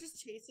 and dear. we're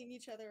just chasing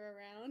each other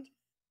around.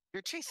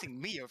 You're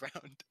chasing me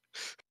around.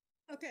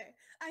 Okay,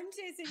 I'm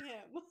chasing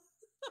him.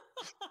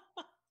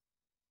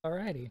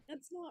 Alrighty.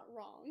 That's not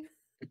wrong.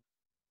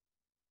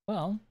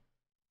 Well,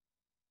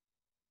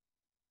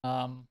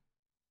 I'm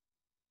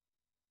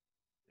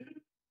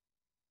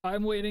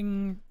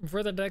waiting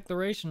for the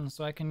declaration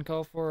so I can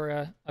go for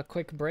a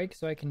quick break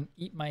so I can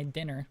eat my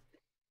dinner.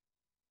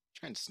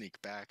 Try and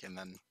sneak back and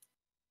then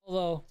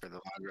Although, for the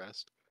long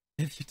rest.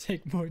 if you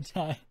take more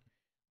time,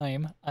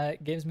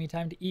 it gives me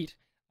time to eat.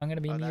 I'm going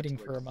to be Oh, that muting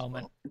for a works as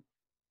moment. well.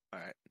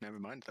 Alright, never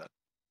mind that.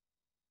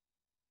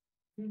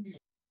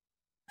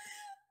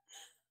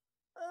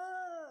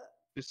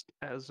 Just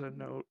as a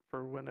note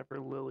for whenever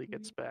Lily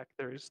gets back,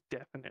 there is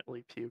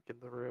definitely puke in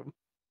the room.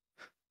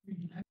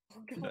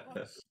 Oh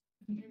gosh.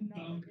 I'm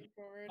not looking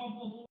forward.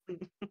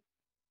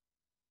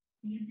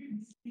 You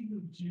can see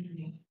the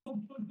jiggle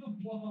on the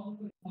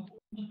wall.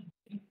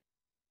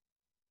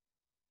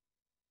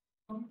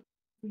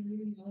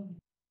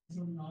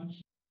 So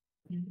much.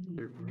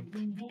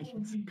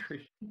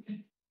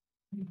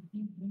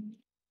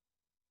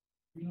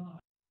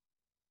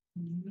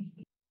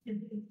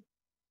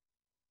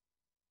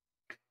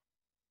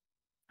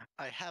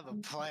 I have a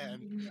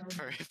plan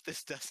for if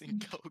this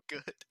doesn't go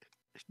good.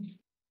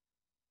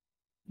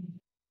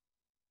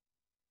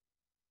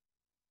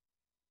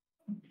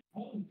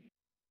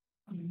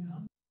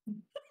 I'm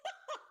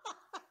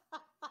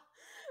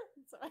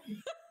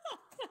sorry.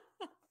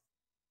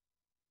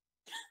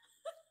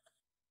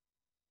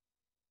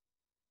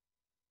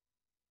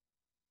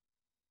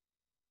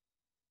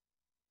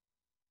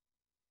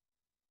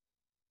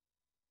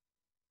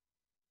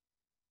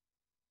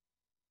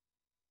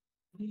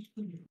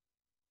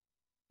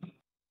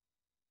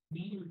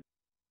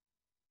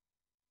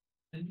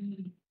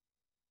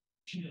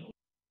 Chill.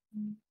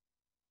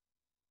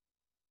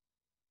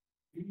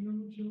 You know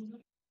what chills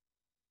it?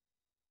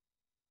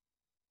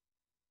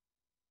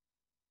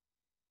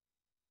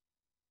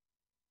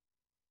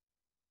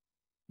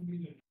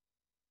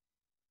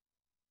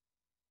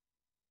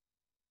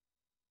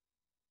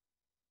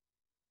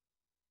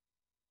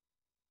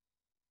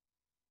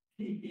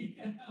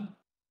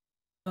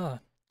 Yeah.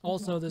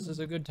 Also, this is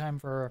a good time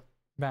for a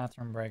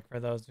bathroom break for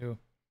those who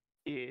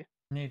Yeah.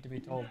 need to be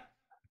told.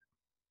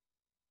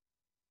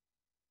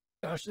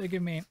 Gosh, they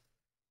give me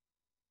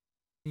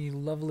the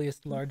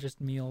loveliest,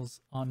 largest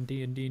meals on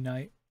D&D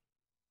night.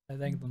 I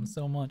thank them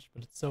so much,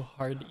 but it's so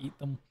hard to eat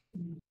them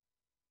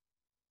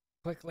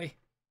quickly.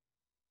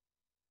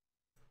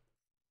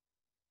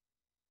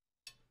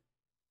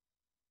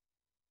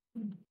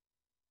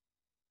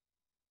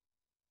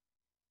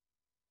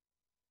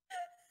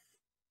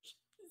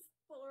 She's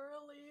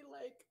thoroughly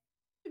like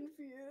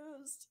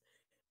confused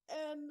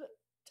and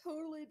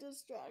totally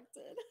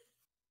distracted.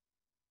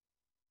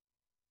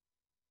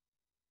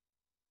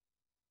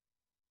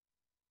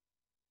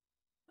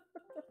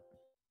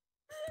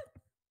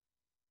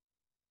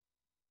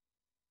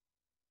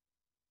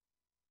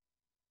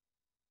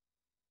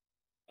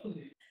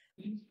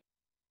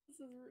 This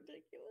is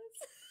ridiculous.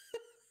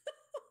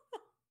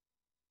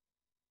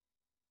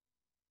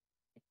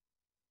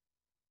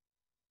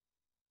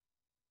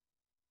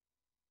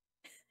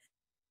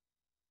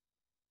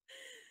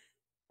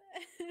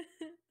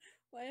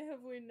 Why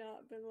have we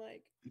not been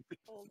like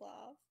hold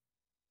off?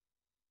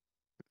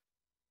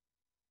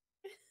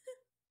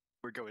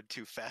 We're going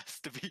too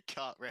fast to be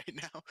caught right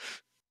now.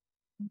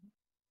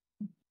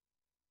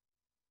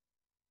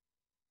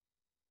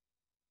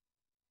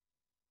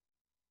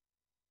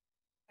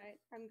 Alright,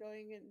 I'm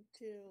going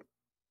into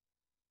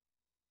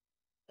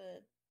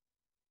the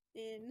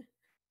inn.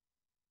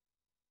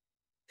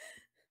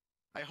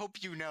 I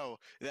hope you know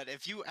that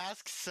if you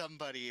ask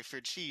somebody for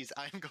cheese,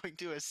 I'm going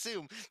to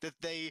assume that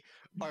they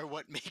are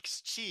what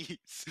makes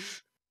cheese.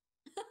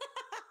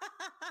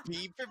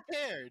 Be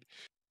prepared.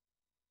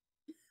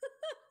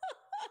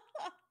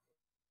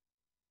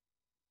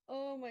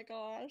 Oh my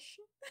gosh.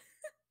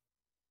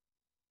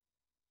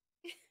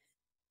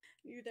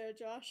 You there,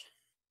 Josh?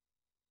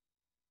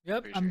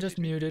 Yep, Pretty I'm sure just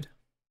he'd be- muted.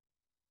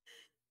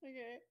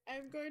 Okay,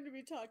 I'm going to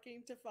be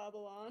talking to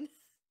Fabalon.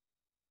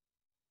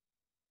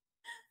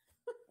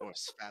 Or Oh,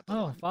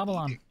 Spabelon.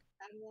 Fabalon.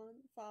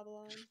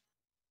 Fabalon.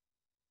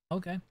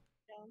 Okay.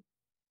 Yeah.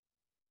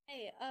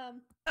 Hey, Ah,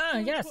 I have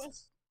a yes.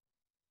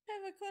 I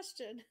have a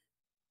question.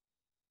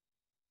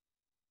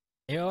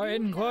 Your You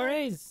have-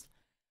 inquiries.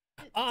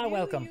 Ah,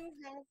 welcome.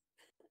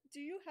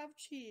 Do you have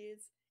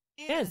cheese?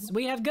 And Yes,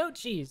 we have goat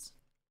cheese.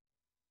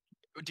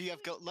 Do you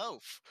have goat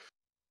loaf?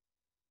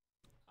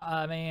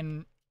 I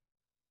mean,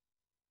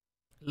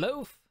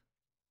 loaf.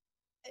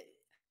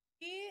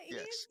 He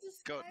Yes,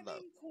 is goat describing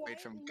loaf, quite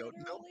made from goat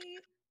milk. literally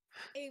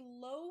a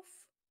loaf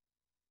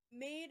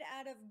made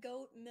out of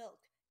goat milk.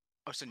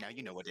 Oh, so now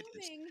you know what it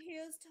is. Assuming he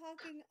is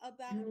talking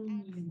about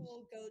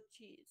actual goat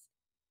cheese.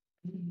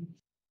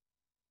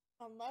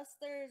 Unless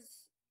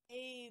there's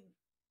a,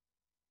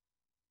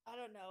 I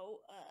don't know,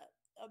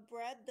 a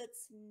bread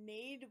that's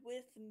made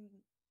with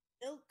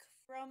milk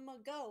from a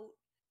goat.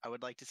 I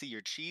would like to see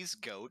your cheese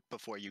goat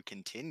before you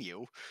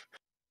continue.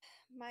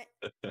 I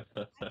don't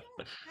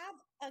have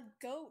a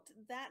goat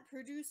that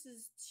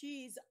produces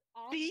cheese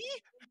on See? me.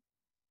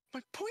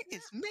 My point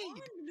is Not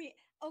made. on me.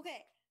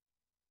 Okay.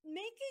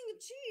 Making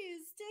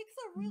cheese takes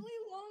a really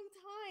long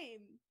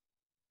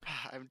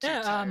time. I'm too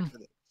Yeah, tired for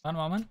this. One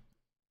moment.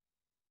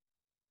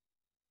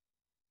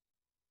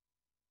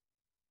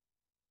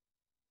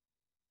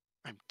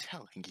 I'm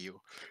telling you,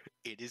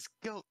 it is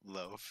goat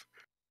loaf.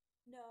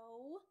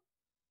 No.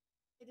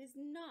 It is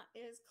not. It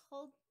is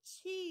called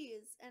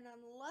cheese. And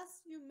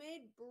unless you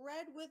made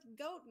bread with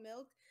goat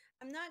milk,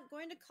 I'm not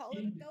going to call it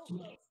a goat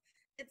loaf.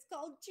 It's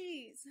called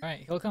cheese. All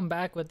right, he'll come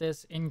back with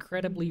this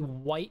incredibly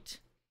white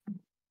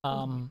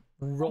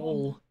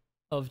roll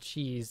of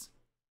cheese.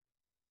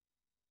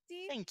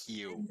 See? Thank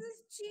you. This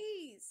is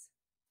cheese.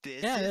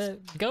 This Yeah, is.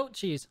 goat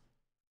cheese.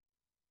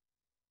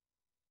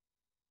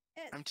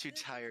 Yes, I'm too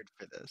this- tired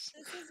for this.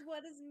 This is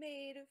what is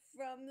made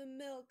from the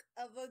milk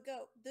of a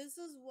goat. This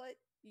is what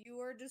you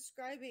are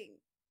describing.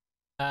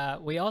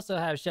 We also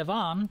have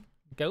Siobhan,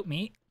 goat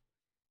meat,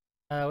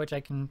 which I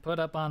can put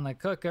up on the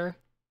cooker.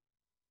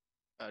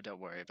 Oh, don't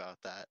worry about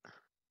that.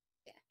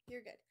 Yeah,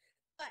 you're good.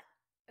 But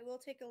I will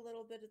take a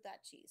little bit of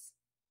that cheese.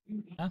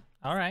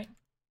 All right.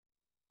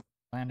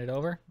 Hand it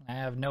over. I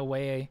have no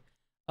way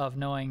of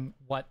knowing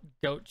what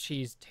goat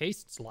cheese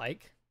tastes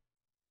like.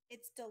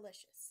 It's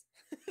delicious.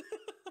 It's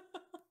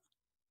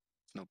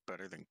no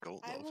better than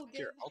goat I loaf. will give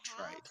Here, I'll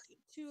try half it.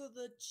 to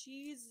the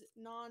cheese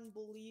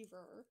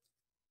non-believer.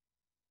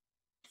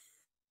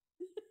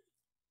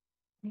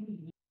 So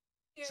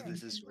Here,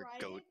 this is your try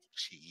goat it.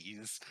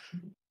 cheese.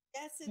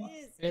 Yes, it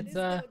is. It's, It is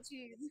goat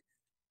cheese.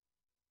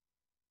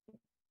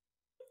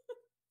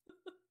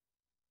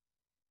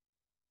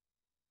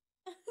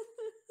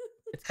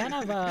 It's kind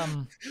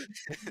of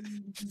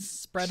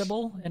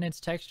spreadable in its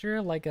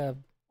texture, like a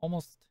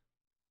almost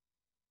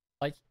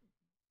like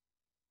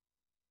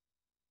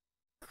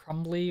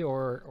crumbly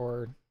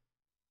or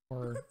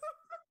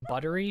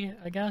buttery,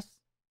 I guess.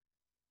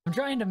 I'm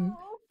trying to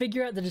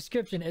figure out the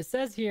description. It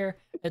says here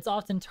it's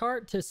often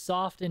tart to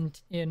soft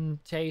in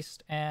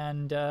taste,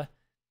 and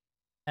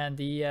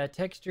the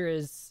texture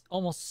is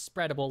almost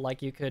spreadable,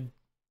 like you could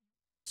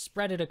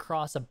spread it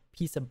across a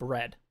piece of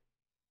bread.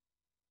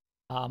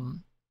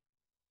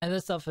 And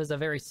this stuff is a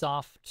very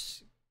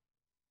soft.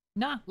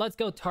 Nah, let's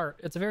go tart.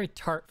 It's a very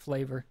tart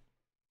flavor.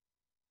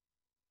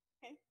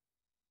 Okay.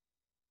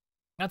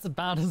 That's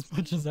about as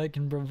much as I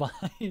can provide.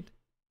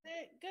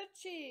 Good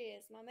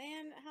cheese, my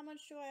man. How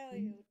much do I owe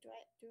you?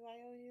 Do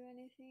I owe you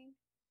anything?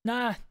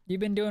 Nah,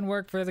 you've been doing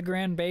work for the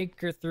Grand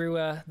Baker through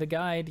the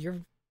guide. You're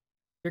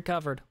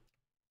covered.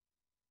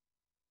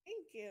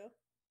 Thank you.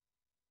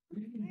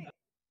 Right.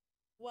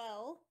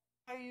 Well,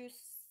 are you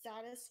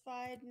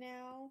satisfied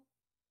now?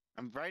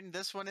 I'm writing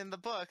this one in the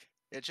book.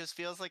 It just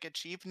feels like a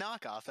cheap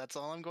knockoff. That's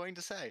all I'm going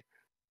to say.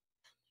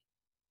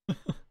 No.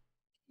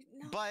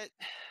 But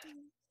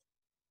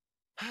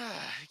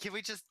can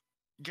we just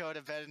go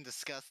to bed and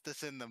discuss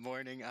this in the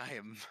morning?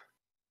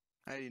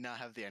 I do not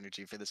have the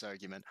energy for this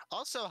argument.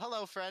 Also,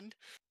 hello, friend.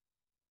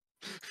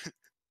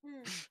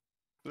 Hmm.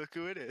 Look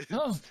who it is.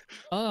 Oh,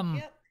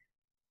 Yep.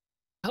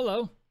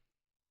 hello.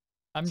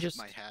 I'm Tip just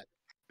my hat.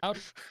 out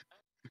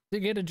to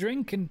get a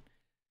drink, and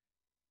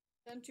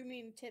Don't you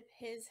mean tip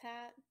his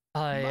hat?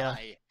 I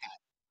My hat.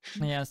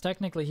 yes,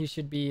 technically he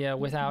should be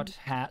without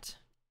hat,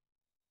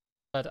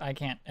 but I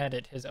can't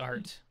edit his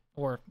art,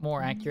 or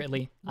more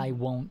accurately, I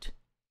won't.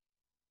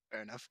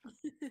 Fair enough.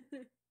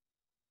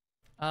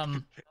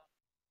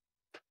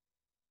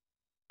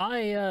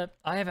 I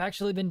have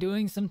actually been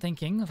doing some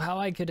thinking of how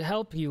I could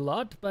help you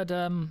lot, but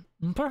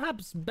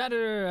perhaps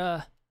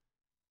better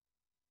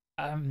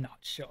I'm not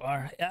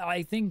sure.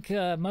 I think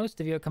most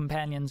of your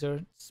companions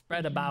are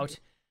spread about.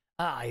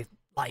 I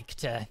like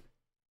to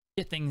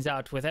get things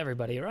out with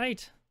everybody,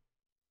 right?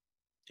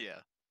 Yeah.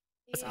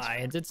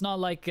 Besides, it's not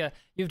like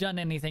you've done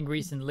anything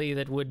recently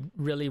that would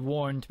really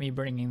warrant me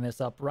bringing this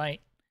up, right?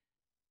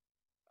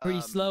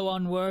 Pretty slow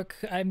on work,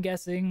 I'm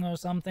guessing, or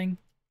something.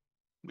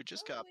 We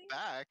just got Probably.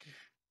 back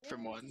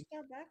from we one. just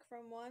got back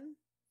from one,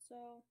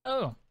 so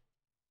Oh,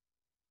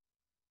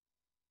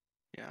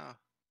 Yeah.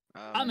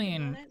 I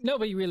mean, on it.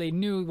 nobody really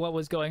knew what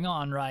was going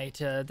on, right?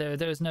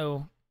 There's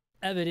no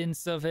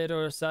evidence of it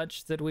or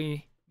such that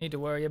we need to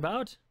worry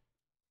about.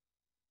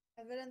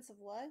 Evidence of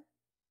what?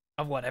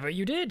 Of whatever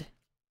you did.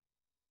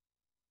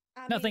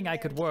 Nothing I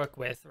could work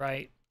with,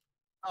 right?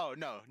 Oh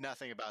no,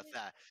 nothing about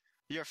that.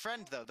 Your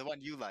friend though, the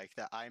one you like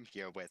that I'm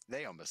here with,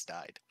 they almost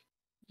died.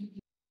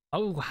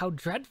 Oh, how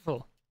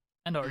dreadful.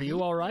 And are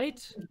you all right?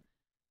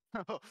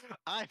 Oh,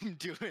 I'm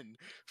doing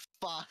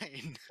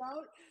fine.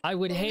 I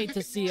would hate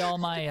to see all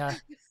my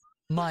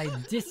my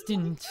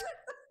distant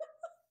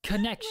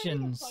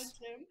connections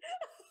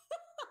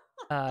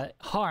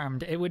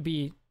harmed. It would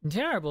be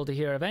terrible to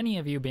hear of any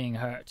of you being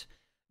hurt.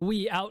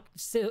 We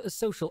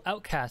social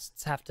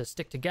outcasts have to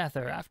stick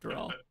together after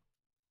all.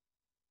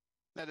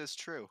 That is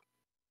true.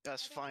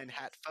 Us fine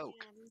hat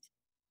folk.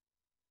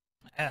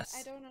 Yes.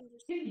 I don't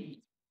understand.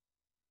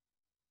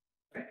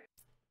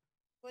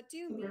 What do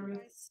you mean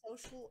by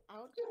social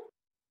outcast?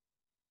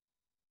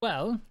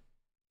 Well,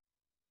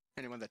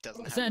 Anyone that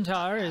doesn't have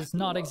Centaur is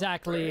not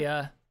exactly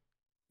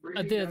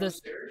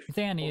this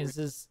Thanies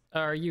is.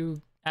 Are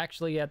you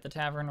actually at the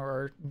tavern,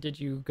 or did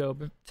you go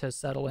to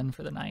settle in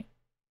for the night?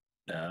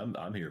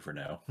 I'm here for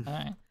now. All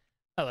right.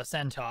 Well, a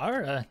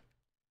centaur,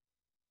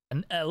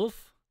 an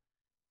elf,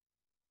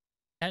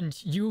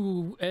 and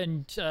you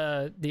and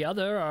the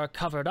other are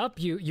covered up.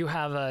 You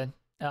have a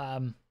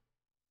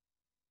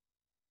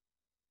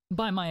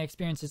by my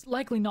experiences,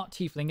 likely not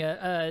tiefling,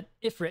 a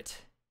ifrit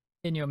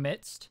in your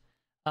midst.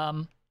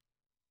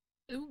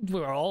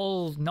 We're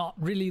all not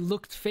really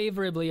looked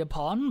favorably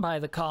upon by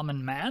the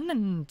common man,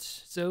 and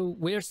so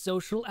we're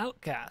social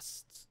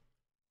outcasts.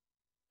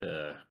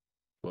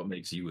 What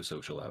makes you a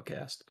social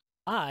outcast?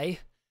 I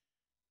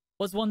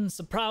was once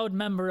a proud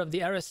member of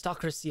the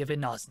aristocracy of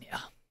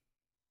Inosnia.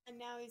 And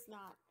now he's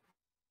not.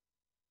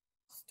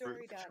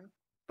 Story done.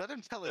 Let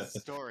him tell his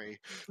story.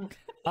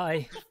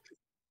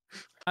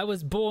 I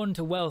was born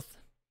to wealth,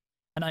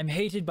 and I'm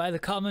hated by the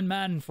common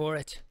man for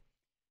it.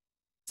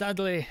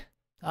 Sadly,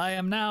 I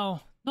am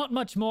now not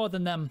much more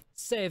than them,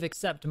 save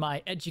except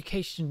my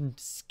education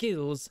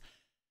skills,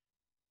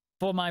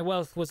 for my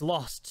wealth was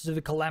lost to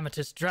the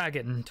calamitous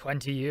dragon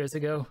 20 years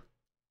ago.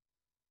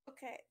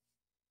 Okay.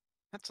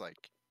 That's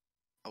like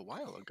a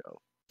while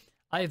ago.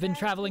 I have been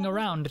traveling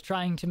around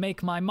trying to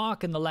make my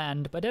mark in the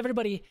land, but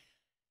everybody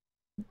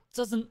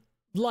doesn't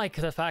like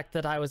the fact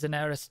that I was an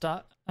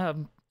aristocrat,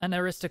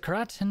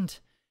 and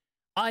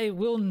I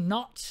will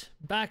not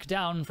back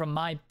down from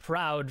my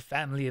proud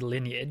family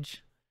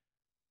lineage.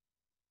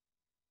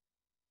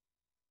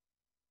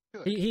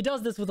 He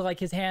does this with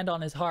like his hand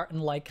on his heart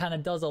and like kind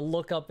of does a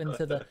look up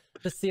into the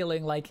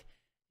ceiling, like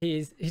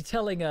he's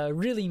telling a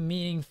really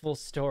meaningful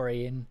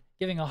story and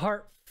giving a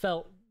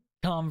heartfelt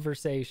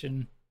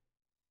conversation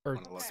or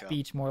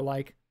speech, more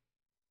like.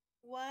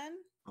 One,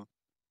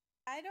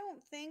 I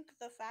don't think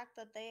the fact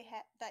that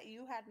that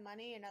you had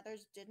money and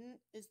others didn't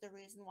is the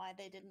reason why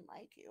they didn't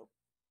like you.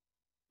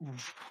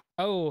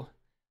 Oh,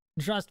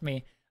 trust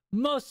me,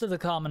 most of the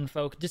common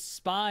folk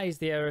despise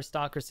the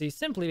aristocracy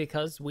simply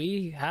because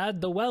we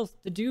had the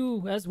wealth to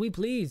do as we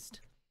pleased.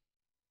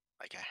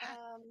 Like a hat.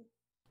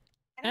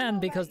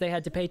 And because they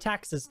had to pay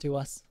taxes to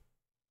us.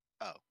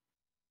 Oh.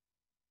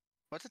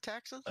 What's the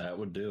taxes? That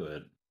would do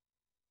it.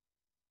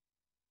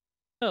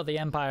 Well, the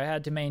Empire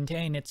had to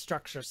maintain its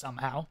structure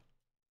somehow.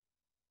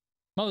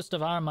 Most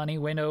of our money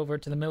went over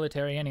to the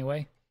military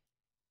anyway.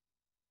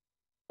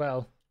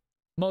 Well,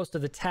 most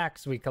of the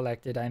tax we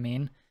collected, I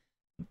mean.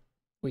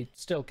 We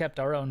still kept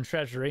our own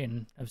treasury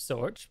and of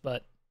sorts,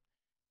 but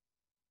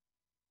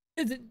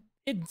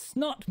it's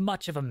not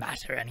much of a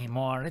matter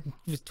anymore. It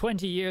was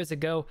 20 years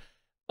ago,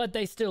 but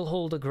they still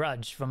hold a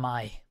grudge for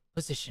my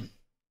position.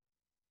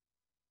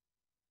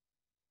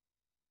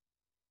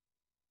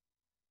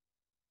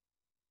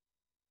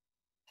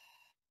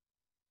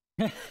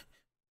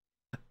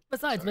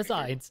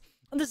 Besides,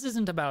 this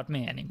isn't about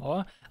me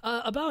anymore.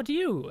 About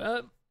you.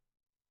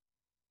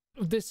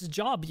 This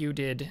job you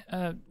did,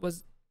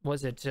 was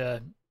it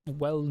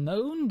well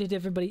known?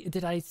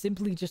 Did I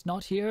simply just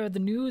not hear the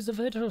news of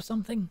it or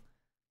something?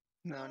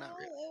 No, not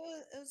really.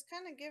 It was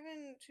kind of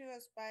given to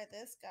us by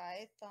this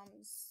guy,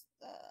 Thumbs.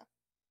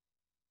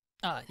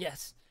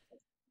 Yes.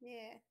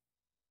 Yeah.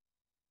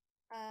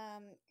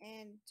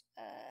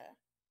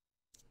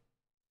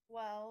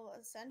 Well,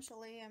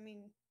 essentially, I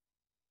mean,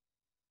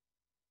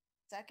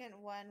 second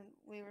one,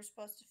 we were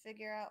supposed to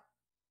figure out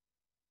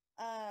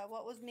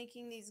what was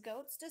making these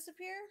goats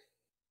disappear.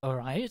 All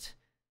right.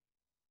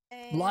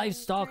 And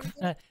Livestock.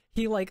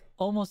 He like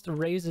almost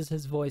raises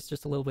his voice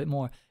just a little bit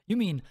more. You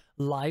mean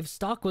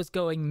livestock was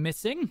going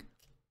missing?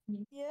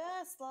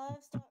 Yes,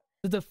 livestock.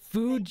 The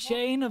food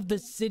chain of the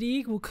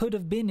city could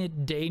have been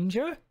in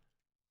danger?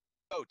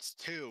 Goats,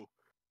 too.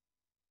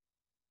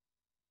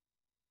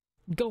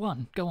 Go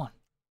on.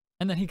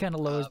 And then he kind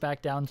of lowers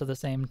back down to the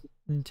same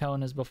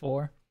tone as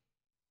before.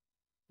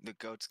 The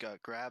goats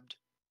got grabbed.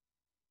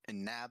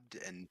 and nabbed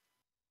and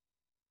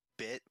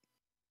bit?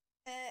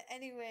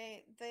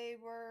 Anyway, they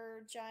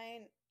were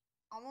giant,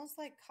 almost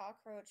like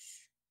cockroach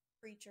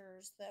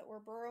creatures that were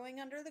burrowing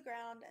under the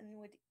ground and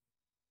would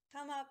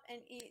come up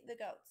and eat the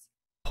goats.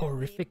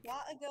 Horrific. We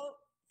bought a goat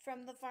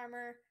from the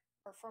farmer,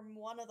 or from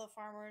one of the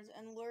farmers,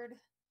 and lured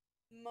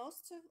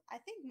I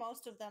think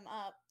most of them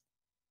up,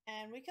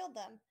 and we killed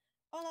them.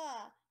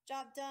 Voila!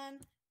 Job done.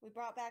 We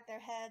brought back their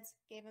heads,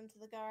 gave them to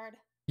the guard.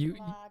 You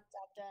Voila!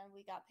 Job done.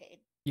 We got paid.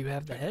 you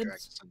have the Good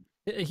heads?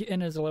 direction.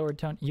 In his lowered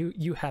tone,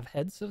 you have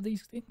heads of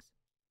these things?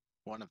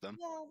 One of them.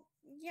 Well,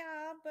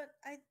 yeah, but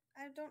I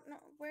don't know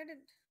where did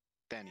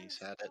Benny's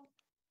had it.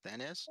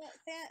 Thanis?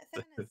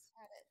 Thanis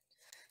had it.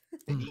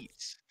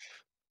 Denise.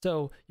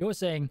 So you're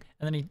saying,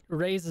 and then he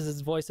raises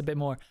his voice a bit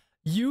more,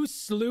 you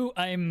slew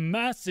a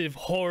massive,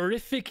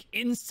 horrific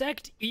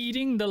insect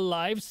eating the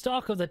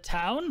livestock of the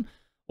town?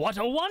 What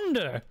a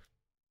wonder!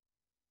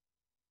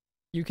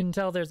 You can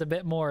tell there's a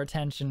bit more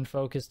attention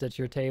focused at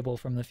your table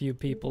from the few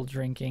people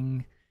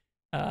drinking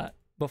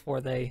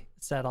before they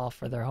set off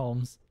for their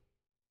homes.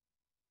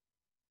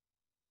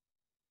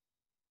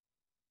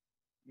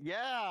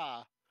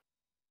 Yeah!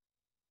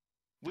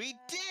 We Yeah.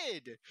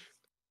 did!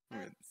 I'm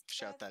gonna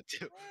shout that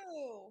too.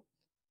 True.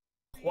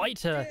 We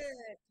Quite a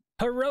did.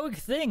 heroic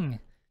thing!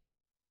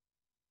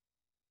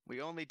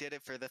 We only did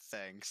it for the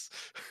thanks.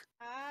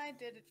 I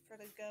did it for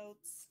the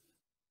goats.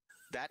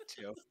 That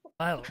too.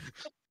 Well,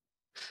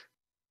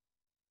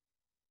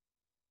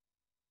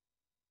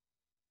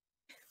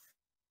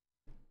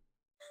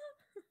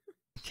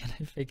 can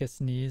I fake a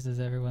sneeze as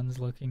everyone's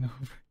looking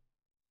over?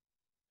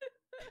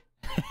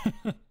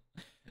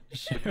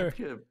 Sure.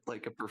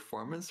 Like a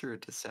performance or a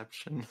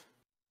deception?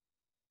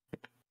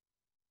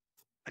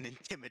 An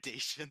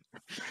intimidation.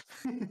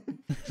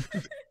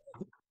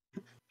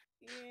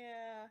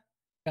 Yeah.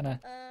 Gonna.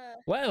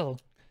 Uh. Well,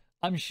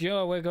 I'm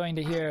sure we're going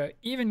to hear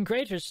even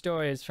greater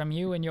stories from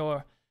you and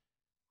your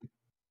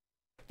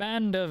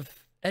band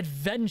of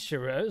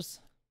adventurers.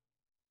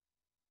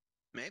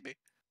 Maybe.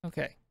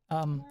 Okay.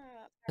 Yeah,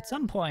 At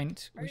some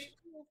point, are we you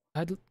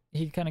sh- cool?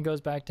 he kind of goes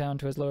back down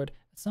to his lord.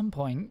 At some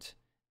point,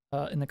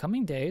 in the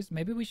coming days,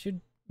 maybe we should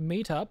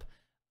meet up.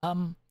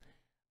 Yeah.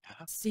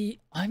 See,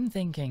 I'm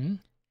thinking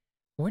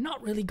we're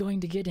not really going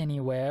to get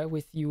anywhere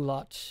with you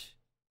lot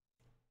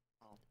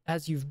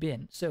as you've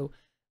been. So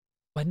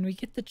when we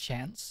get the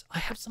chance, I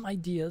have some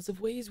ideas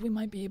of ways we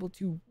might be able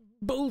to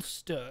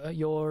bolster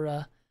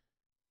your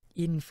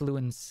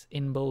influence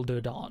in Boulder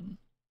Dawn.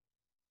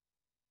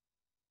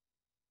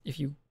 If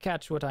you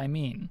catch what I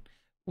mean.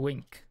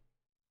 Wink.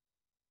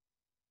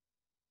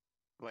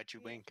 Why'd you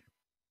wink?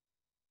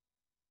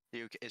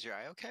 Is your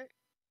eye okay?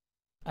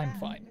 I'm Yeah,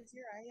 fine. Is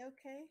your eye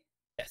okay?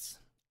 Yes.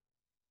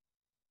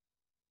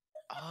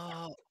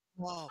 Oh,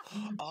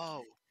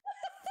 oh.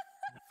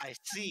 I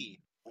see.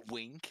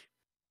 Wink.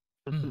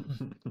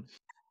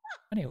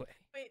 Anyway,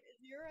 Wait,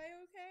 is your eye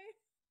okay?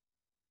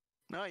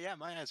 No, yeah,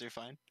 my eyes are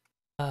fine.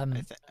 I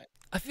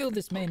I feel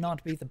this may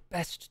not be the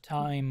best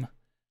time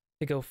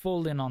to go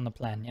full in on the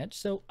plan yet,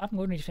 so I'm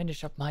going to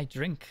finish up my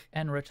drink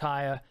and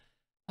retire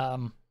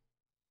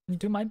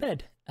to my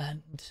bed,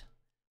 and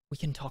we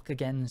can talk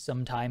again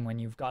sometime when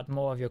you've got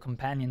more of your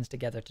companions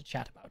together to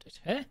chat about it.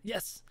 Eh?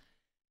 Yes.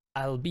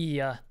 I'll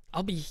be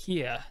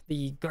here.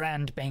 The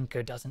Grand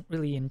Banker doesn't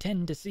really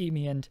intend to see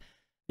me, and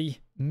the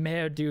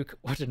Mayor Duke,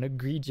 what an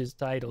egregious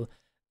title.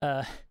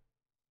 It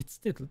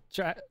still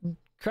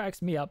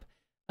cracks me up.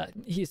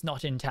 He's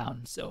not in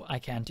town, so I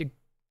can't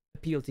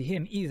appeal to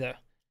him either.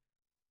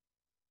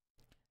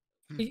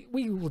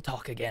 We will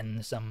talk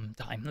again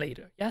sometime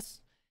later, yes?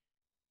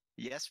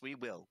 Yes, we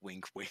will.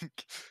 Wink,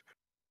 wink.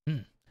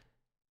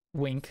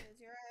 Wink. Is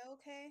your eye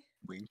okay?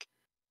 Wink.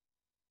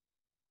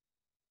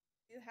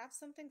 Do you have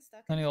something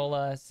stuck And in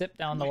he'll sip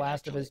down the Wait,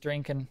 last of his actually-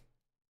 drink and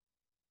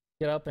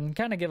get up and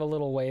kind of give a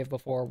little wave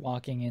before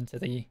walking into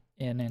the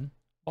inn and...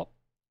 Oh.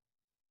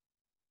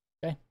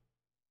 Okay.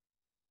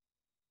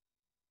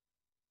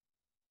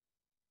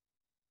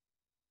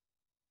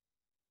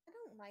 I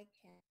don't like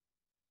him.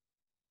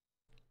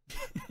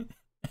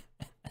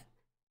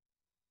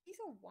 He's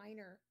a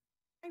whiner.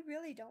 I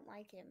really don't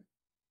like him.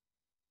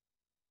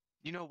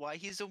 You know why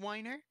he's a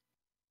whiner?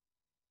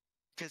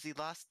 Because he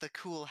lost the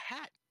cool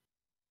hat.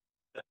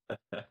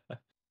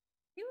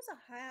 He was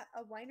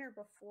a whiner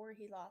before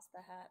he lost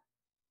the hat.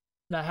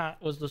 The hat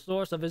was the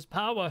source of his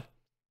power.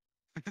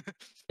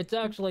 It's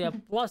actually a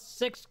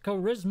 +6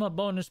 charisma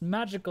bonus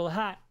magical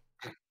hat.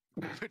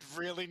 Would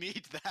really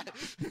need that.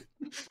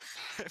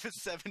 I have a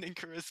 7 in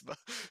charisma.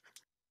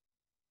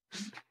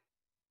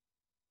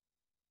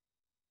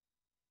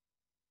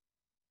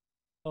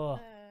 Oh,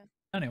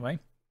 anyway.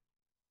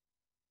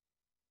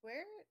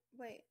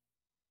 Wait,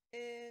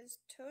 is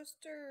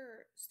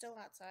Toaster still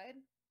outside?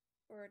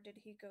 Or did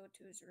he go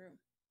to his room?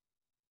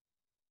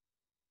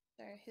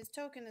 Sorry, his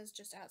token is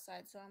just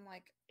outside, so I'm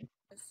like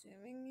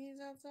assuming he's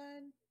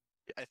outside.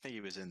 I think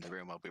he was in the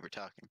room while we were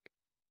talking.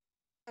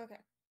 Okay.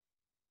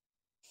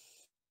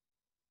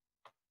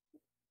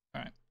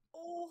 Alright.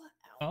 Oh,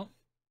 ow. Well,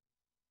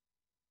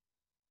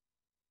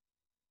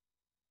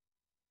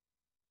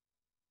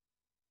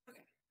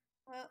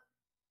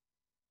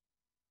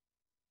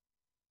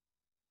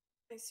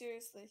 I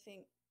seriously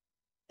think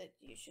that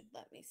you should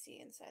let me see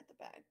inside the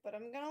bag, but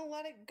I'm gonna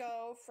let it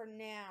go for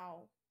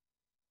now.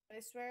 But I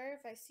swear,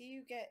 if I see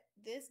you get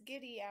this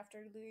giddy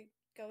after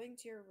going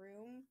to your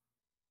room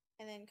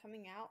and then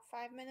coming out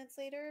 5 minutes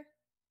later,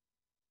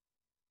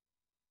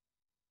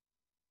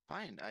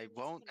 Fine, I I'm just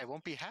won't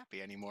gonna- be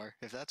happy anymore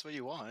if that's what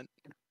you want.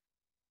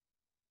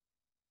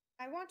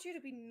 I want you to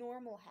be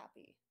normal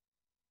happy.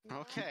 Not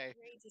Okay.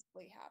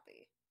 outrageously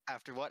happy.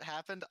 After what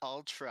happened,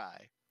 I'll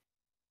try.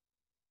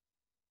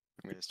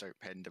 I'm gonna start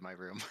heading to my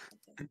room.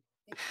 That doesn't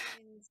make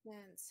any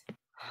sense.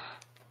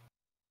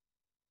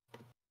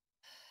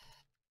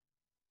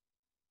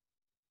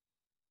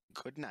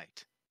 Good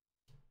night.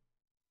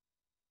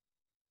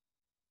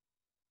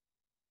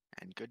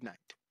 And good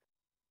night.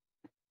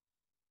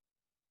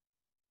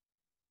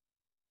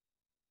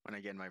 When I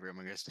get in my room,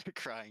 I'm gonna start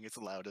crying as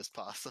loud as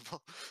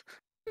possible.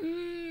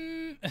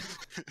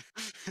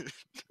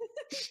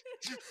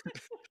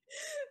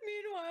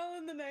 Meanwhile,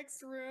 in the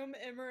next room,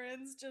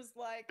 Imran's just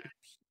like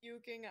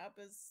puking up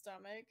his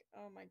stomach.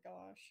 Oh my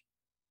gosh.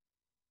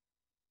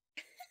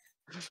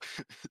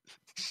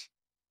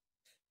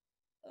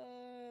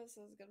 This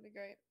is gonna be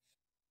great.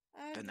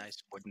 The nice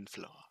wooden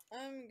floor.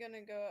 I'm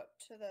gonna go up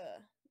to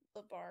the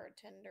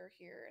bartender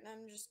here, and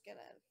I'm just gonna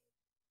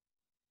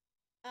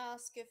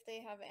ask if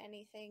they have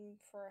anything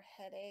for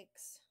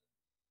headaches.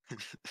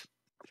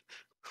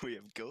 We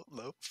have goat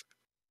loaf.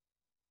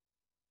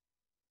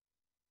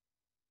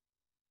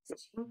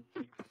 It's cheese.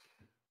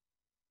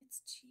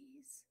 It's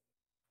cheese.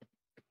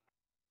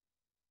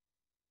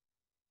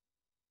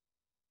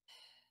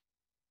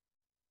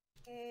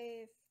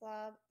 Hey,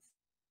 Flab.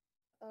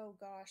 Oh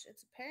gosh,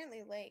 it's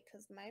apparently late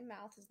because my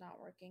mouth is not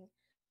working.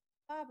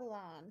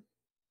 Babylon,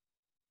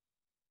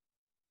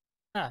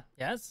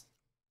 Yes?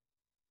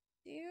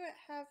 do you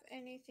have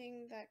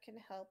anything that can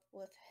help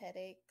with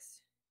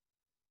headaches?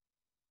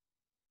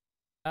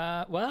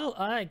 Well,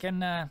 I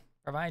can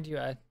provide you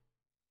a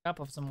cup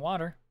of some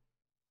water.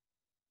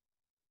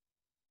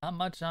 Not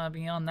much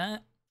beyond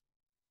that.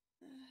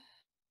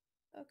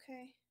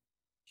 Okay.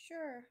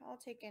 Sure, I'll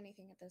take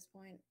anything at this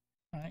point.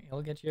 Alright,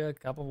 he'll get you a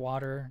cup of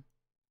water.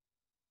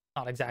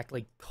 Not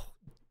exactly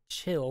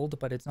chilled,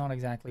 but it's not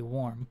exactly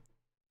warm.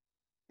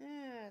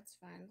 It's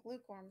fine.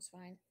 Lukewarm's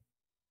fine.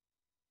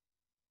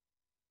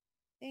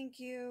 Thank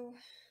you.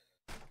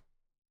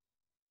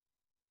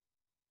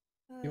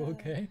 You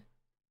okay?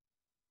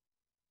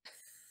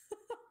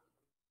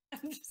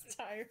 I'm just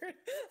tired.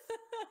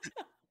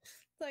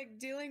 It's like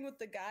dealing with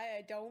the guy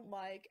I don't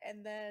like,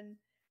 and then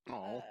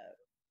Oh,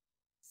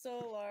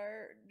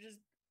 Solar just,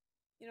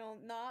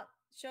 not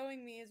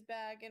showing me his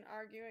bag and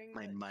arguing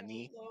My that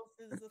money. loaf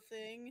is the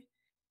thing.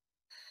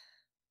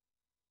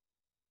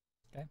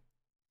 Okay.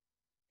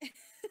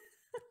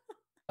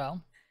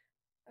 Well,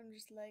 I'm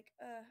just like,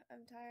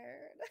 I'm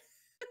tired.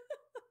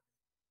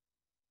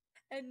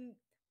 And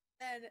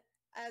then,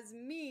 as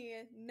me,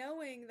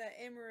 knowing that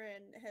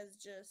Imran has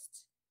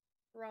just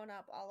thrown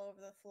up all over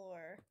the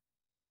floor,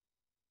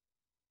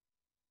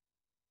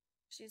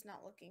 she's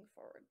not looking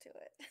forward to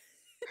it.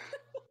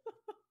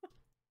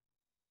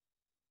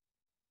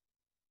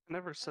 I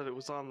never said it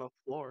was on the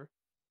floor.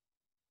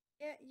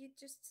 Yeah, you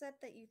just said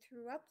that you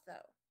threw up,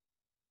 though.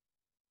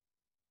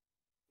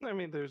 I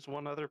mean, there's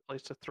one other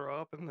place to throw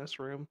up in this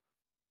room.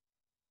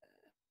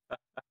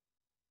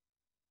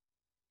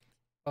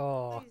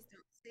 oh, Please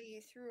don't say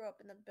you threw up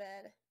in the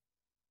bed.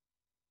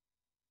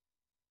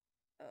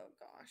 Oh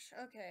gosh.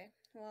 Okay.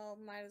 Well,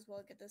 might as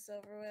well get this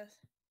over with.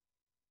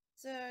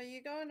 So,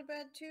 you going to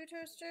bed too,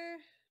 Toaster?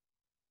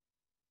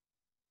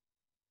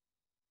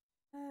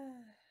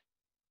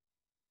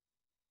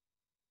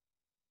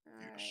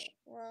 Alright,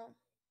 well.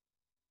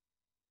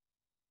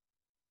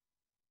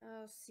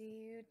 I'll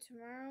see you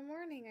tomorrow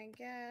morning, I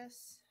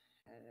guess.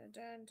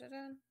 Dun, dun,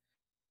 dun.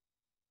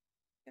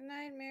 Good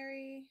night,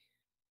 Mary.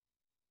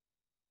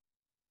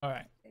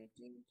 alright.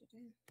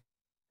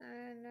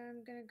 And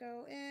I'm gonna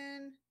go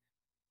in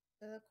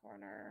to the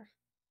corner.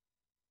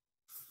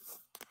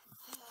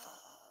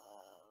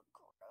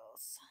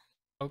 Gross.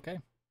 Okay.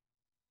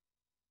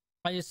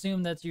 I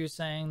assume that you're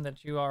saying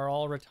that you are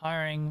all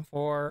retiring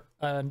for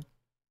a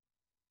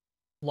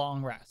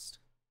long rest.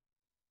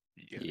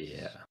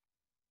 Yeah.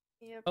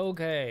 Yep.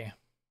 Okay.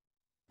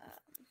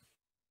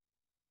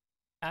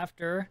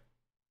 After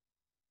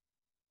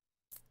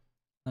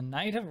the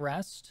night of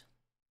rest.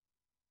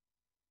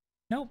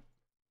 Nope.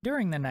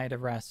 During the night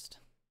of rest.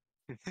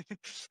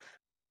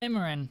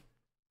 Imran.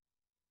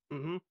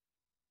 Mm-hmm.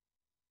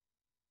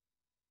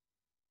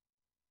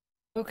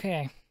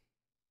 Okay.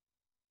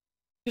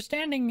 You're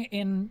standing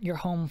in your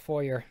home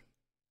foyer.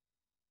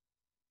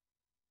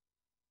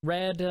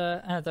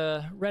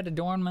 The red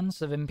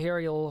adornments of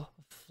Imperial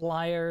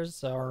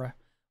flyers are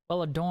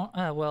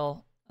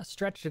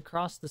stretched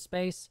across the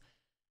space.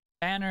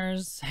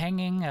 Banners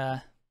hanging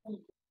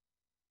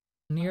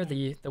near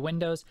the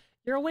windows.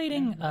 You're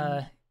awaiting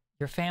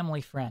your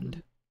family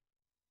friend.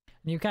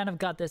 And you kind of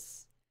got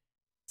this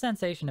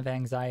sensation of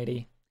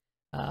anxiety.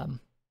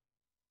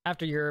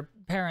 After your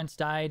parents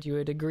died, you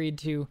had agreed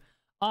to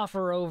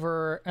offer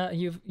over.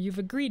 You've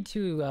agreed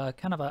to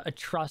kind of a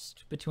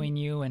trust between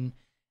you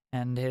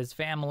and his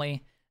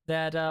family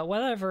that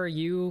whatever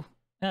you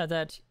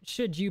that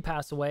should you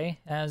pass away,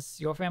 as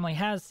your family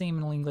has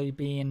seemingly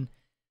been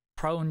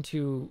prone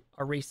to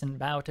a recent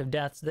bout of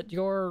deaths, that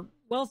your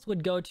wealth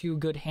would go to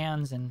good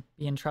hands and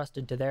be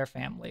entrusted to their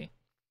family.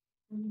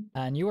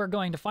 And you are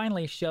going to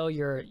finally show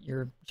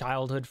your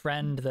childhood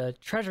friend the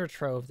treasure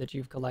trove that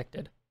you've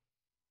collected.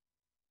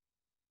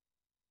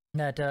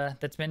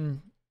 That's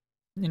been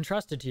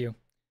entrusted to you.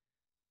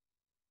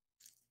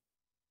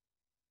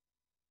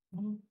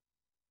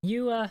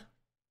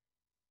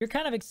 You're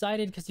kind of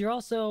excited because you're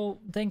also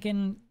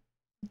thinking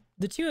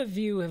the two of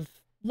you have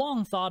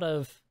long thought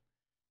of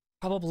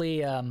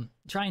probably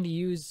trying to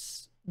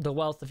use the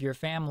wealth of your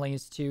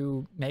families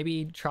to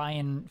maybe try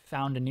and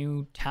found a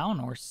new town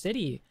or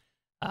city.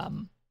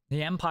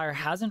 The Empire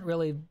hasn't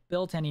really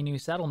built any new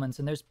settlements,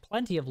 and there's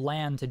plenty of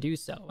land to do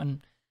so.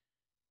 And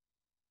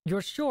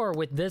you're sure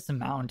with this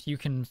amount you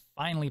can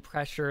finally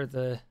pressure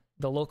the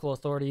local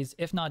authorities,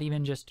 if not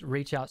even just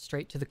reach out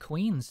straight to the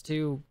queens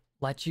to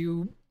let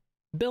you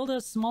build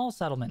a small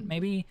settlement,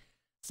 maybe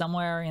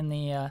somewhere in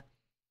the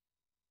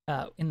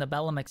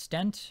Bellum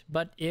extent.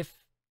 But if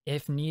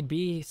need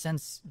be,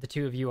 since the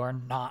two of you are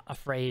not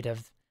afraid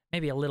of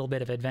maybe a little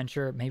bit of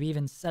adventure, maybe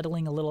even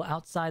settling a little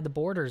outside the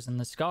borders in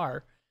the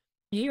Scar.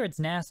 You hear it's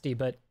nasty,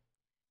 but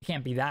it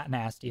can't be that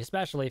nasty,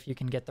 especially if you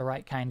can get the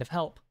right kind of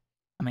help.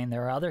 I mean,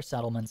 there are other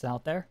settlements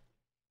out there.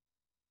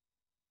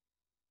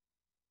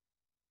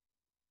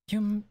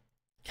 You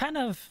kind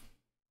of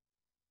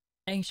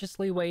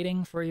anxiously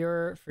waiting for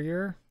your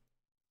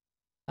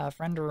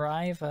friend to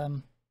arrive.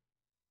 And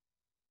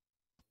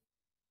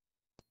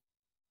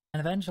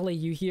eventually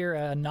you hear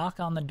a knock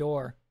on the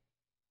door.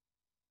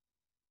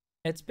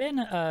 It's been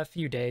a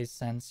few days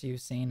since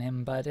you've seen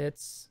him, but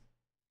it's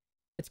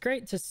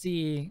great to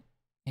see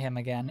him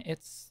again.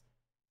 It's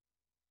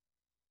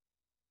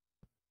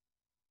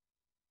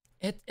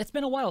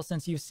been a while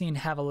since you've seen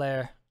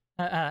Halivar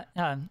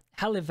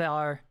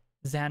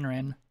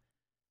Xanrin.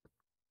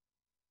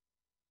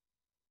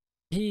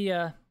 He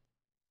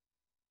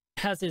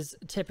has his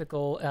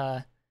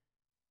typical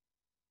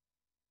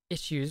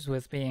issues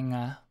with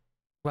being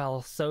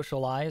well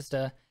socialized.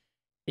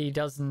 He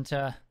doesn't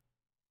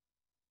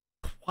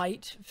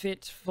quite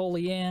fit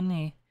fully in.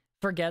 He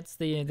forgets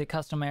the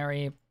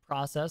customary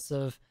process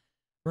of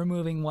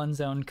removing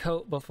one's own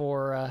coat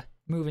before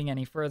moving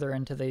any further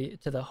into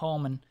the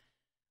home, and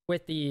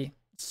with the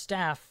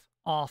staff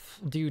off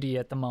duty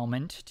at the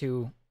moment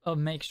to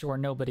make sure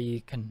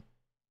nobody can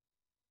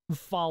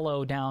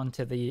follow down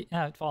to the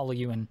follow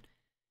you and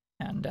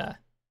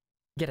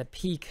get a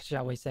peek,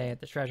 shall we say, at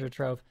the treasure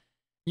trove.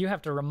 You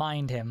have to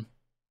remind him.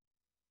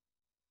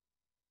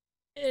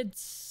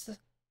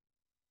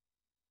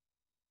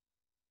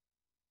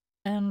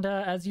 And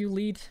as you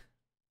lead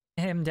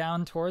him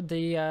down toward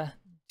the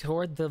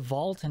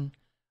vault and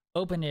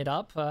open it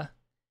up,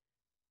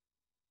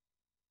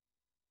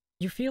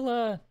 you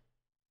feel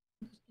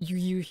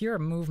you hear a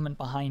movement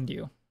behind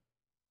you,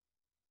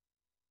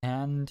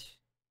 and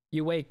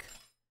you wake,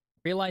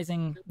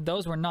 realizing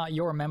those were not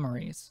your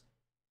memories.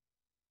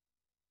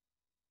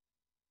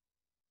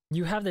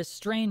 You have this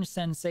strange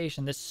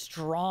sensation, this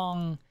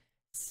strong,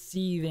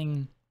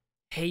 seething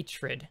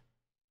hatred,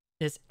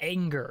 this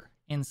anger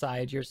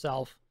inside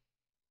yourself.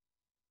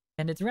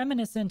 And it's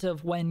reminiscent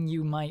of when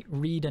you might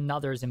read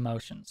another's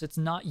emotions. It's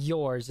not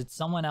yours, it's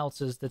someone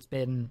else's that's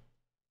been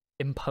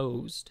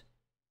imposed.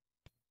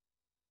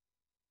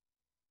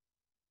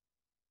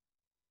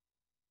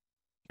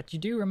 But you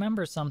do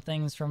remember some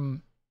things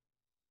from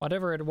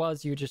whatever it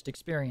was you just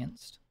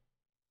experienced.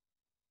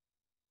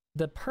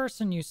 The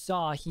person you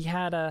saw, he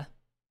had a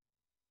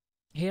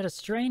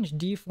strange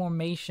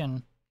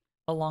deformation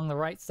along the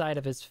right side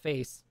of his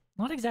face.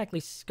 Not exactly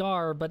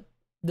scar, but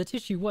the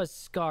tissue was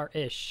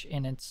scar-ish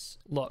in its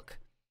look.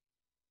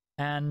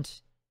 And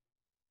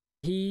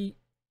the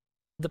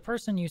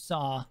person you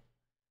saw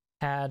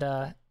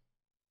had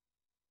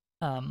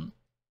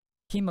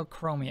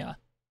hemochromia,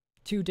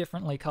 2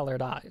 differently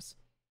colored eyes.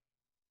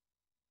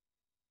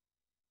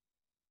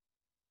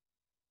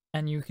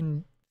 And you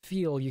can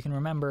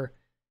remember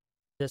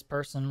this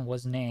person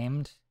was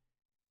named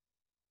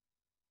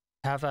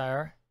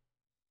Halivar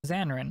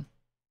Xanrin.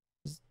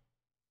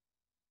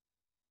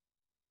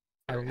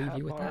 I will leave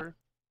you with that.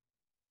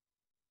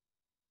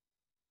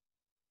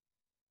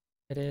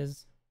 It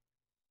is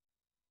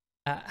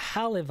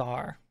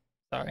Halivar.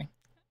 Sorry.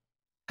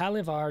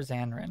 Halivar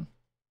Xanrin.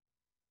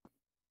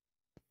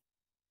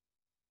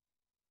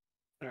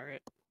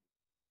 Alright.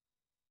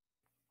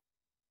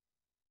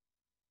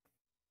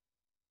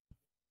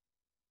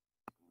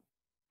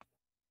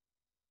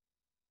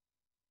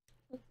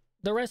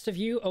 The rest of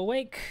you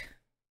awake.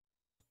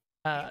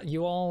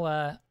 You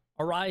all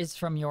arise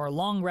from your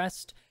long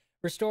rest,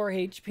 restore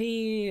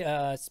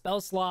HP,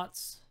 spell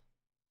slots,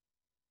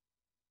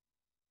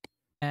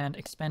 and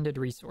expended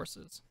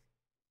resources.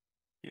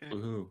 Yeah.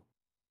 Woohoo.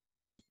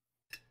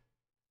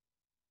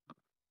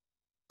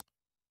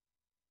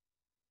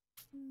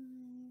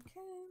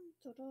 Okay.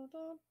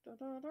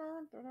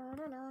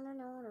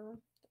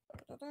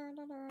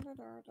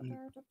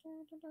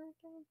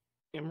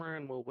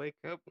 Imran will wake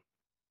up,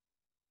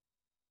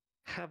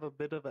 have a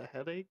bit of a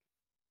headache.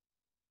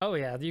 Oh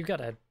yeah, you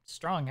got a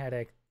strong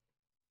headache.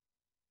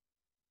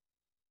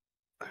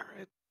 All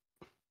right.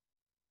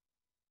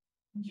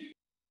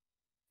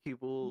 He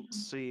will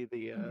see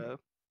the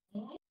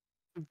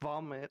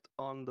vomit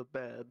on the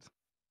bed,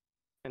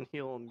 and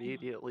he'll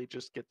immediately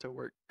just get to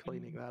work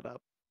cleaning that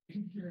up.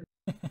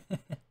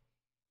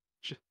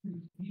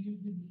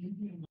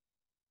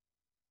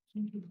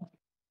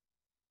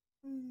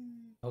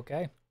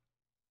 Okay.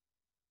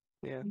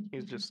 Yeah,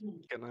 he's just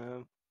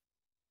gonna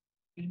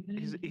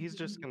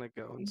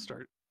go and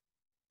start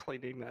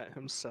cleaning that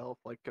himself,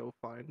 like go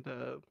find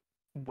a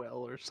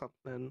well or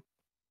something.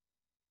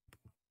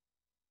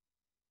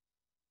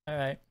 All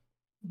right.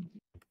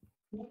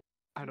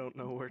 I don't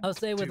know where. I'll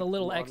say with do a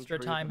little extra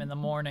laundry. time in the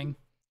morning,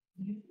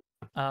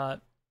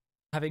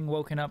 having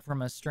woken up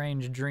from a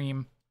strange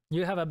dream,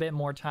 you have a bit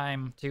more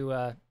time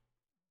to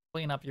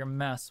clean up your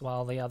mess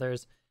while the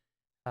others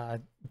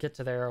get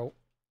to their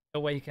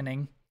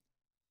awakening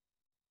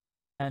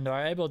and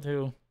are able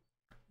to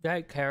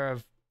take care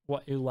of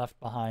what you left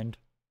behind.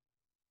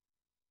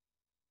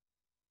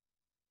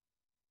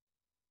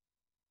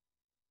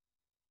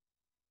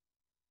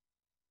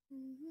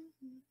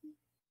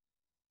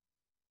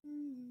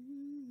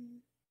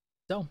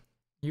 So,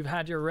 you've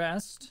had your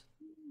rest.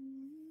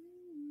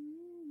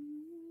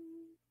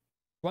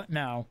 What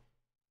now?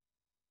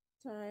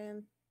 Sorry,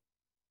 I'm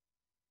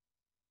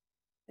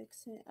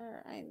fixing,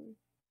 or I'm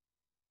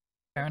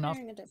Fair enough.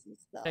 preparing a different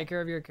spell. Take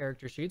care of your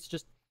character sheets.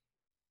 Just,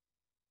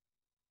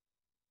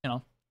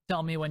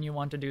 tell me when you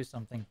want to do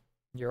something.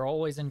 You're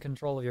always in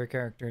control of your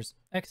characters,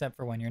 except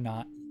for when you're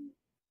not.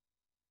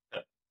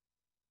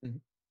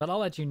 But I'll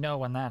let you know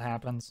when that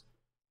happens.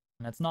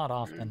 And it's not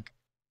often.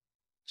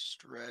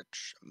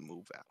 Stretch,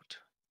 move out.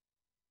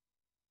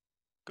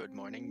 Good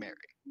morning, Mary.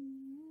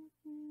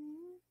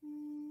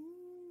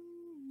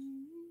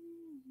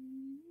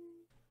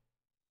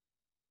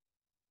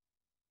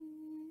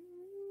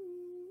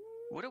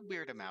 Would it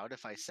weird him out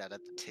if I sat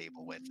at the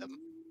table with him?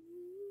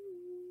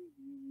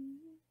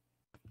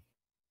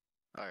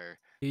 Our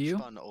Do you?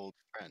 fun old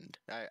friend.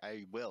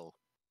 I will.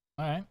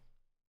 Alright.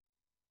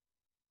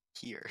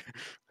 Here.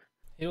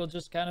 He will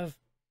just kind of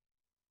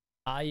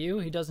eye you.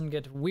 He doesn't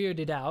get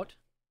weirded out.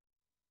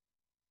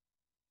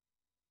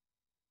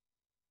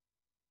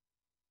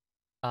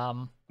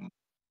 But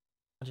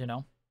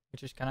he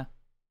just kind of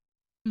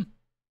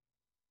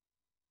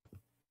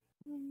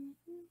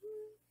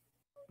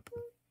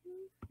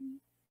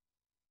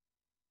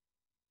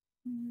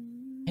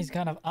He's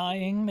kind of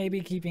eyeing,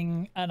 maybe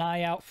keeping an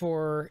eye out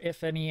for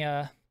if any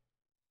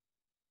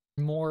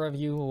more of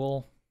you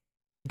will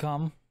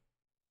come.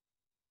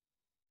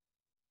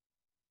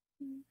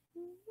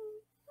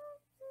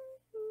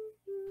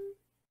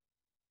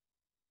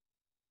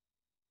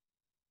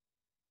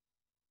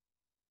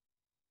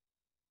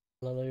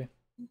 Lily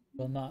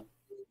will not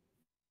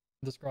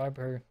describe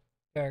her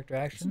character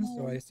actions,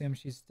 so I assume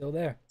she's still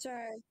there.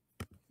 Sorry.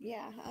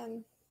 Yeah,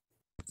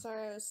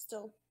 sorry, I was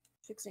still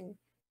fixing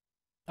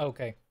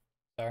Okay,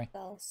 sorry.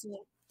 spells. Yeah.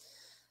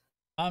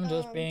 I'm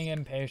just being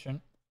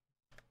impatient.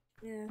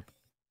 Yeah.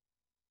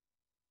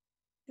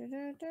 Ah,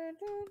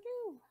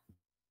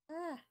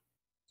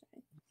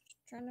 sorry.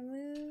 Just trying to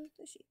move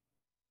the sheet.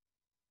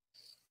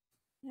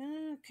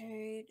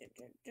 Okay.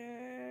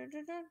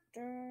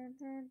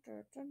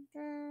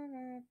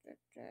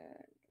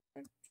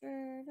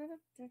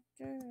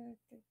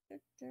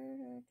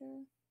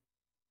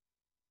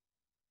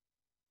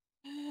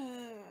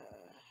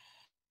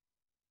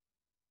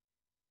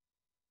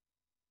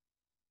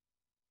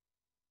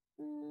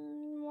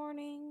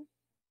 Morning.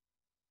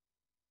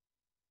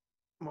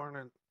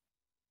 Morning.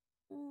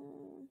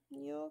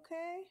 You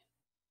okay?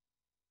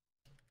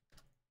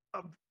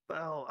 I'll be.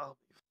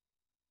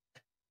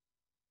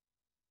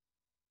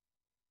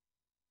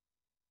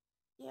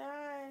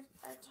 Yeah,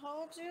 I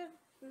told you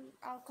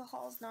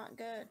alcohol's not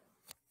good.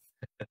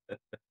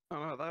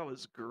 Oh no, that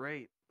was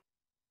great.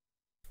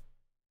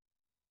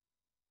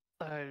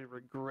 I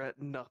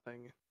regret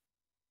nothing.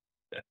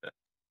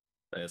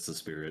 That's the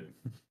spirit.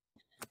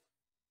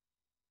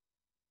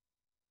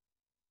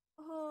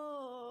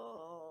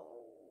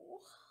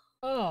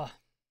 Oh.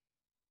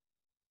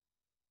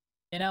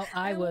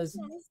 I was...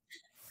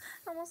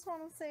 almost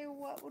want to say,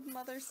 what would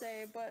Mother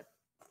say, but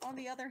on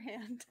the other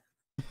hand...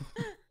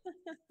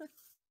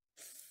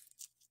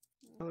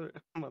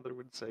 Mother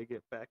would say,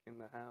 get back in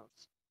the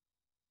house.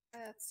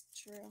 That's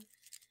true.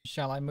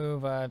 Shall I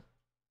move a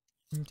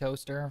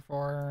toaster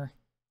for...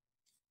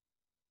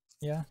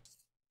 Yeah?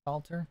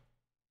 Altar?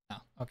 No,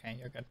 okay,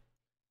 you're good.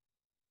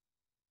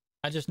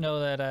 I just know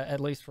that at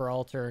least for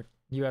Altar,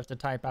 you have to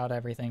type out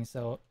everything,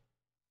 so...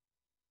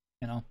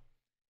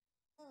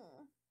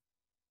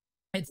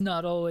 It's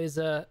not always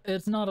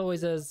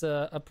as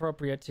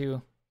appropriate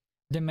to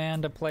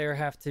demand a player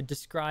have to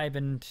describe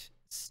and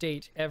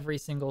state every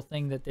single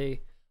thing that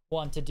they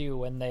want to do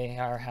when they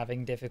are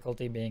having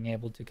difficulty being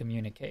able to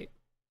communicate.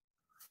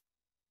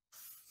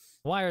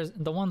 Wires,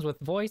 the ones with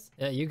voice,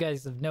 you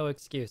guys have no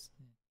excuse.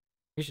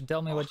 You should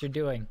tell me what you're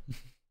doing.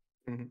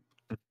 I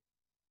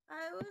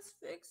was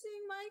fixing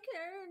my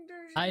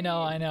character sheet. I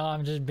know,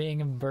 I'm just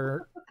being a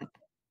Bert.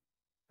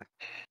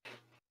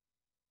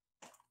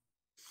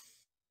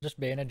 Just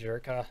being a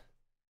jerk, huh?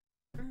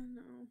 I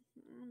know.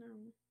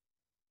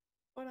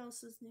 What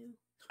else is new?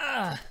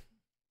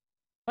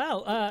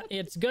 Well,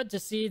 it's good to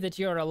see that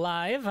you're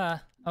alive. I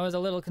was a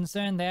little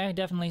concerned there. You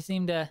definitely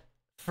seemed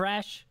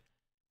fresh.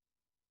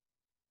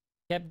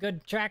 Kept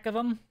good track of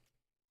them.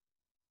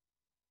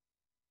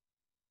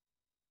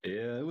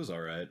 Yeah, it was all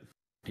right.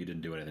 He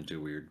didn't do anything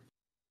too weird.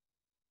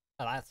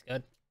 Oh, that's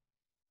good.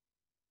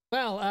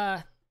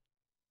 Well,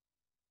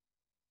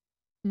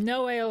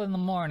 no ale in the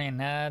morning.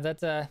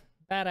 That's a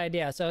bad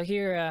idea. So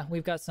here,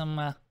 we've got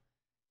some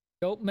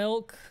goat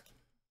milk.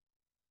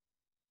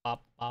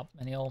 Pop,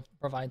 and he'll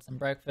provide some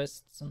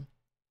breakfasts. And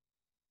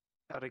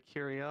Out of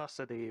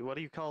curiosity, what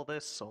do you call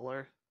this,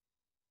 Solar?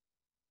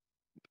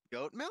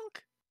 Goat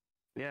milk?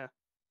 Yeah.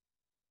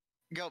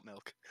 Goat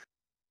milk.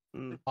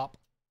 Pop.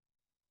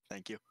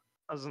 Thank you.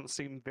 Doesn't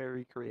seem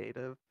very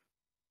creative.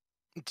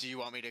 Do you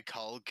want me to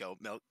call goat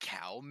milk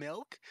cow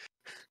milk?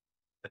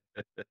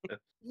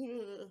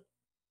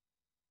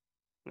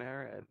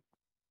 Alright.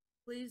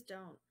 Please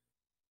don't.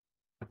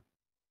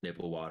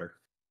 Nipple water.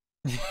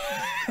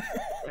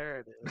 There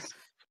it is.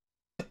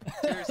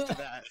 Cheers to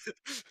that.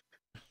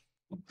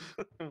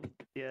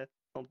 Yeah,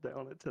 I'll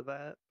down it to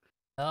that.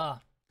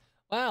 Well,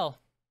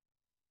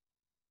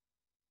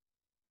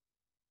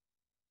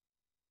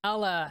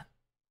 I'll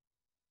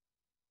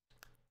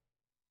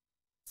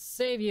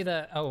save you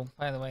the. Oh,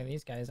 by the way,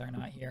 these guys are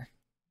not here.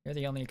 You're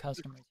the only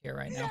customers here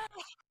right now.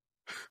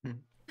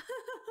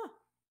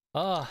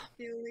 Oh,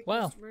 The only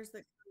well. customers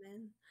that come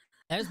in.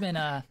 There's been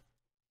Their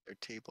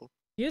table.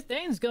 few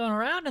things going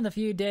around in the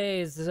few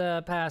days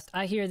past.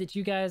 I hear that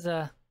you guys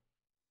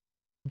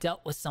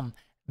dealt with some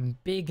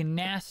big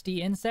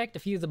nasty insect. A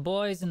few of the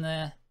boys in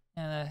the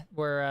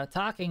were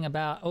talking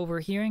about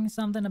overhearing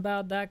something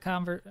about that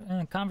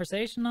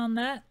conversation on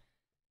that.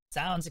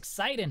 Sounds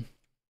exciting.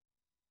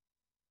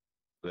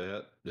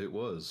 That it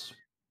was.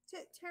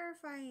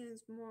 Terrifying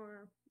is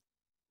more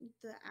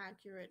the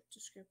accurate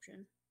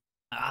description.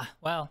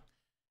 Well,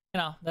 you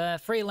know, the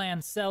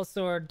freelance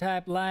sellsword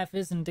type life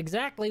isn't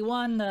exactly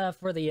one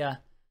for the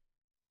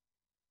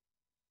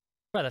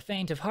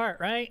faint of heart,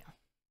 right?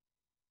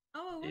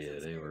 Oh, it wasn't Yeah, they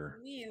scary were.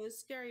 for me. It was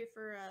scary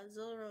for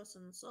Zilros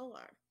and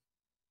Solar.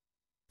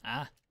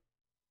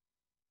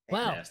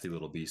 Well, Nasty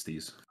little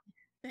beasties.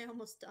 They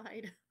almost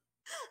died.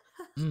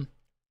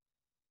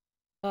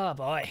 oh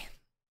boy.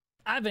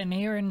 I've been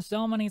hearing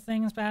so many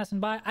things passing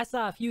by. I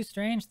saw a few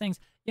strange things.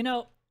 You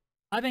know,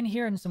 I've been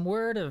hearing some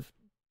word of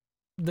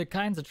the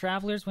kinds of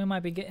travelers we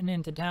might be getting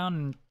into town,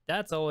 and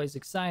that's always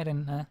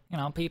exciting. You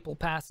know, people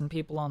passing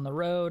people on the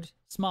road,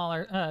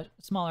 smaller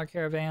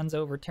caravans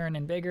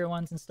overturning bigger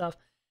ones and stuff.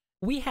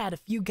 We had a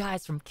few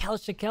guys from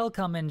Kelshakel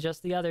come in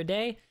just the other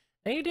day.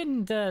 They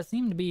didn't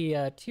seem to be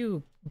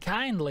too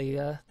kindly.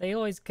 They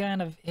always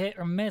kind of hit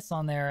or miss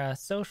on their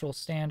social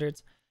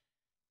standards.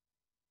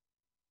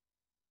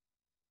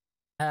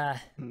 No,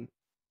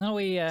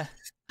 I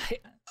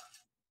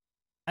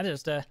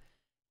just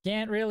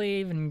can't really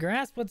even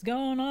grasp what's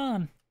going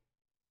on.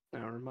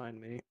 Now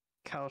remind me,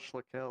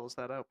 Kalshlakel, is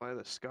that out by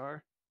the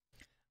Scar?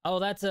 Oh,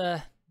 that's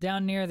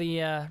down near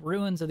the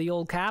ruins of the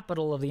old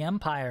capital of the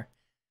Empire.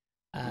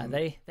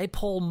 They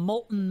pull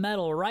molten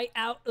metal right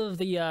out of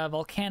the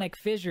volcanic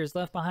fissures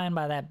left behind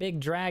by that big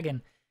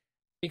dragon.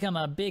 Become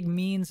a big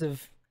means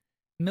of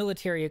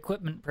military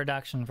equipment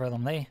production for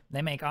them. They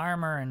make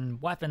armor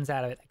and weapons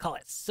out of it. They call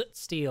it soot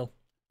steel.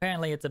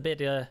 Apparently it's a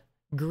bit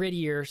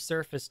grittier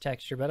surface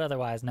texture, but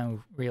otherwise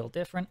no real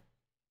different.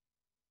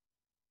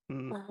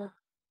 I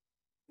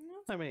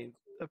mean,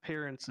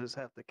 appearances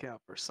have to count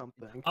for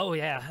something. Oh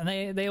yeah,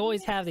 and they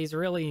always have these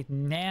really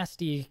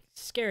nasty,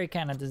 scary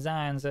kind of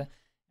designs. You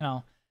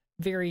know,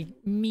 very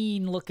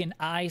mean-looking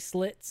eye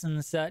slits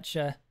and such.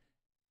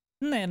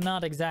 They're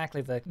not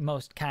exactly the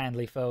most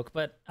kindly folk,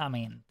 but I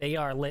mean, they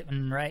are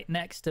living right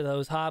next to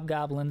those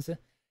hobgoblins.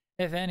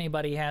 If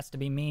anybody has to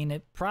be mean,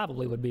 it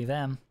probably would be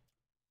them.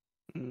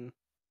 I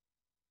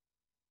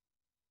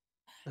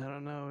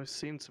don't know. We've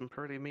seen some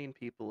pretty mean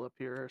people up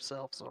here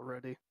ourselves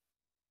already.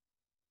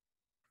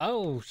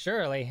 Oh,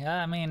 surely.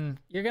 I mean,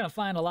 you're gonna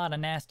find a lot of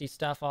nasty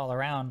stuff all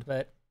around,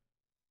 but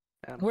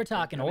we're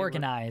talking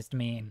organized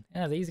mean.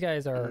 Yeah, these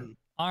guys are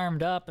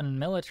armed up and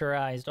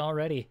militarized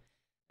already.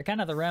 They're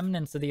kind of the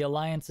remnants of the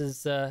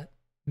Alliance's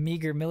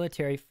meager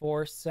military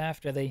force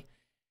after the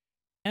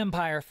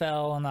Empire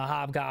fell in the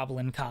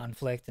Hobgoblin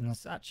conflict and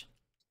such.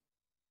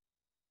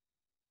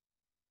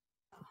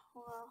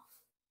 Well.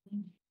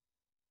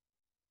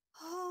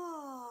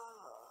 Oh,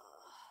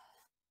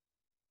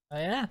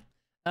 yeah.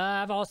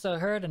 I've also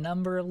heard a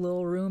number of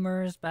little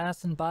rumors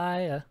passing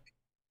by. You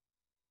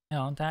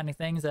know, tiny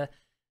things.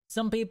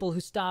 Some people who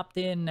stopped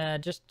in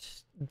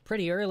just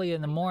pretty early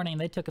in the morning,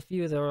 they took a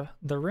few of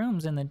the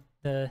rooms in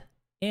the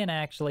inn,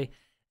 actually,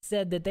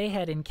 said that they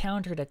had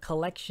encountered a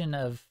collection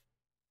of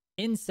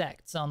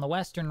insects on the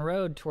western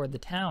road toward the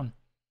town.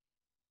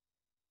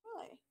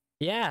 Really?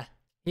 Yeah.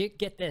 You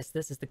get this.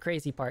 This is the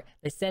crazy part.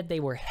 They said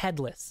they were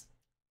headless.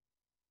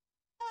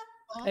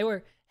 They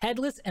were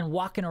headless and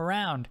walking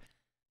around.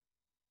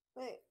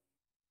 Wait.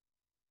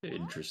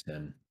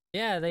 Interesting.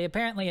 Yeah, they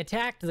apparently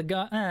attacked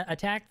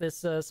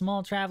this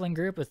small traveling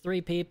group of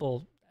 3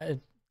 people,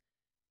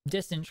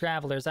 distant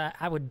travelers.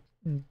 I would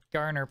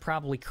garner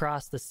probably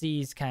cross the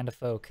seas kind of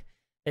folk.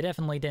 They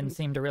definitely didn't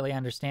seem to really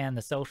understand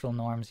the social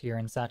norms here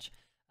and such.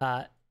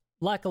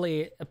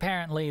 Luckily,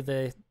 apparently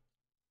the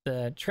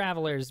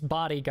travelers'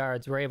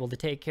 bodyguards were able to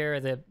take care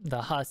of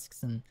the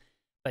husks,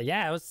 but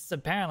yeah, it was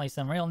apparently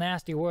some real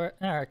nasty work.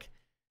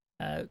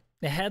 The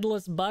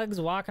headless bugs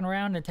walking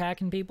around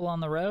attacking people on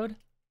the road.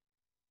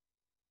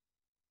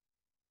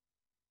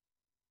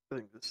 I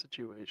think the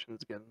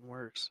situation's getting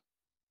worse.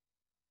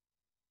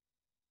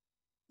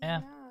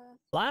 Yeah.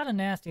 A lot of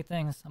nasty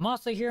things. I'm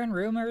also hearing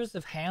rumors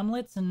of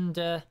hamlets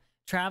and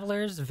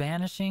travelers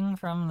vanishing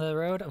from the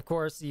road. Of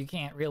course, you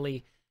can't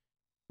really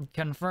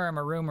confirm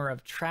a rumor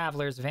of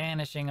travelers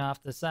vanishing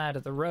off the side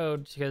of the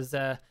road because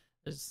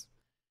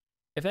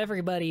if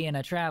everybody in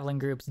a traveling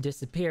group's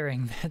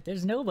disappearing,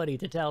 there's nobody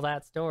to tell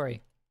that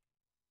story.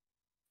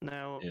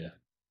 Now, Yeah.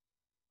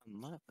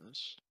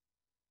 Unless.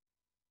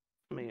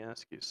 let me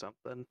ask you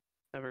something.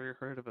 Ever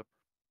heard of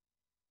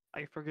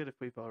I forget if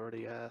we've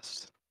already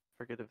asked.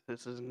 Forget if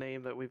this is a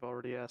name that we've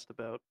already asked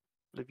about.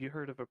 But have you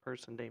heard of a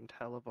person named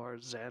Halavar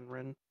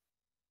Zanrin?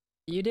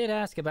 You did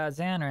ask about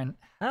Xanathar.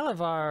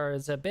 Halavar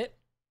is a bit...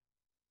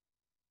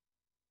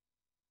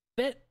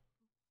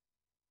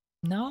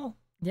 No?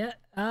 Yeah,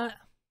 I'm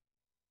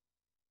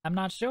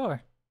not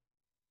sure.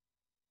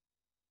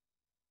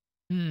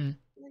 He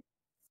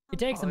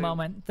takes a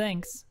moment,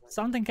 thinks.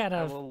 Something kind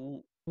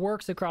of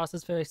works across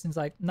his face and he's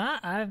like, nah,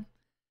 I've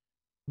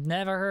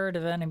never heard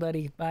of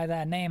anybody by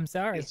that name,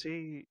 sorry. Is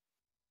he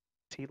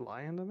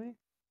lying to me?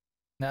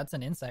 That's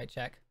an insight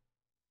check.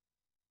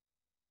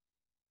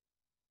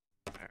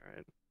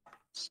 Alright.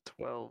 It's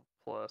 12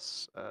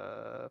 plus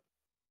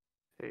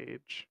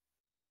page.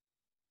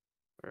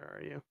 Where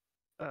are you?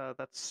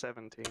 That's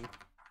 17.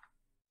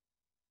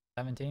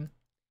 17?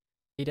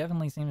 He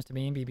definitely seems to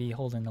be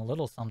holding a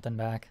little something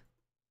back.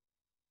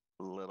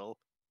 Little.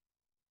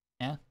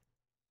 Yeah.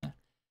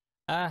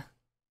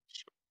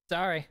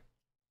 Sorry.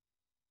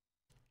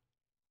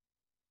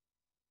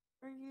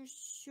 Are you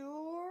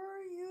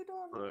sure you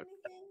don't know Look,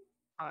 anything?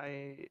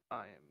 I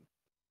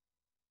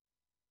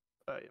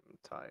am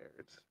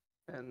tired,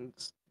 and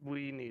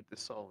we need to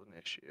solve an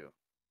issue.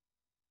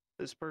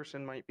 This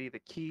person might be the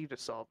key to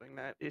solving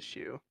that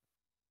issue.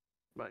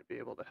 Might be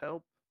able to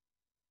help.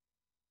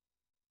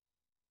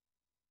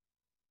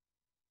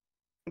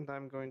 And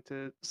I'm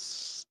gonna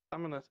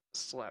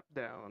slap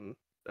down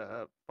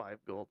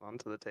 5 gold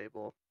onto the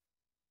table.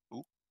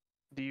 Ooh.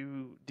 Do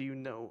you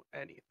know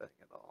anything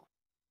at all?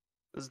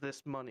 Is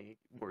this money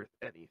worth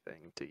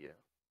anything to you?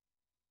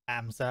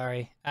 I'm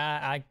sorry.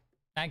 I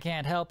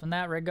can't help in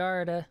that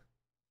regard.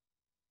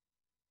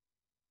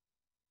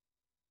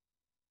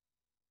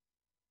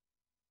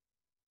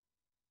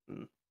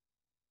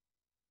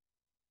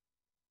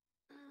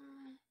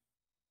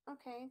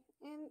 Okay,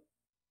 and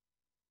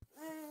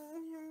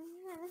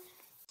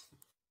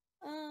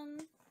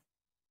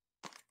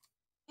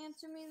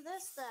answer me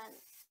this then.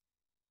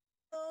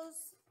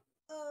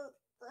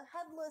 The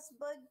headless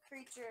bug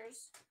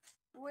creatures,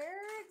 where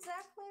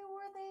exactly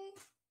were they?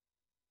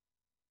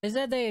 They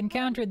said they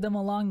encountered them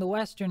along the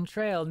western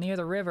trail near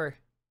the river.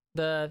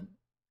 The,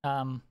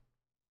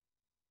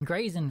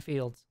 grazing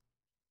fields.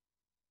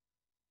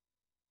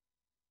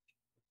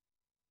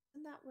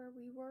 Isn't that where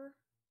we were?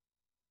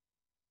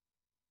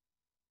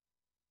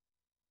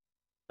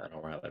 I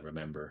don't really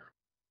remember.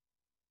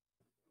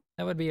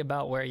 That would be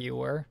about where you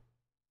were.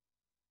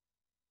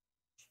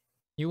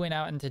 You went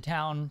out into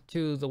town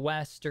to the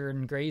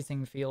western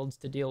grazing fields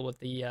to deal with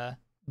the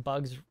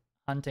bugs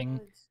hunting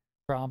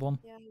problem.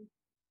 Yeah.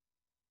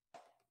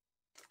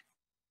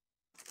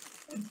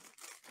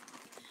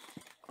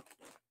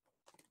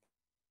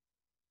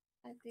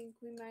 I think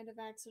we might have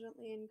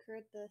accidentally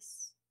incurred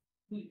this.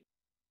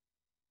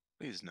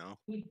 Please no.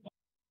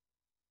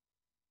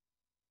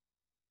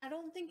 I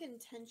don't think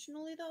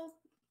intentionally though.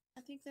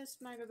 I think this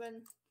might have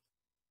been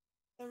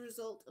a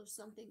result of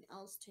something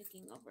else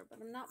taking over, but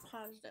I'm not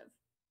positive.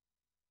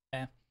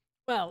 Yeah.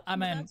 Well, I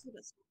mean, that's what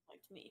it sounds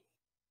like to me.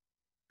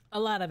 A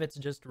lot of it's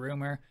just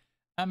rumor.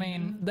 I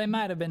mean, they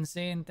might have been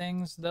seeing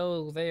things,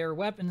 though their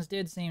weapons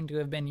did seem to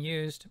have been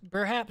used.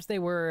 Perhaps they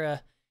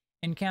were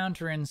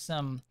encountering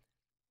some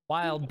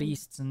wild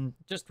beasts and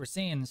just were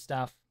seeing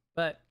stuff.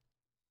 But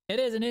it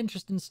is an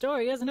interesting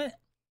story, isn't it?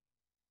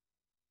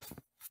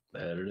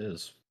 That it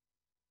is.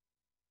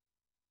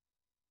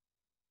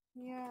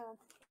 Yeah.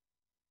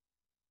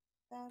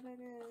 That it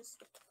is.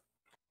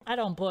 I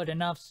don't put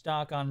enough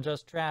stock on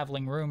just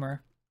traveling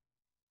rumor.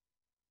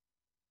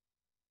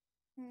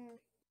 Of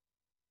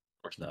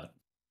course not.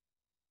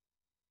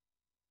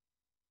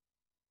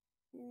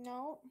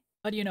 No.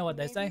 But you know what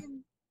they say?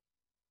 Maybe-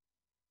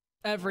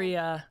 Every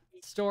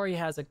story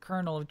has a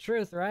kernel of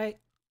truth, right?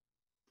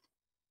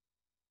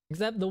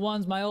 Except the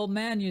ones my old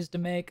man used to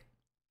make.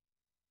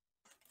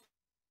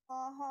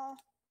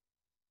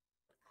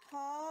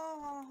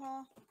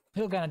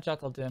 He'll kind of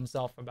chuckle to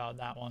himself about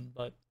that one,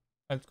 but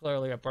it's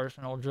clearly a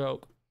personal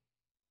joke.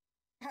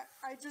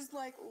 I just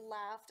like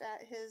laughed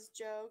at his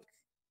joke.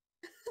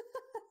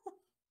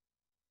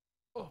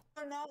 Oh.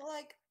 But not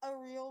like a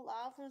real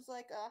laugh, it was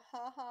like a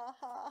ha ha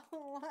ha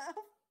laugh.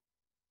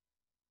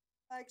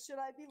 Like, should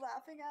I be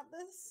laughing at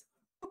this?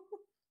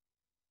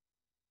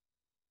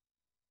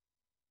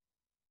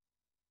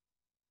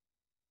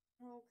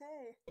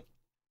 Okay.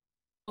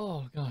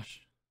 Oh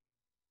gosh.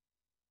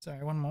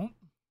 Sorry, one moment.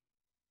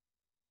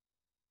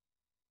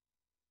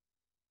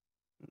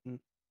 Mm-mm.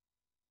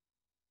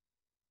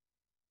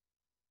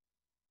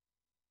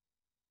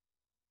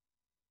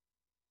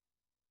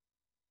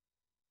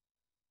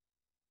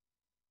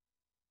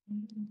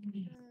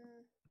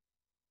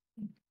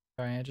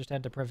 Sorry, I just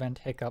had to prevent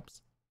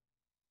hiccups.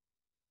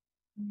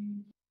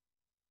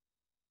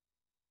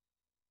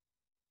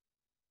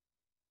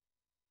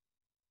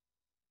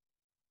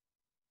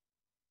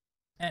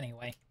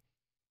 Anyway.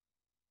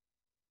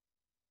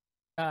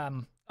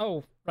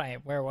 Oh,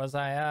 right, where was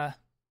I?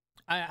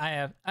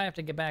 I have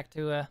to get back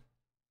to,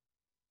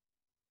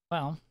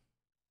 well,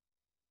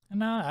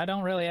 no, I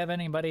don't really have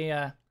anybody,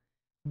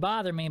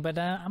 bother me, but,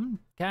 I'm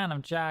kind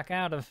of jack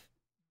out of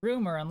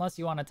rumor, unless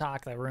you want to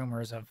talk the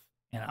rumors of,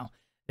 you know,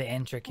 the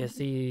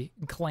intricacy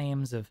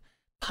claims of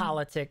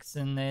politics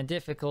and the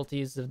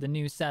difficulties of the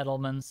new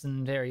settlements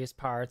in various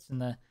parts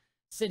and the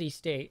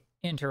city-state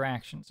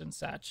interactions and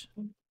such.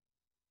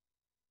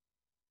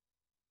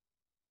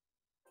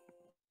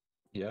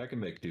 Yeah, I can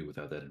make do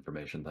without that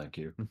information, thank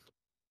you.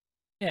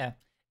 Yeah.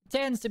 It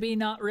tends to be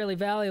not really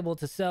valuable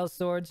to sell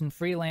swords and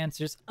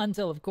freelancers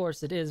until, of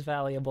course, it is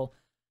valuable.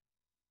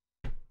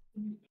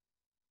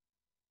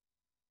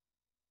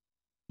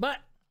 But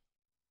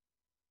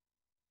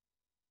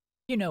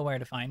you know where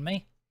to find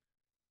me.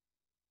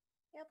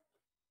 Yep.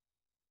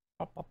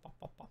 Pop, pop, pop,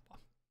 pop, pop, pop.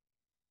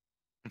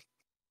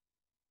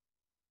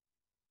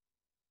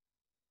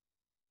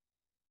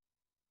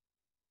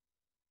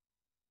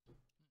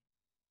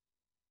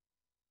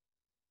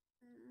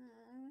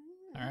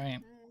 All right.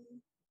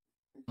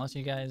 Unless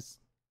you guys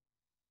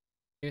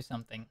do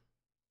something,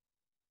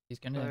 he's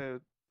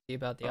gonna see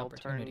about the I'll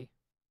opportunity.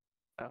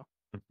 I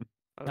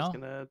was No?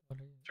 gonna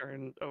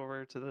turn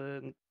over to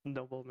the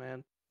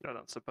nobleman. I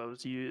don't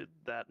suppose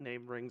that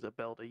name rings a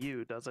bell to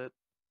you, does it?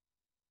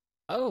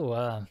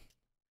 Oh,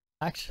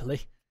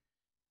 actually,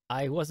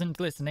 I wasn't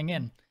listening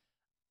in.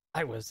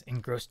 I was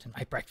engrossed in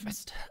my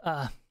breakfast.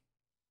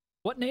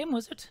 What name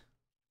was it?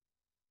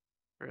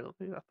 Really?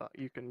 I thought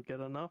you couldn't get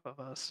enough of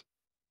us.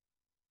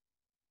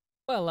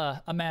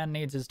 Well, a man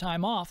needs his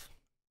time off.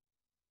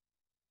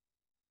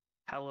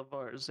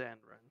 Halavar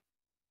Zanran.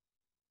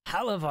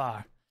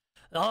 Halavar.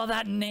 Oh,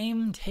 that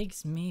name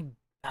takes me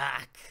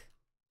back.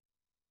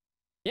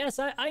 Yes,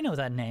 I know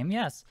that name,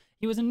 yes.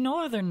 He was a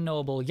northern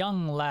noble,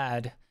 young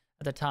lad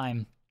at the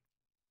time.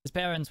 His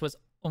parents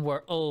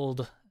were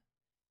old.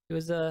 He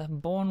was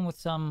born with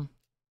some...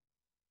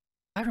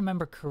 If I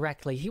remember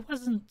correctly, he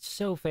wasn't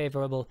so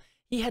favorable.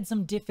 He had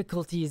some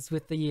difficulties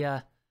with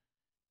the,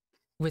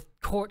 with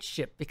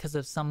courtship because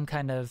of some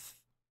kind of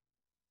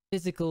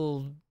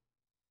physical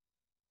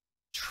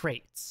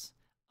traits.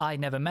 I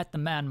never met the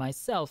man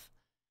myself.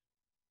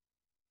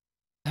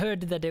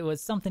 Heard that it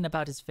was something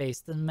about his face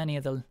that many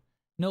of the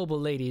noble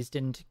ladies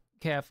didn't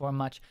care for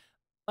much.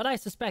 But I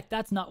suspect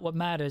that's not what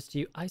matters to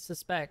you. I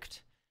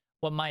suspect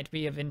what might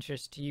be of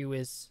interest to you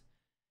is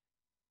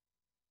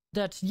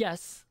that,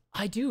 yes,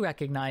 I do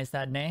recognize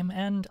that name,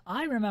 and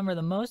I remember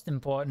the most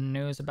important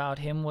news about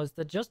him was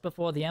that just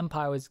before the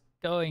Empire was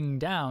going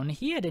down,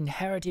 he had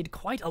inherited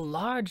quite a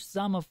large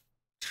sum of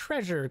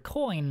treasure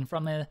coin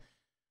from a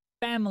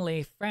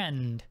family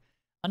friend,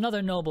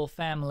 another noble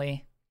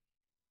family.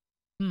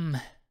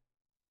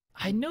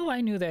 I know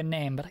I knew their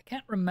name, but I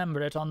can't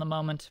remember it on the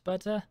moment,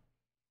 but, the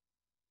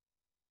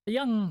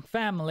young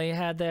family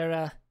had their,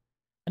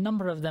 a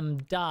number of them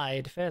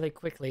died fairly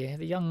quickly.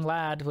 The young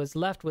lad was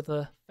left with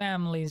a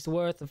family's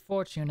worth of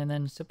fortune and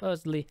then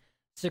supposedly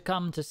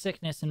succumbed to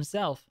sickness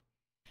himself.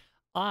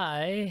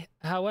 I,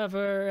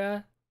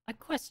 however, I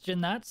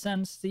question that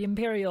since the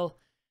Imperial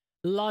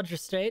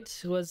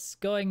Lodgestate was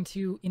going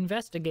to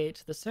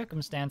investigate the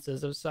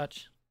circumstances of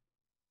such.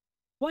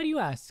 Why do you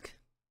ask?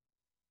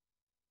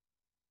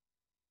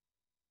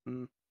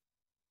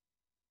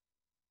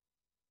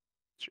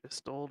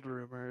 Just old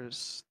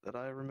rumors that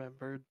I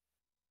remembered.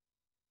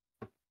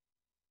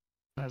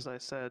 As I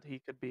said, he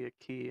could be a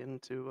key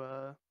into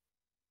a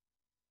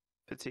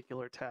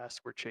particular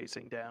task we're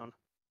chasing down.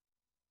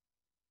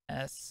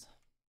 Yes.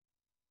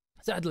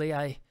 Sadly,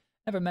 I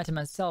never met him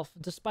myself,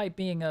 despite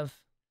being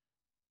of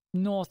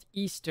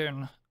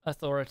northeastern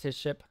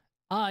authorship.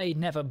 I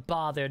never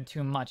bothered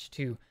too much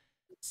to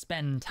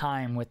spend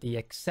time with the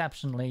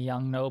exceptionally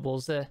young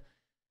nobles.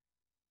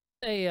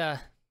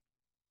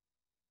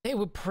 They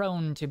were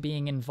prone to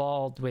being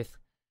involved with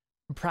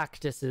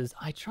practices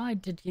I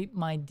tried to keep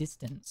my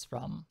distance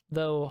from,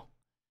 though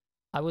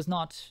I was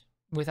not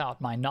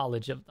without my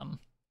knowledge of them.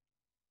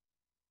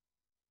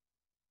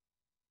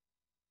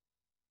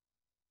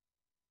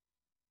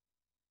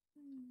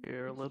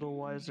 You're a little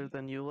wiser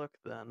than you look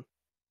then.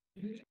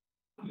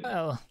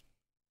 Well,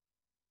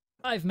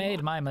 I've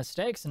made my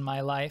mistakes in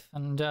my life,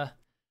 and,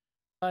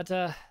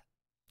 but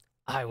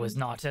I was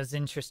not as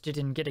interested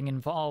in getting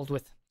involved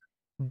with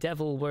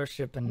devil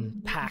worship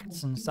and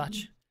pacts and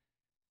such.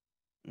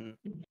 Mm.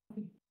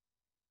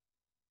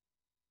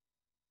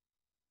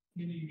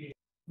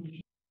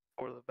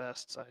 For the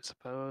best, I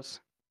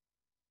suppose.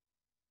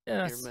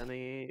 Yes.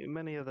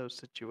 Many of those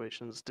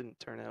situations didn't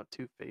turn out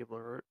too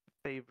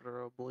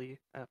favorably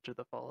after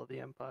the fall of the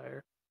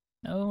Empire.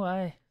 No,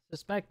 I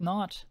suspect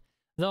not.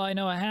 Though I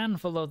know a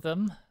handful of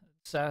them.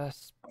 So,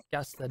 I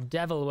guess the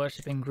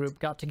devil-worshipping group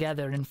got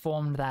together and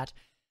formed that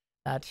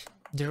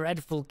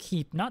dreadful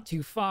keep not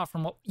too far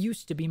from what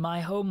used to be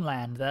my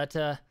homeland,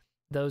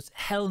 those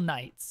Hell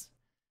Knights.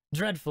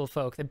 Dreadful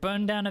folk. They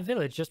burned down a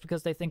village just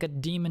because they think a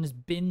demon's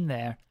been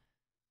there.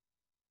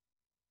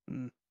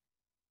 Mm.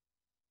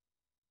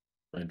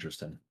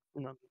 Interesting.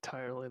 Not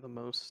entirely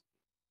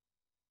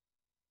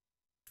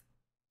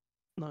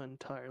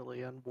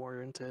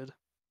unwarranted.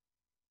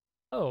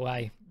 Oh,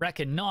 I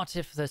reckon not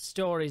if the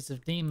stories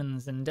of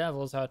demons and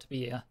devils are to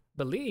be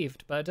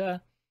believed, but,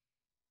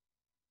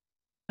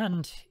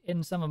 and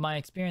in some of my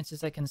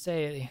experiences I can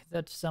say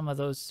that some of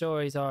those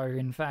stories are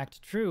in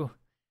fact true.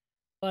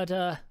 But,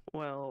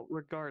 well,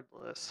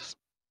 regardless.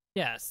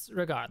 yes,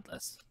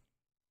 regardless.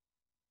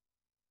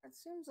 That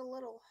seems a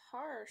little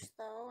harsh,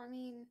 though. I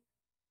mean,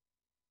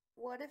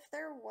 what if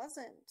there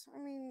wasn't? I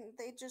mean,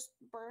 they just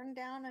burned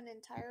down an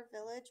entire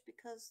village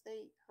because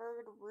they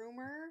heard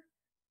rumor?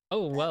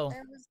 Oh, well,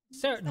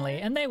 certainly,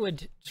 and they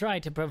would try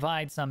to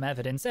provide some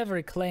evidence.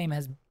 Every claim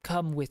has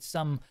come with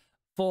some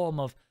form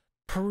of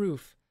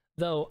proof,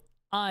 though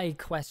I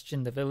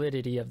question the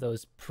validity of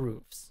those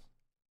proofs.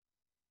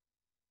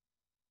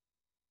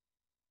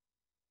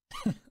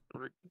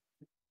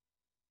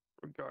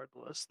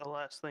 Regardless, the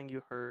last thing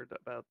you heard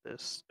about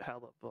this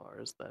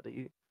Halavar is that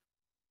he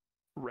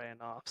ran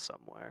off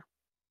somewhere.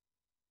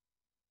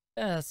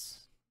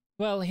 Yes.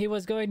 Well, he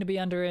was going to be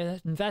under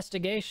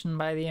investigation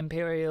by the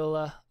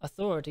Imperial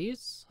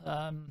authorities,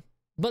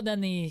 but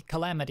then the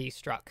calamity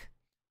struck.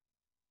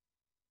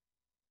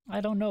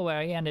 I don't know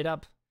where he ended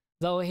up,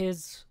 though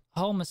his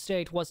home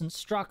estate wasn't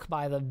struck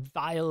by the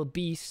vile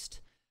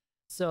beast,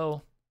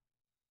 so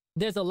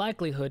there's a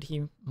likelihood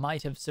he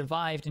might have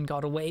survived and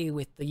got away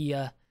with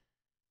the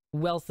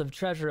wealth of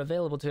treasure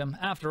available to him.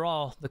 After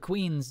all, the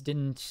queens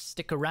didn't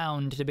stick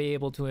around to be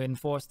able to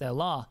enforce their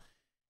law,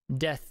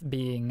 death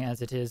being,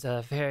 as it is,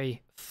 a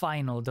very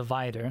final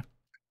divider.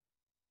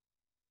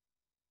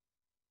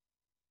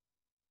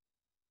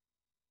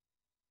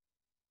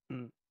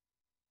 Hmm.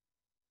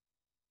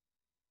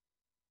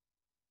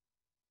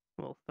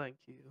 Well, thank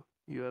you.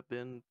 You have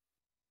been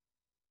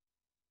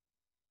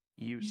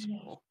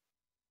useful.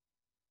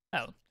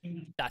 Well,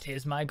 that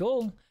is my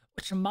goal.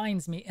 Which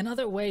reminds me, in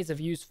other ways of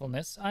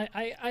usefulness,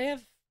 I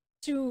have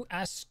to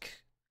ask...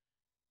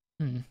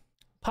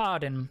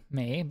 pardon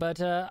me,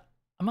 but I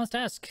must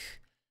ask...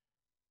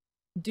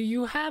 Do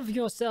you have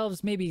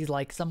yourselves maybe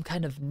like some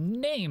kind of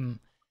name?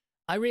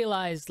 I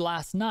realized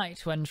last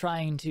night when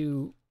trying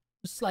to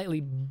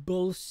slightly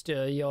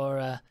bolster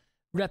your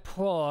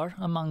rapport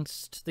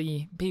amongst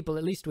the people,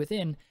 at least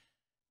within,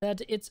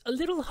 that it's a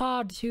little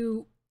hard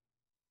to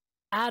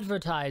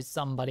advertise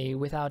somebody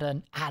without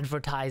an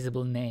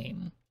advertisable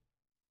name.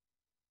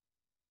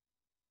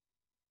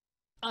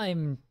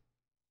 I'm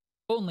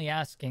only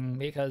asking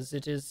because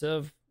it is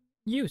of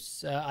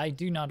use. I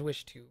do not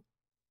wish to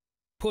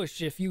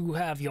push if you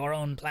have your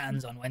own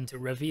plans on when to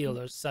reveal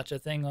or such a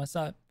thing or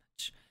such.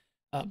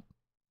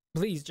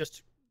 Please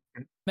just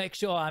make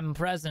sure I'm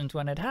present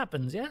when it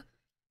happens, yeah?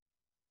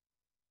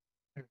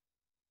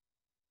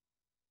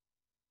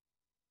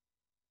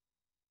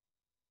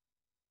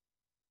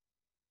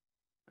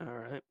 All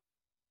right.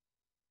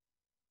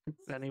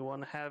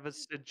 Anyone have a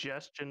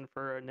suggestion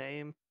for a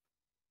name?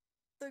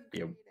 The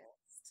Yeah.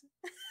 greatest.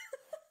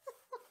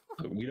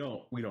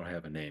 We don't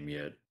have a name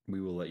yet.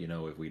 We will let you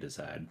know if we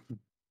decide.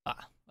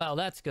 Ah, well,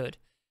 that's good.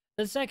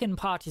 The second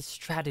part is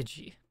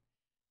strategy.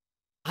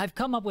 I've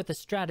come up with a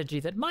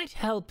strategy that might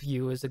help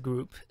you as a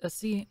group.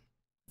 See,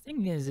 the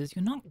thing is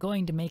you're not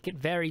going to make it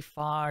very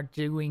far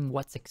doing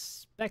what's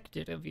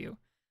expected of you.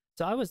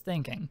 So I was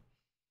thinking,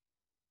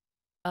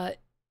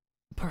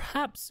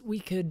 perhaps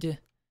we could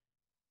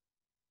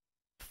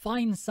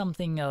find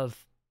something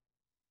of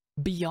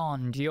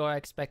beyond your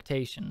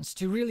expectations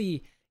to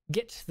really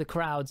get the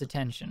crowd's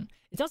attention.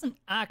 It doesn't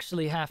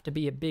actually have to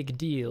be a big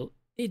deal.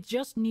 It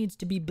just needs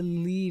to be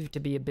believed to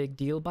be a big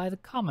deal by the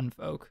common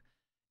folk.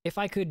 If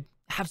I could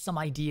have some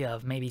idea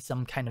of maybe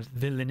some kind of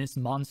villainous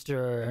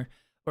monster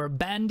or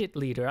bandit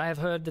leader. I have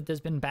heard that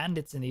there's been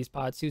bandits in these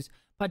parts who's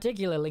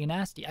particularly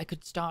nasty. I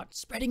could start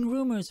spreading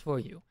rumors for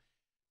you.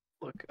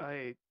 Look,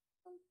 I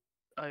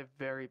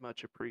very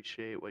much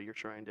appreciate what you're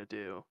trying to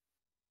do.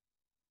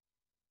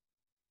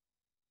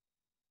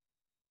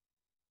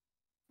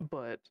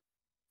 but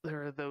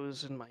there are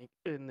those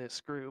in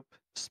this group,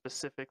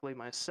 specifically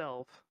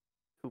myself,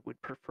 who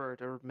would prefer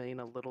to remain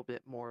a little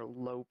bit more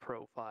low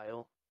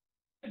profile.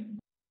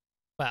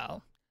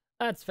 Well,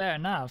 that's fair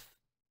enough.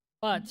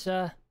 But,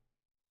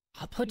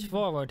 I'll put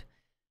forward.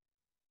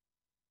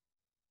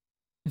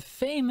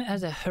 Fame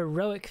as a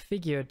heroic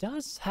figure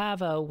does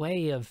have a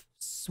way of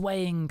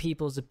swaying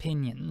people's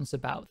opinions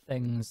about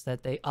things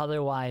that they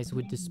otherwise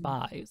would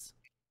despise.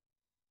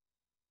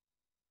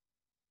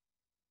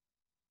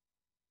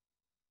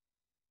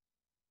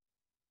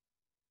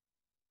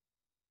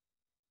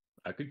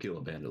 I could kill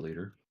a bandit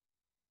leader.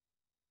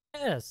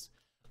 Yes.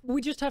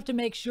 We just have to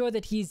make sure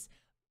that he's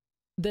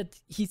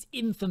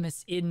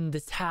infamous in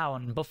the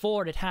town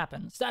before it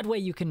happens. That way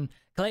you can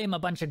claim a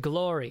bunch of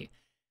glory.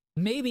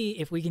 Maybe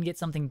if we can get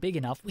something big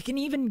enough, we can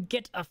even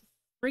get a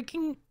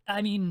freaking...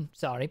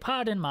 sorry,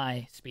 pardon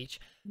my speech.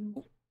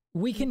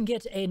 We can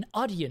get an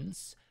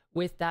audience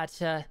with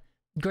that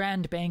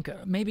Grand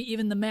Banker. Maybe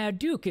even the Mayor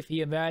Duke if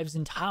he arrives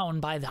in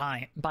town by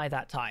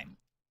that time.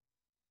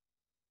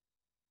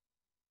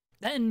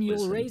 Then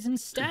you'll raise in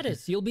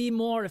status. You'll be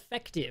more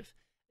effective.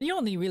 You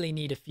only really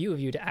need a few of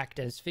you to act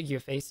as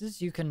figure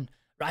faces. You can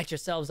write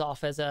yourselves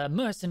off as a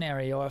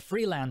mercenary or a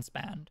freelance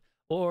band.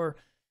 Or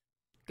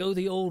go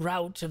the old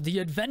route of the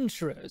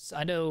adventurers.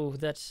 I know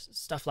that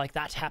stuff like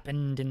that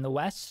happened in the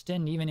West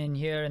and even in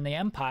here in the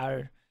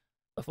Empire.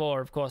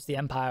 Before, of course, the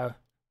Empire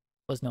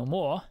was no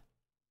more.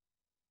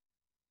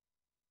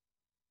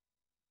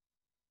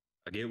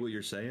 I get what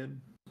you're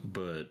saying,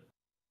 but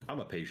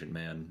I'm a patient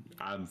man.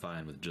 I'm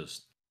fine with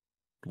just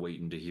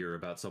waiting to hear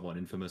about someone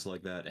infamous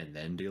like that and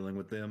then dealing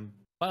with them.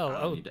 Well,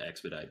 I don't need to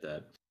expedite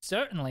that.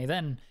 Certainly,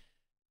 then.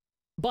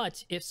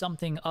 But if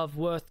something of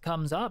worth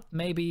comes up,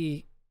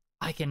 maybe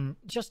I can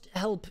just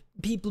help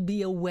people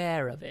be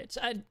aware of it.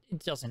 It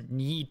doesn't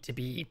need to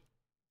be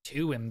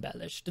too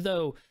embellished,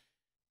 though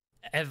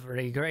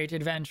every great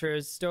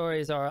adventurer's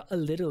stories are a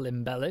little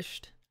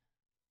embellished.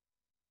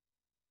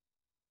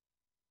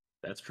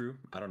 That's true.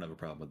 I don't have a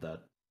problem with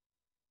that.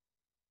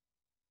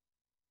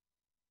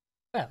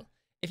 Well,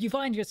 if you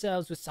find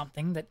yourselves with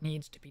something that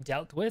needs to be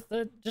dealt with,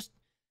 just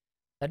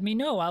let me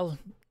know. I'll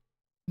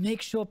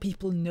make sure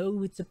people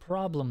know it's a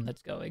problem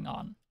that's going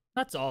on.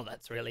 That's all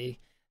that's really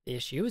the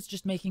issue, is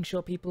just making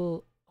sure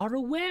people are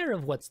aware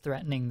of what's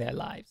threatening their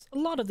lives. A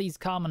lot of these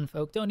common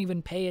folk don't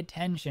even pay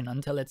attention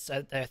until it's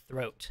at their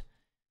throat.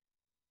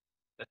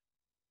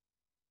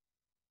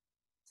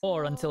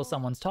 Or until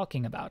someone's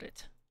talking about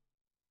it.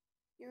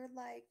 You're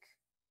like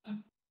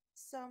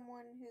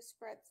someone who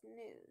spreads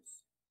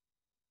news.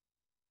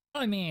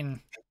 I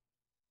mean...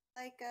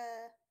 Like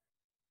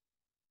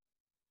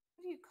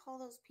what do you call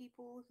those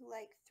people who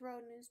like throw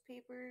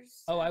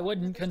newspapers? Oh, I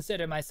wouldn't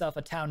consider myself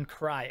a town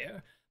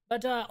crier.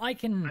 But I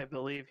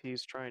believe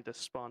he's trying to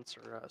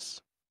sponsor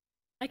us.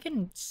 I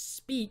can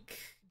speak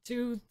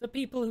to the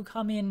people who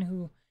come in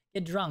who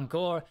get drunk,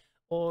 or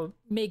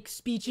make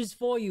speeches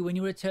for you when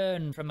you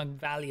return from a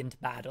valiant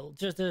battle,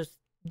 just to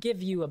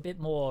give you a bit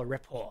more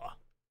rapport.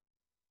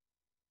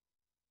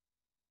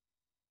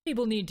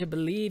 People need to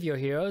believe you're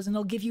heroes, and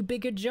they'll give you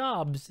bigger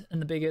jobs.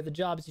 And the bigger the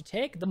jobs you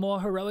take, the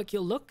more heroic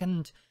you'll look,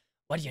 and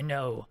what do you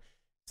know?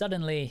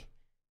 Suddenly,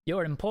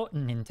 you're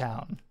important in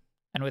town.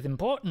 And with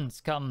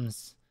importance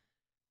comes...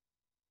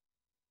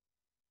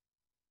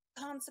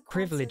 consequences.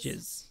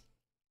 Privileges.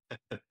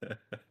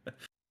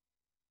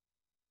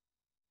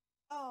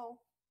 Oh,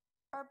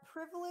 are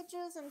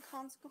privileges and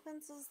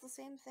consequences the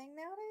same thing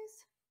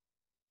nowadays?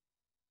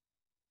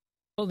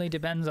 Only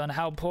depends on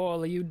how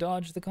poorly you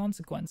dodge the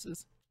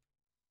consequences.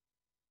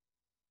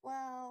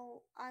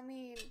 Well, I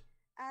mean,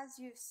 as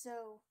you've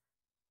so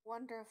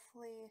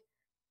wonderfully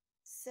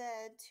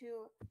said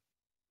to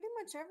pretty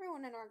much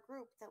everyone in our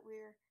group, that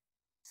we're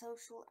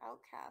social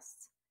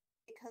outcasts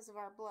because of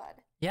our blood.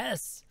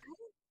 Yes.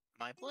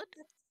 My blood?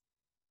 That's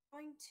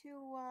going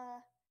to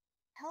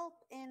help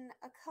in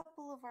a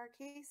couple of our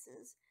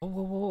cases.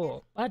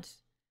 Whoa. But,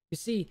 you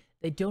see,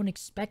 they don't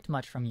expect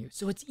much from you,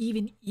 so it's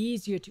even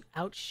easier to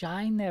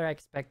outshine their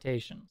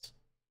expectations.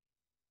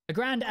 A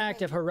grand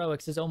act of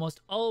heroics is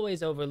almost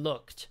always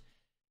overlooked.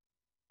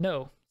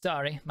 No,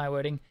 sorry, my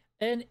wording.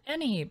 And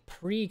any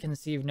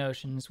preconceived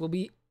notions will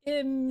be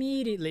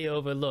immediately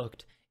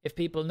overlooked if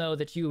people know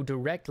that you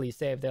directly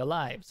saved their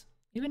lives,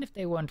 even if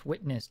they weren't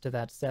witness to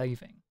that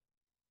saving.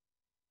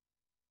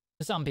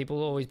 Some people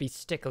will always be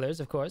sticklers,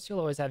 of course. You'll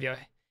always have your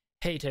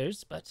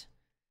haters, but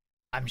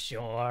I'm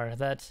sure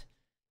that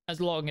as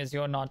long as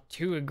you're not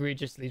too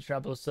egregiously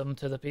troublesome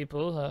to the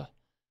people,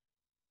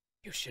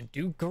 you should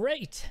do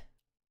great.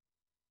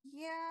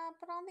 Yeah,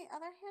 but on the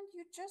other hand,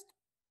 you just,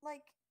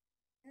 like,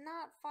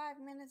 not 5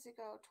 minutes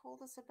ago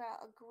told us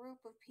about a group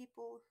of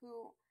people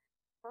who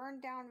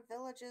burned down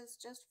villages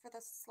just for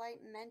the slight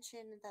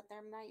mention that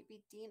there might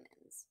be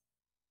demons.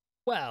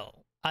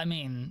 Well, I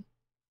mean,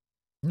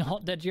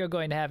 not that you're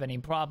going to have any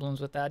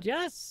problems with that.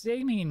 Yes,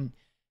 I mean,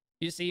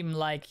 you seem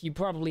like you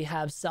probably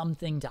have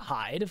something to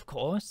hide, of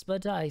course,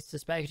 but I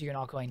suspect you're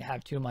not going to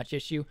have too much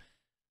issue.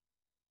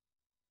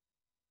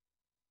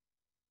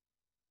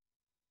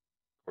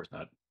 Of course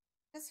not.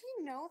 Does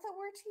he know that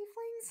we're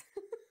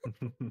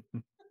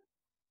tieflings?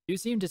 You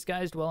seem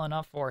disguised well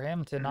enough for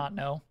him to not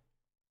know.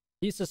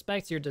 He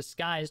suspects you're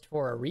disguised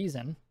for a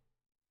reason.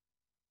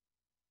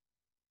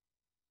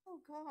 Oh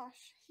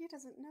gosh, he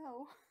doesn't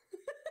know.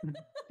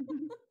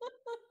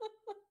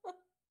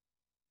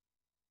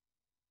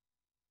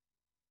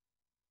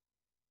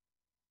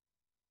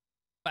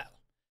 Well,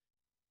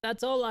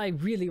 that's all I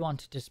really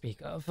wanted to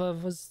speak of,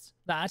 was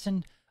that,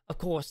 and of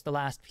course the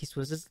last piece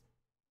was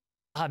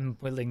I'm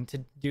willing to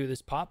do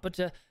this part, but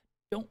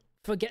don't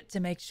forget to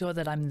make sure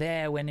that I'm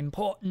there when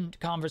important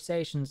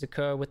conversations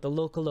occur with the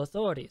local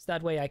authorities.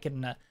 That way I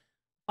can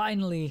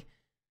finally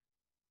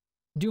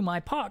do my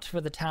part for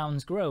the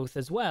town's growth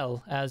as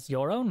well as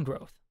your own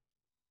growth.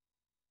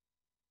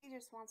 He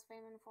just wants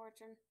fame and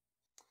fortune.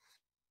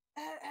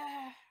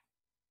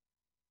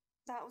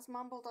 That was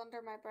mumbled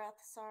under my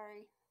breath,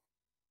 sorry.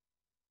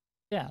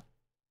 Yeah.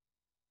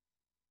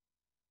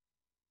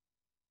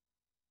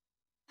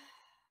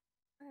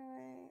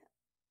 Alright.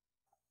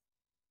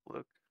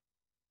 Look,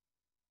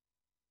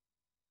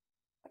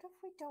 What if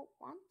we don't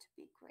want to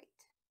be great?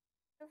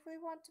 What if we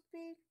want to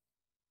be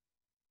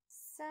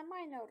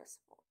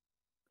semi-noticeable?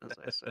 as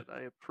I said,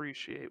 I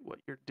appreciate what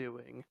you're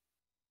doing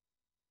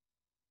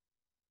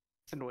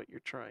and what you're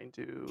trying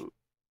to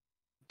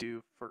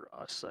do for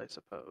us, I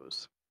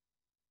suppose.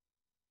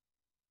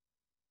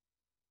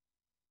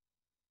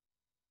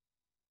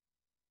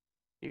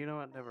 You know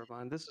what? Never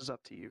mind. This is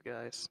up to you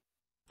guys.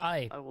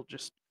 I will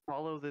just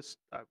follow this.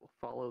 I will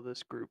follow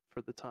this group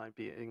for the time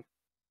being.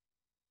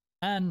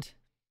 And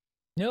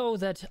know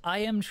that I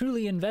am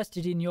truly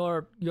invested in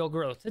your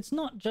growth. It's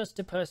not just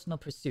a personal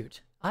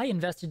pursuit. I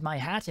invested my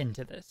hat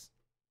into this.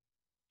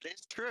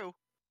 It's true.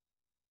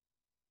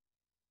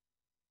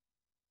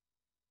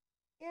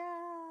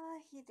 Yeah,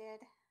 he did.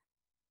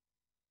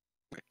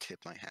 I'm gonna tip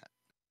my hat.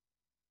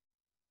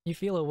 You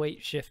feel a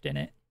weight shift in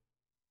it.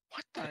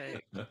 What the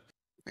heck? I'm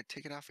gonna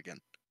take it off again.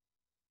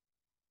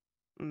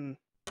 Mm.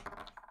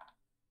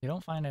 You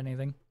don't find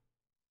anything.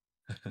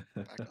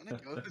 Back on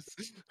it goes.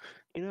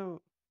 You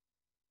know,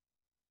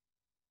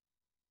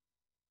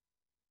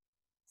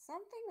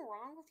 Something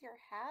wrong with your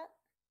hat?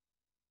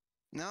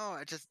 No,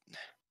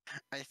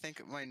 I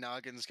think my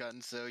noggin's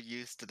gotten so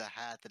used to the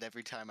hat that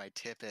every time I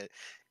tip it,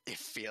 it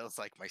feels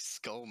like my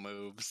skull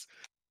moves.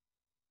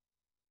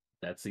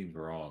 That seems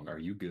wrong. Are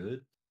you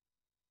good?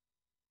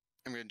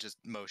 I'm gonna just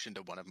motion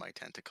to one of my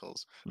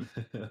tentacles.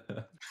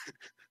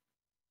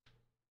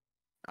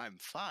 I'm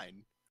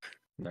fine.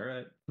 All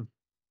right.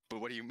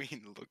 But what do you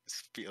mean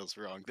looks feels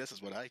wrong? This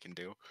is what I can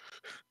do.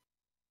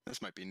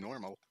 This might be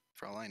normal,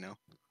 for all I know.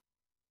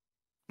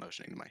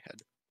 Motioning to my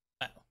head.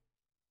 Well,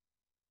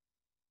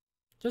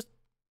 just,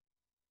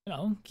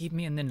 keep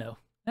me in the know.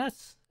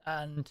 Yes,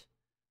 and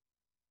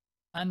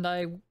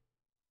I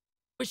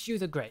wish you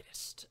the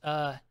greatest.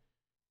 I,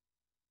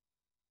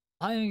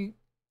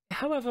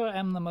 however,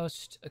 am the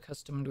most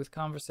accustomed with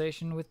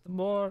conversation with the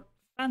more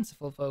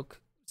fanciful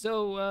folk.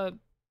 So,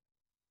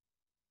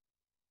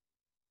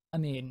 I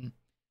mean,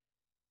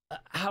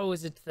 how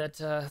is it that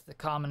the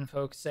common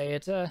folk say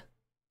it?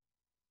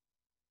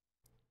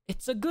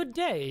 It's a good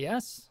day,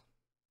 yes?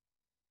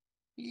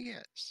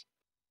 Yes.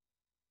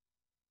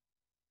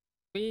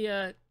 We,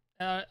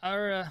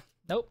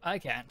 nope, I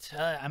can't.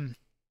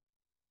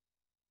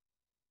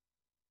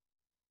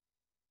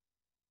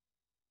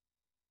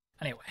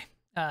 Anyway,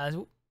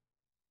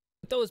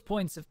 with those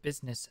points of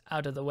business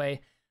out of the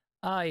way,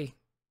 I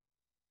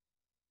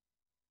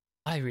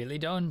really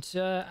don't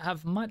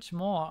have much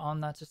more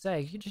on that to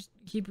say. You just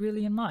keep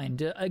really in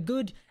mind a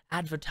good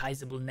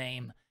advertisable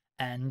name,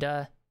 and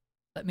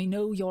let me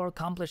know your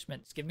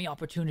accomplishments. Give me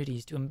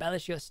opportunities to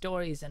embellish your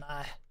stories, and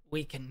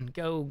we can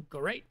go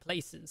great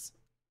places.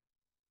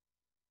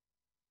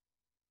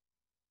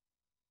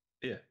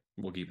 Yeah,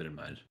 we'll keep it in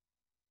mind.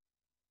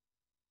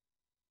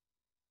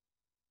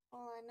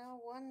 Well, I know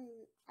one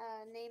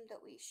name that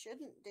we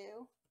shouldn't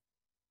do.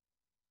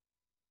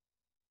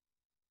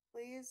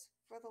 Please,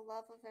 for the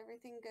love of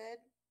everything good,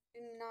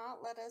 do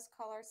not let us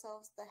call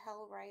ourselves the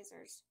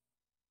Hellrisers.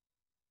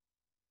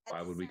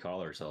 Why would we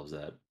call ourselves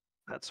that?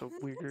 that's a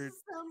That weird.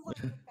 just sounds like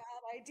a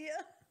bad idea.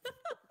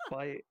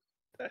 Why?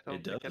 I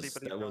don't think does.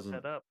 anybody That brought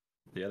wasn't- that up.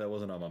 Yeah, that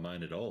wasn't on my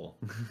mind at all.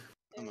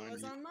 It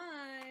was on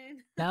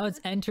mine. Now it's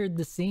entered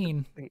the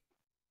scene.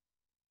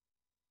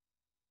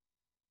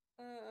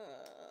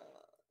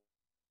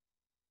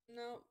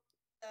 No,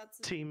 that's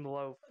Team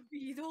Loaf. the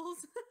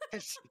Beatles.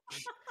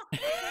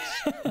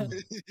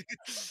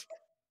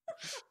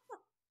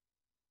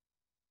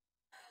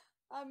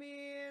 I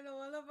mean,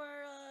 one of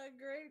our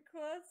great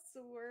quests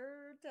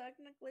were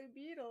technically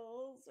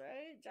beetles,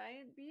 right?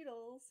 Giant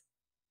beetles.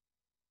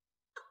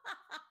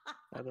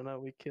 I don't know.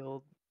 We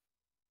killed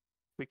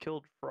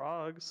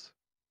frogs.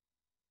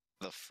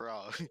 The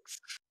frogs.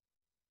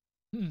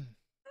 Hmm.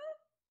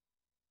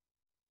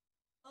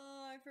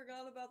 Oh, I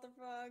forgot about the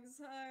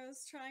frogs. I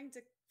was trying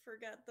to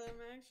forget them,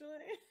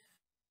 actually.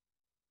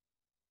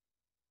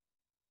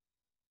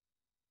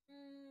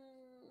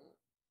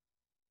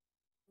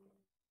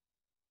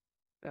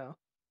 Yeah.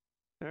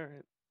 All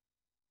right.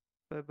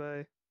 Bye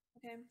bye.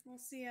 Okay, we'll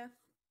see ya.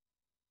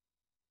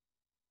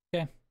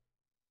 Okay.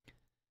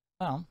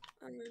 Well,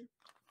 Um,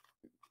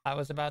 I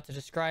was about to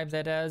describe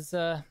that as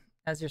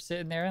you're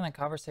sitting there and the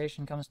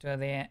conversation comes to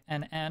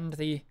an end,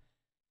 the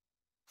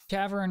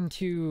tavern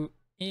to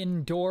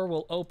inn door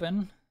will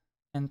open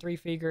and three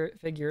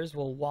figures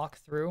will walk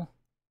through.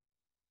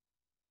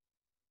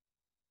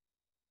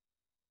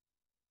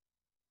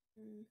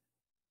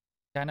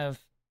 Kind of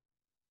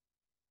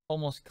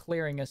almost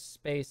clearing a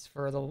space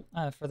for the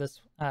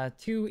this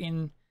two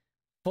in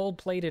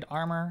full-plated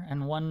armor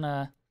and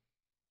one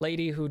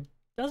lady who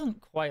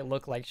doesn't quite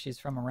look like she's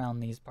from around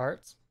these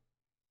parts.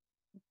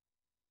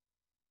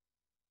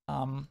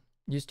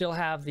 You still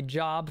have the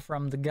job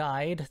from the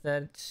guide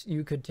that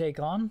you could take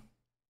on.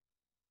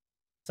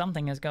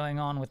 Something is going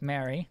on with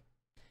Mary.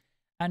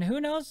 And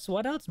who knows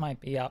what else might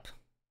be up.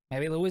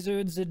 Maybe the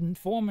wizard's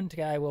informant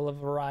guy will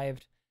have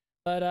arrived.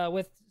 But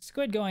with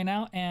Squid going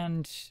out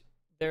and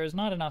there's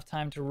not enough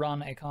time to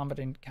run a combat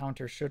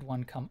encounter should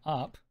one come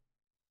up,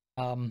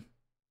 I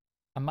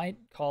might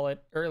call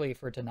it early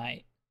for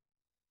tonight.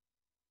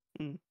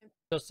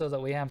 Just so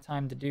that we have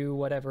time to do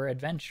whatever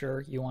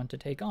adventure you want to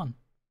take on.